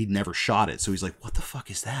film and he'd never shot it. So he's like, what the fuck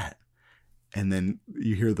is that? And then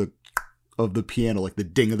you hear the piano, like the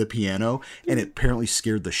ding of the piano, and it apparently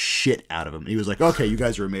scared the shit out of him. He was like, okay, you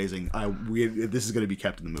guys are amazing. This is going to be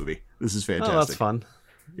kept in the movie. This is fantastic. Oh, that's fun.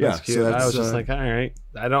 Yeah, that's cute. so I was just like, all right.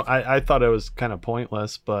 I thought it was kind of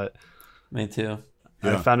pointless, but Me too.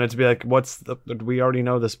 I found it to be like, we already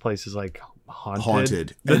know this place is like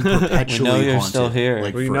haunted. And perpetually We know you're haunted. still here.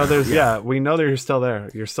 Like We for- know we know that you're still there.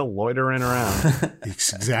 You're still loitering around.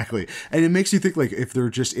 Exactly. And it makes you think, like, if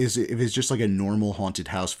it's just like a normal haunted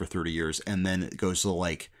house for 30 years, and then it goes to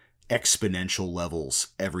like exponential levels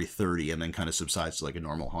every 30 and then kind of subsides to like a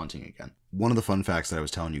normal haunting again. One of the fun facts that I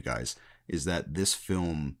was telling you guys is that this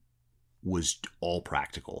film was all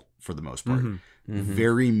practical for the most part.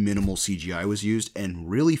 Very minimal CGI was used, and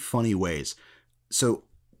really funny ways. So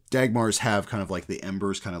Dagmars have kind of like the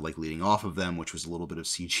embers kind of like leading off of them, which was a little bit of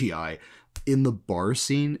CGI. In the bar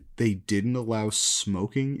scene, they didn't allow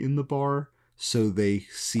smoking in the bar, so they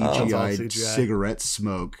CGI'd CGI. cigarette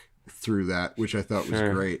smoke through that, which I thought was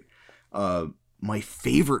great. My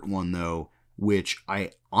favorite one, though, which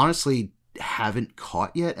I honestly haven't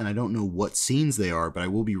caught yet, and I don't know what scenes they are, but I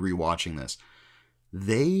will be rewatching this.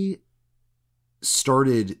 They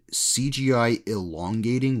started CGI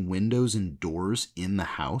elongating windows and doors in the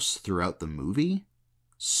house throughout the movie,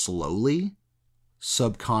 slowly,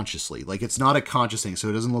 subconsciously. Like, it's not a conscious thing, so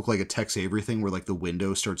it doesn't look like a Tex Avery thing where like the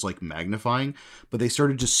window starts like magnifying, but they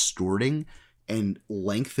started distorting and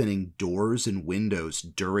lengthening doors and windows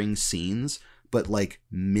during scenes, but like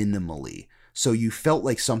minimally. So you felt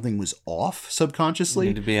like something was off subconsciously.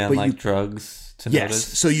 You need to be on but like you, drugs to yes,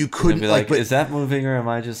 notice. so you couldn't Be like, but is that moving, or am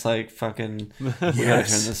I just like fucking? We gotta turn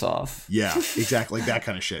this off. Yeah, exactly, like that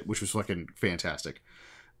kind of shit, which was fucking fantastic.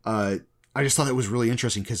 I just thought that was really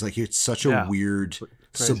interesting because like it's such a weird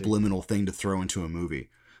subliminal thing to throw into a movie.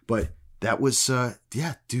 But that was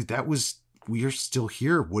dude, that was We Are Still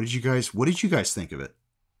Here. What did you guys think of it?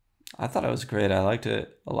 I thought it was great. I liked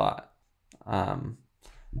it a lot.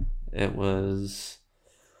 It was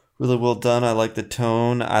really well done. I liked the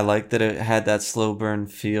tone. I liked that it had that slow burn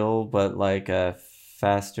feel, but like a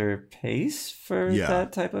faster pace for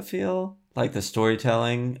that type of feel. Like the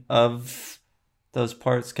storytelling of those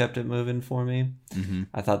parts kept it moving for me.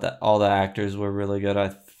 I thought that all the actors were really good.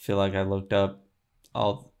 I feel like I looked up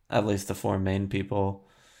at least the four main people.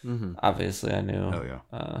 Obviously, I knew. Oh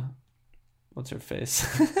yeah. What's her face?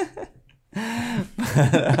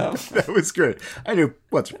 That was good. I knew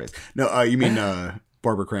what's her face. No, you mean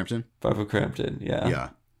Barbara Crampton? Barbara Crampton, yeah.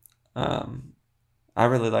 I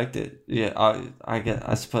really liked it. Yeah,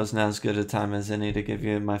 I suppose now's as good a time as any to give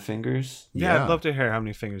you my fingers. Yeah, I'd love to hear how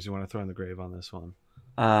many fingers you want to throw in the grave on this one.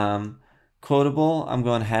 Quotable, I'm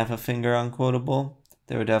going half a finger on quotable.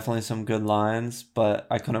 There were definitely some good lines, but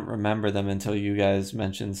I couldn't remember them until you guys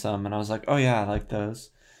mentioned some, and I was like, oh yeah, I like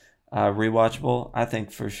those. Rewatchable, I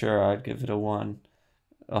think for sure I'd give it a 1.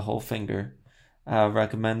 A whole finger.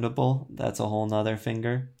 Recommendable, that's a whole nother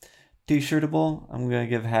finger. T-shirtable, I'm going to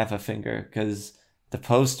give half a finger because the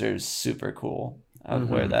poster's super cool. I would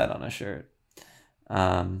wear that on a shirt.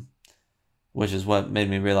 Which is what made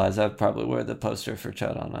me realize I'd probably wear the poster for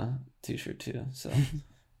Chud on a t-shirt too. So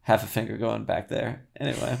half a finger going back there.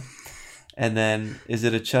 Anyway. And then, is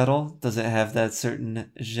it a chuttle? Does it have that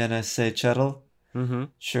certain je ne sais chuttle? Mm-hmm.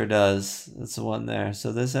 Sure does. That's the one there.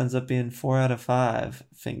 So this ends up being 4 out of 5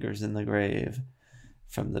 fingers in the grave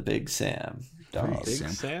from the Big Sam dog. Big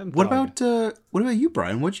Sam What dog. about you,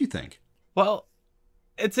 Brian? What'd you think? Well,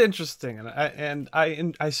 it's interesting, and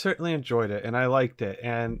I certainly enjoyed it, and I liked it.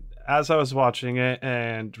 And as I was watching it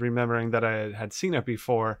and remembering that I had seen it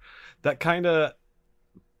before, that kind of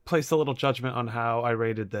placed a little judgment on how I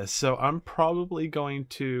rated this. So I'm going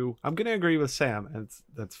to agree with Sam. And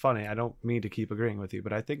that's funny. I don't mean to keep agreeing with you,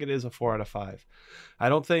 but I think it is a 4 out of 5. I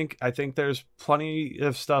think there's plenty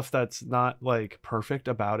of stuff that's not like perfect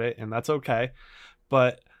about it, and that's okay.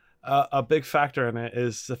 But a big factor in it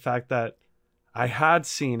is the fact that I had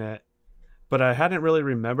seen it, but I hadn't really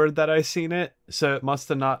remembered that I seen it, so it must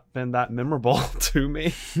have not been that memorable to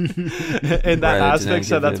me in that aspect.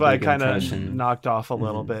 So that's why I kind of knocked off a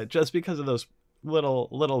little bit, just because of those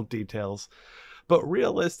little details. But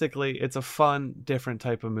realistically, it's a fun, different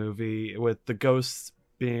type of movie with the ghosts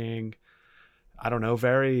being, I don't know,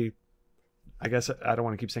 very, I guess I don't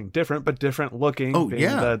want to keep saying different, but different looking. Oh, being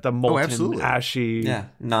yeah. The molten, absolutely. ashy. Yeah,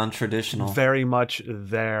 non-traditional. Very much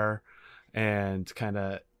there and kind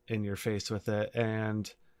of in your face with it. And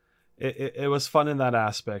it was fun in that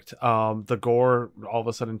aspect. The gore all of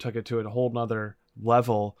a sudden took it to a whole nother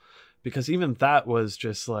level, because even that was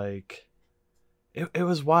just like, it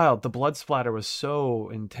was wild. The blood splatter was so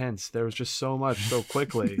intense. There was just so much so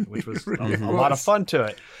quickly, which was a lot of fun to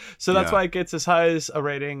it. So that's why it gets as high as a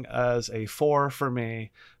rating as a 4 for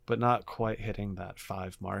me, but not quite hitting that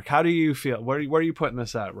 5 mark. How do you feel? Where are you putting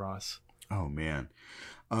this at, Ross? Oh man.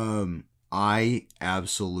 I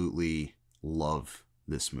absolutely love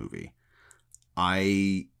this movie.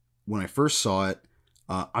 When I first saw it,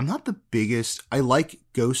 I'm not the biggest, I like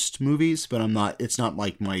ghost movies, but it's not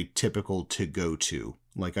like my typical to go to.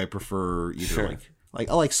 Like I prefer either like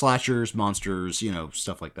I like slashers, monsters,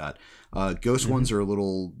 stuff like that. Ghost ones are a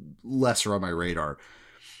little lesser on my radar.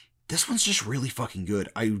 This one's just really fucking good.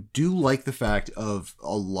 I do like the fact of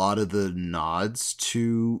a lot of the nods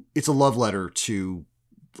to, it's a love letter to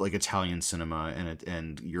like Italian cinema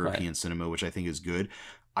and European cinema, which I think is good.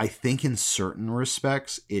 I think in certain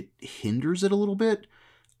respects it hinders it a little bit,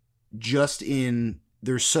 just in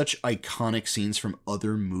there's such iconic scenes from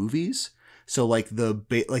other movies. So like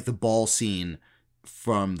the ball scene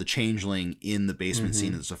from The Changeling in the basement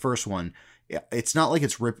scene is the first one. It's not like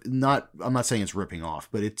it's I'm not saying it's ripping off,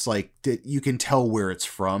 but it's like you can tell where it's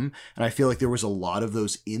from. And I feel like there was a lot of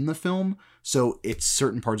those in the film. So it's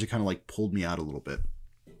certain parts that kind of like pulled me out a little bit.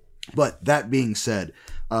 But that being said,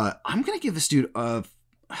 I'm going to give this dude a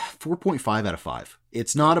 4.5 out of 5.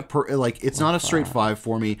 It's not not a straight 5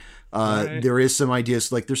 for me. Right. There is some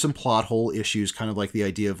ideas, like there's some plot hole issues, kind of like the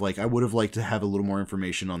idea of like, I would have liked to have a little more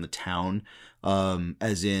information on the town,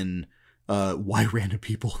 as in why random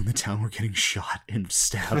people in the town were getting shot and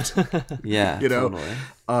stabbed. Yeah, totally.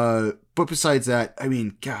 But besides that, I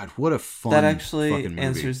mean, God, what a fun that actually fucking movie.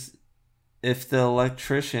 Answers if the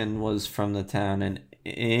electrician was from the town and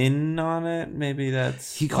in on it, maybe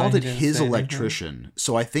that's he called it his electrician,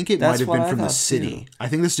 so I think it might have been from the city. I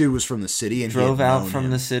think this dude was from the city and drove out from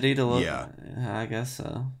the city to look. Yeah, I guess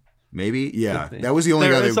so. Maybe, yeah. That was the only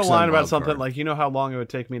guy. There is a line about something like, how long it would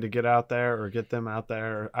take me to get out there or get them out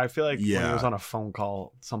there. I feel like when he was on a phone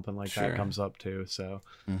call, something like that comes up too. So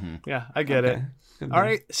yeah, I get it. All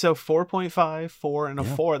right, so 4.5, 4, and a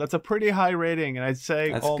 4. That's a pretty high rating, and I'd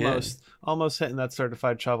say almost hitting that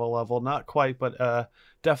certified shovel level. Not quite, but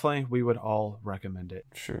definitely we would all recommend it.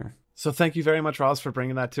 Sure. So thank you very much, Ross, for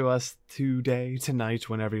bringing that to us tonight,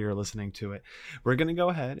 whenever you're listening to it. We're going to go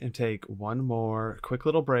ahead and take one more quick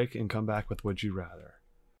little break and come back with Would You Rather.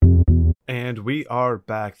 And we are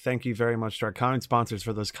back. Thank you very much to our kind sponsors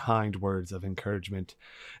for those kind words of encouragement.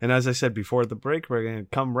 And as I said before the break, we're going to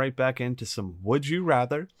come right back into some Would You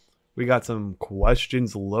Rather. We got some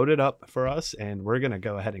questions loaded up for us, and we're going to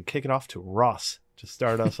go ahead and kick it off to Ross to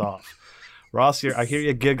start us off. Ross, I hear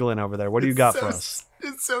you giggling over there. What do you got for us?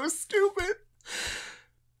 It's so stupid.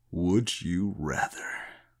 Would you rather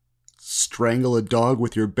strangle a dog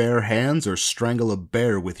with your bare hands or strangle a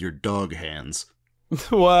bear with your dog hands?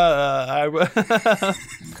 Well,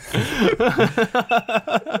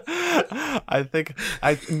 I think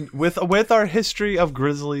with our history of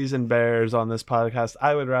grizzlies and bears on this podcast,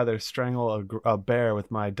 I would rather strangle a bear with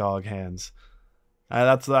my dog hands.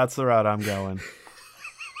 That's the route I'm going.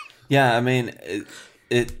 Yeah, I mean,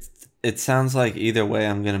 it sounds like either way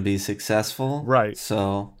I'm going to be successful. Right.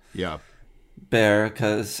 So yeah, bear,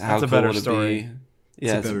 because how cool would it be?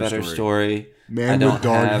 Yeah, it's a better story. Man with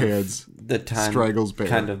dog hands the time strangles bear.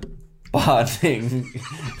 Kind of bonding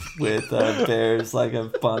with bears like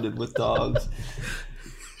I've bonded with dogs.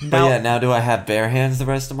 Now do I have bare hands the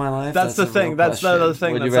rest of my life? That's the a thing. real That's the question. other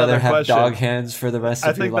thing. Would That's you rather the other have question. dog hands for the rest I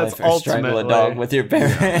of your think life, that's or strangle a ultimately- dog with your bare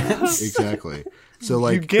hands? Exactly. So You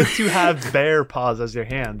like get to have bear paws as your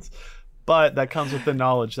hands, but that comes with the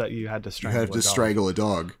knowledge that you had to you strangle. have to a dog. strangle a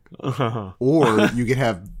dog, Uh-huh. or you could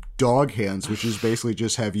have dog hands, which is basically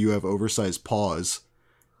just you have oversized paws,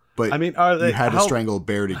 but I mean, are they? you had to how- strangle a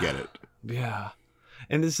bear to get it. Yeah,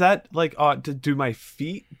 and is that like? Do my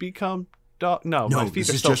feet become dog? No, No, my feet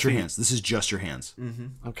this are is still just your feet. hands. This is just your hands.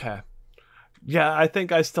 Okay. Yeah, I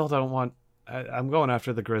think I still don't want. I'm going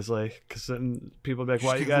after the grizzly because then people be like,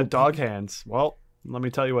 "Why you got dog hands?" Well, let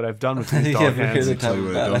me tell you what I've done with these You dog ever hear hands. the Tell time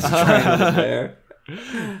you what it about does. I strangled a bear?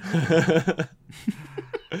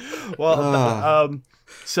 Well,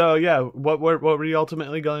 so yeah, what were you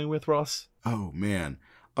ultimately going with, Ross? Oh man,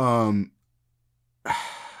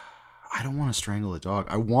 I don't want to strangle a dog.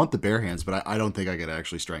 I want the bare hands, but I don't think I could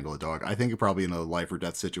actually strangle a dog. I think probably in a life or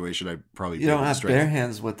death situation, I'd probably You be don't able to have strangle. bare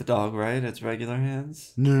hands with the dog, right? It's regular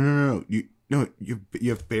hands. No. You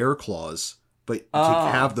have bear claws, but Oh.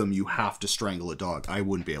 to have them, you have to strangle a dog. I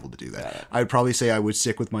wouldn't be able to do Got it. that. I'd probably say I would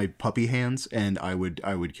stick with my puppy hands, and I would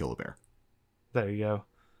kill a bear. There you go.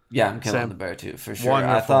 Yeah, I'm killing Sam, the bear too, for sure.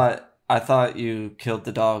 wonderful. I thought you killed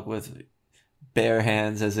the dog with bare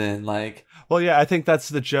hands, as in like Well, yeah, I think that's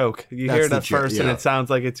the joke. You That's hear it the at joke, first, and yeah. it sounds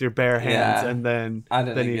like it's your bare hands, Yeah. and then I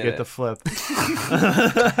didn't you get get it. the flip.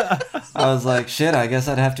 I was like, shit. I guess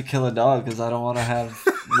I'd have to kill a dog because I don't want to have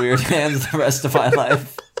weird hands the rest of my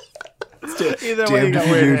life. Either way, you Damned got if you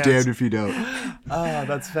do, weird hands. damned if you don't. Ah,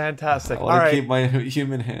 that's fantastic. I All want to right. keep my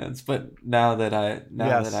human hands, but now that I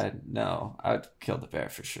Yes. know, I'd kill the bear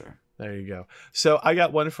for sure. There you go. So I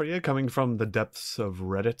got one for you coming from the depths of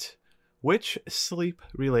Reddit. Which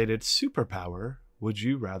sleep-related superpower would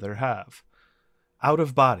you rather have? Out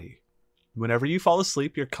of body. Whenever you fall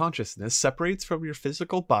asleep, your consciousness separates from your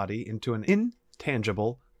physical body into an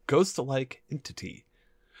intangible, ghost-like entity.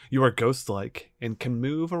 You are ghost-like and can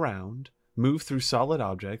move around, move through solid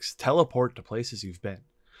objects, teleport to places you've been.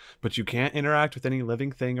 But you can't interact with any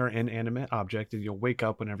living thing or inanimate object, and you'll wake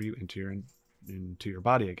up whenever you enter into your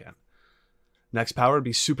body again. Next power would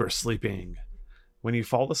be super sleeping. When you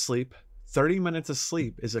fall asleep, 30 minutes of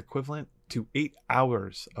sleep is equivalent to 8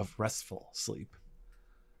 hours of restful sleep.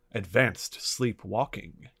 Advanced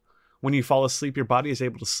sleepwalking. When you fall asleep, your body is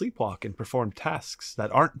able to sleepwalk and perform tasks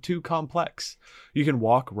that aren't too complex. You can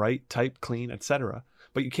walk, write, type, clean, etc.,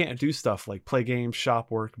 but you can't do stuff like play games,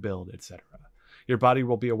 shop, work, build, etc. Your body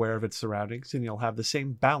will be aware of its surroundings, and you'll have the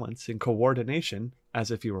same balance and coordination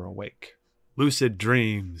as if you were awake. Lucid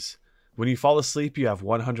dreams. When you fall asleep, you have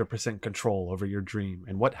 100% control over your dream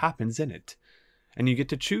and what happens in it, and you get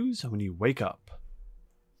to choose when you wake up.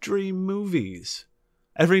 Dream movies.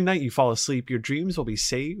 Every night you fall asleep, your dreams will be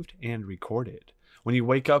saved and recorded. When you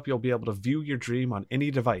wake up, you'll be able to view your dream on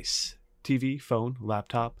any device, TV, phone,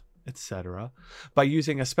 laptop, etc., by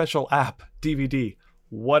using a special app, DVD,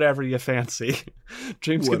 whatever you fancy.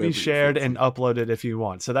 Dreams can Whatever be you shared fancy. and uploaded if you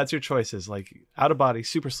want. So that's your choices, like out of body,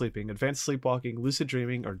 super sleeping, advanced sleepwalking, lucid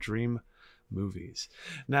dreaming, or dream movies.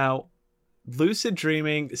 Now, lucid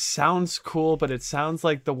dreaming sounds cool, but it sounds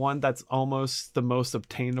like the one that's almost the most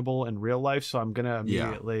obtainable in real life. So I'm gonna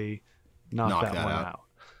immediately knock that one out.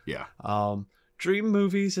 Yeah. Dream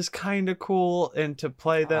movies is kind of cool, and to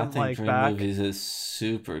play I them think like dream back, movies is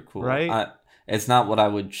super cool. Right? It's not what I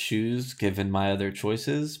would choose given my other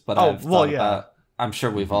choices, but Oh, I've well, thought yeah. about. I'm sure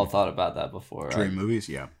we've all thought about that before. Dream movies,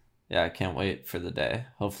 yeah. Yeah, I can't wait for the day.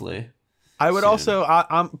 Hopefully. I would soon. also.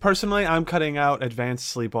 I'm personally, I'm cutting out advanced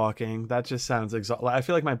sleepwalking. That just sounds exhausting. I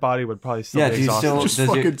feel like my body would probably still Yeah, be do you exhausted. still? Just does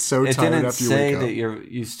fucking so it tired didn't after you say wake that up.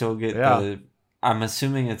 you still get Yeah. the. I'm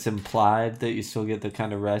assuming it's implied that you still get the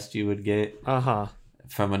kind of rest you would get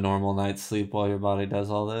from a normal night's sleep while your body does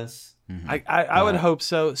all this. I would hope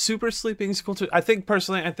so. Super sleeping is cool too. I think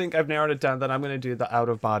personally, I've narrowed it down that I'm going to do the out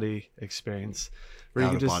of body experience, where you Out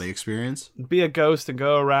can of just body experience. be a ghost and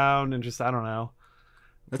go around and just I don't know,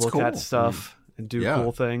 That's look cool. at stuff and do Yeah.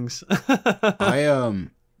 cool things.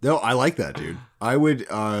 I like that, dude. I would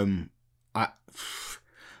I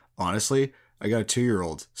honestly, I got a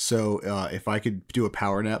 2-year-old, so if I could do a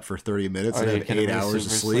power nap for 30 minutes Are and you have gonna 8 be hours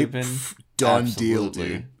of super sleep, sleeping? done deal, Absolutely.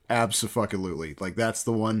 dude. Absolutely. Like that's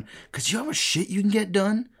the one, because you know how much shit you can get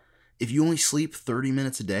done if you only sleep 30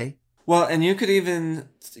 minutes a day. Well, and you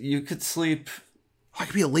could sleep. I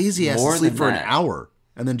could be a lazy ass More and sleep than for an that. hour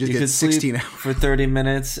and then just You get could 16 sleep hours. for 30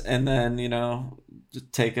 minutes and then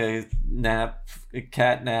just take a nap, a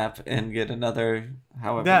cat nap, and get another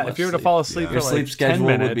however. Yeah, much if you were to sleep. fall asleep Yeah. for Your like sleep 10 schedule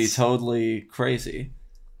minutes, would be totally crazy.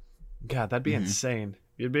 God, that'd be insane.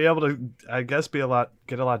 You'd be able to, I guess, get a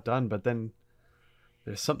lot done, but then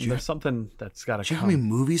There's something that's got to Do you know how many come.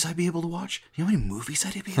 movies I'd be able to watch? You know how many movies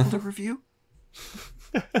I'd be able to review?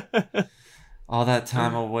 All that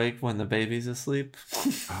time awake when the baby's asleep.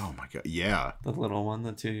 Oh my god, yeah, The little one,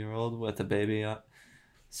 the 2-year-old with the baby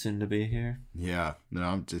soon to be here. yeah. No,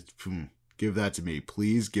 I'm just give that to me,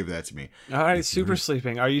 please. Give that to me. All right, super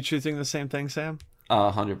sleeping. Are you choosing the same thing, Sam?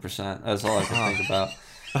 100%. That's all I could think about.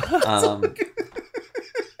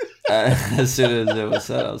 As soon as it was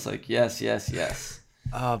said, I was like, yes, yes, yes.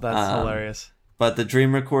 Oh, that's hilarious. But the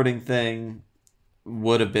dream recording thing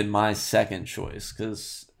would have been my second choice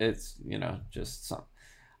because it's, just some.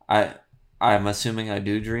 I'm assuming I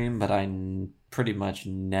do dream, but pretty much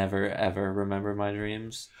never ever remember my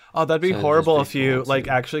dreams. Oh, that'd be So it'd horrible just if be you cool to-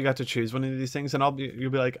 actually got to choose one of these things, and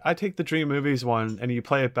you'll be like, I take the Dream Movies one, and you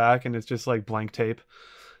play it back, and it's just like blank tape.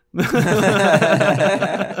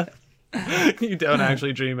 You don't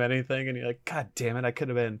actually dream anything, and you're like, God damn it, I could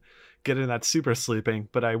have been getting that super sleeping,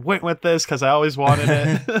 but I went with this because I always wanted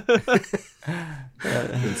it.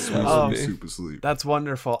 Super sleep. That's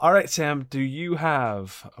wonderful. All right, Sam, do you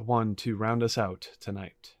have one to round us out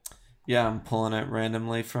tonight? Yeah, I'm pulling it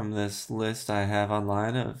randomly from this list I have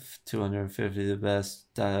online of 250 the best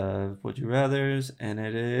would you rathers, and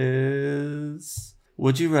it is: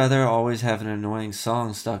 would you rather always have an annoying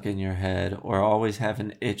song stuck in your head or always have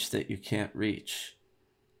an itch that you can't reach?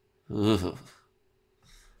 Ugh.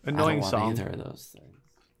 Annoying I don't song. want either of those things.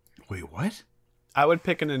 Wait, what? I would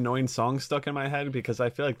pick an annoying song stuck in my head because I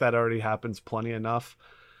feel like that already happens plenty enough.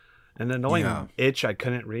 An annoying Yeah. itch I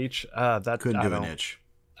couldn't reach. Couldn't do an itch.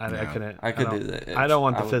 I Yeah. couldn't. I could don't- do the itch. I don't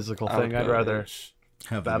want the would- physical I would thing. I'd go rather itch.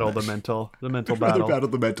 Have battle the itch. mental I'd rather battle. battle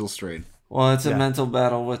the mental strain. Well, it's a Yeah. mental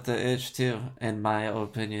battle with the itch too, in my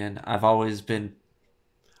opinion. I've always been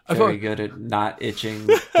I've very al- good at not itching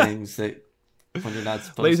things that when you're not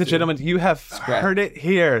supposed to. Ladies and gentlemen, you have heard it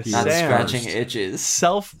here. Not Sam, scratching itches.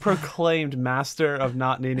 self-proclaimed master of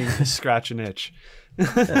not needing to scratch an itch.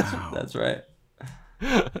 That's right.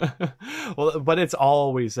 Well, but it's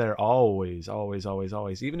always there. Always, always, always,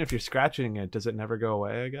 always. Even if you're scratching it, does it never go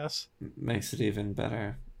away, I guess? Makes it even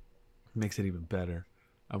better. Makes it even better.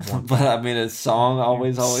 I want But I mean, a song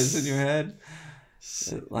always in your head.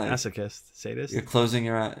 Like, masochist, sadist. you're closing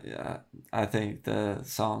your eye. Yeah, I think the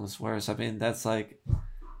song's worse. I mean, that's like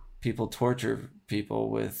people torture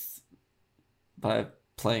people by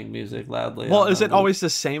playing music loudly. Well, on is a it loop. always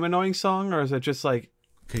the same annoying song, or is it just like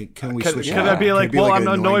Can we could, switch? could it I up? be Can like, it be well, like I'm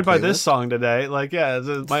an annoyed by annoying this playlist? song today. Like, yeah, is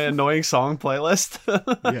it my annoying song playlist?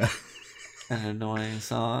 Yeah. An annoying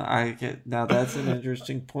song? I get now. That's an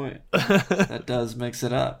interesting point. That does mix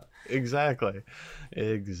it up. Exactly.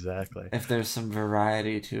 If there's some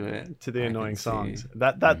variety to it, To the I annoying can songs. see.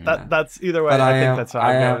 That's either way. But I think am, that's how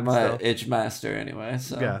I I'm am going a still. itch master anyway.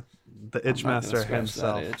 So Yeah, the I'm itch not gonna master scratch that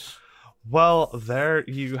himself. itch. Well, there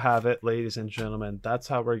you have it, ladies and gentlemen. That's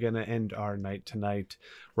how we're going to end our night tonight.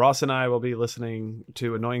 Ross and I will be listening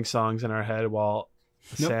to annoying songs in our head while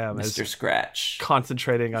Sam Mr. is Scratch.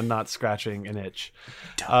 concentrating on not scratching an itch.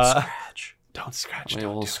 Don't scratch. Don't scratch. We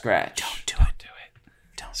Don't will do scratch. it. Don't do it.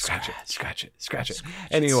 Don't scratch it. Scratch it. Scratch it.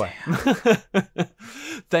 Anyway,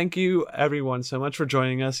 thank you everyone so much for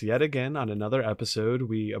joining us yet again on another episode.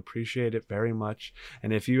 We appreciate it very much.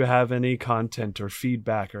 And if you have any content or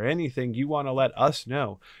feedback or anything you want to let us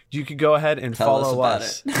know, you can go ahead and Tell us follow about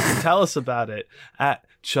us. it. Tell us about it at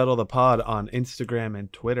Shuttle the Pod on Instagram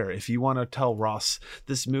and Twitter. If you want to tell Ross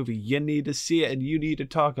this movie, you need to see it and you need to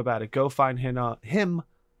talk about it, go find him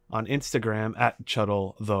on Instagram at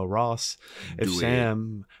Chuddle the Ross. If Do it.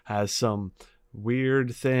 Sam has some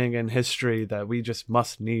weird thing in history that we just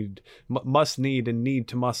must know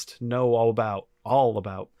all about,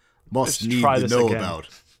 Must Let's need try to this know again. about.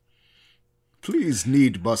 Please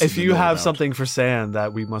need must. if to you know have about. something for Sam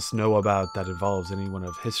that we must know about that involves any one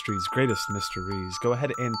of history's greatest mysteries, go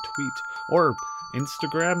ahead and tweet or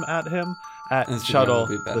Instagram at him at Instagram Shuttle would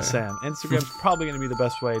be the better. Sam. Instagram's probably going to be the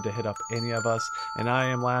best way to hit up any of us. And I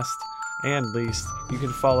am last and least. You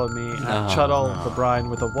can follow me at No, Shuttle the Brian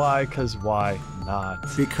with a Y, because why not?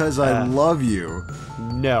 Because I love you.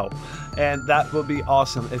 No. And that would be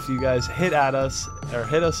awesome if you guys hit at us or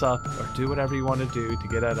hit us up or do whatever you want to do to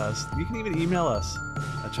get at us. You can even email us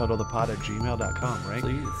at shuttledepod@gmail.com, right?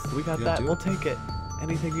 Please. We got Yeah, that. do We'll it. take it.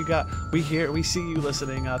 Anything you got. We see you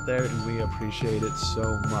listening out there and we appreciate it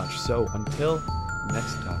so much. So until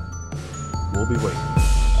next time, we'll be waiting.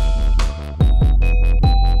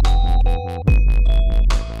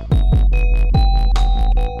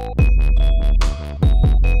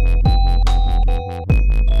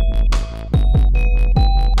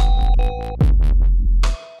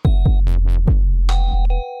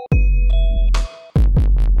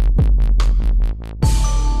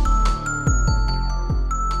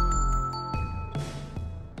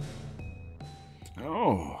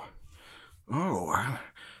 Oh.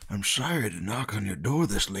 I'm sorry to knock on your door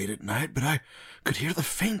this late at night, but I could hear the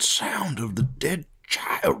faint sound of the dead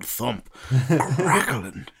child thump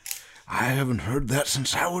crackling. I haven't heard that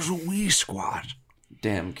since I was a wee squat.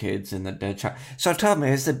 Damn kids and the dead child. So tell me,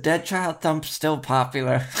 is the dead child thump still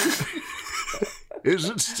popular? Is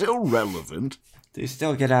it still relevant? Do you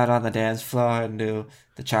still get out on the dance floor and do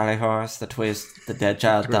the Charlie horse, the twist, the dead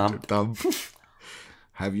child thump?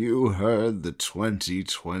 Have you heard the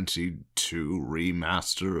 2022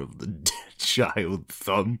 remaster of the Dead Child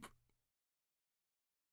Thump?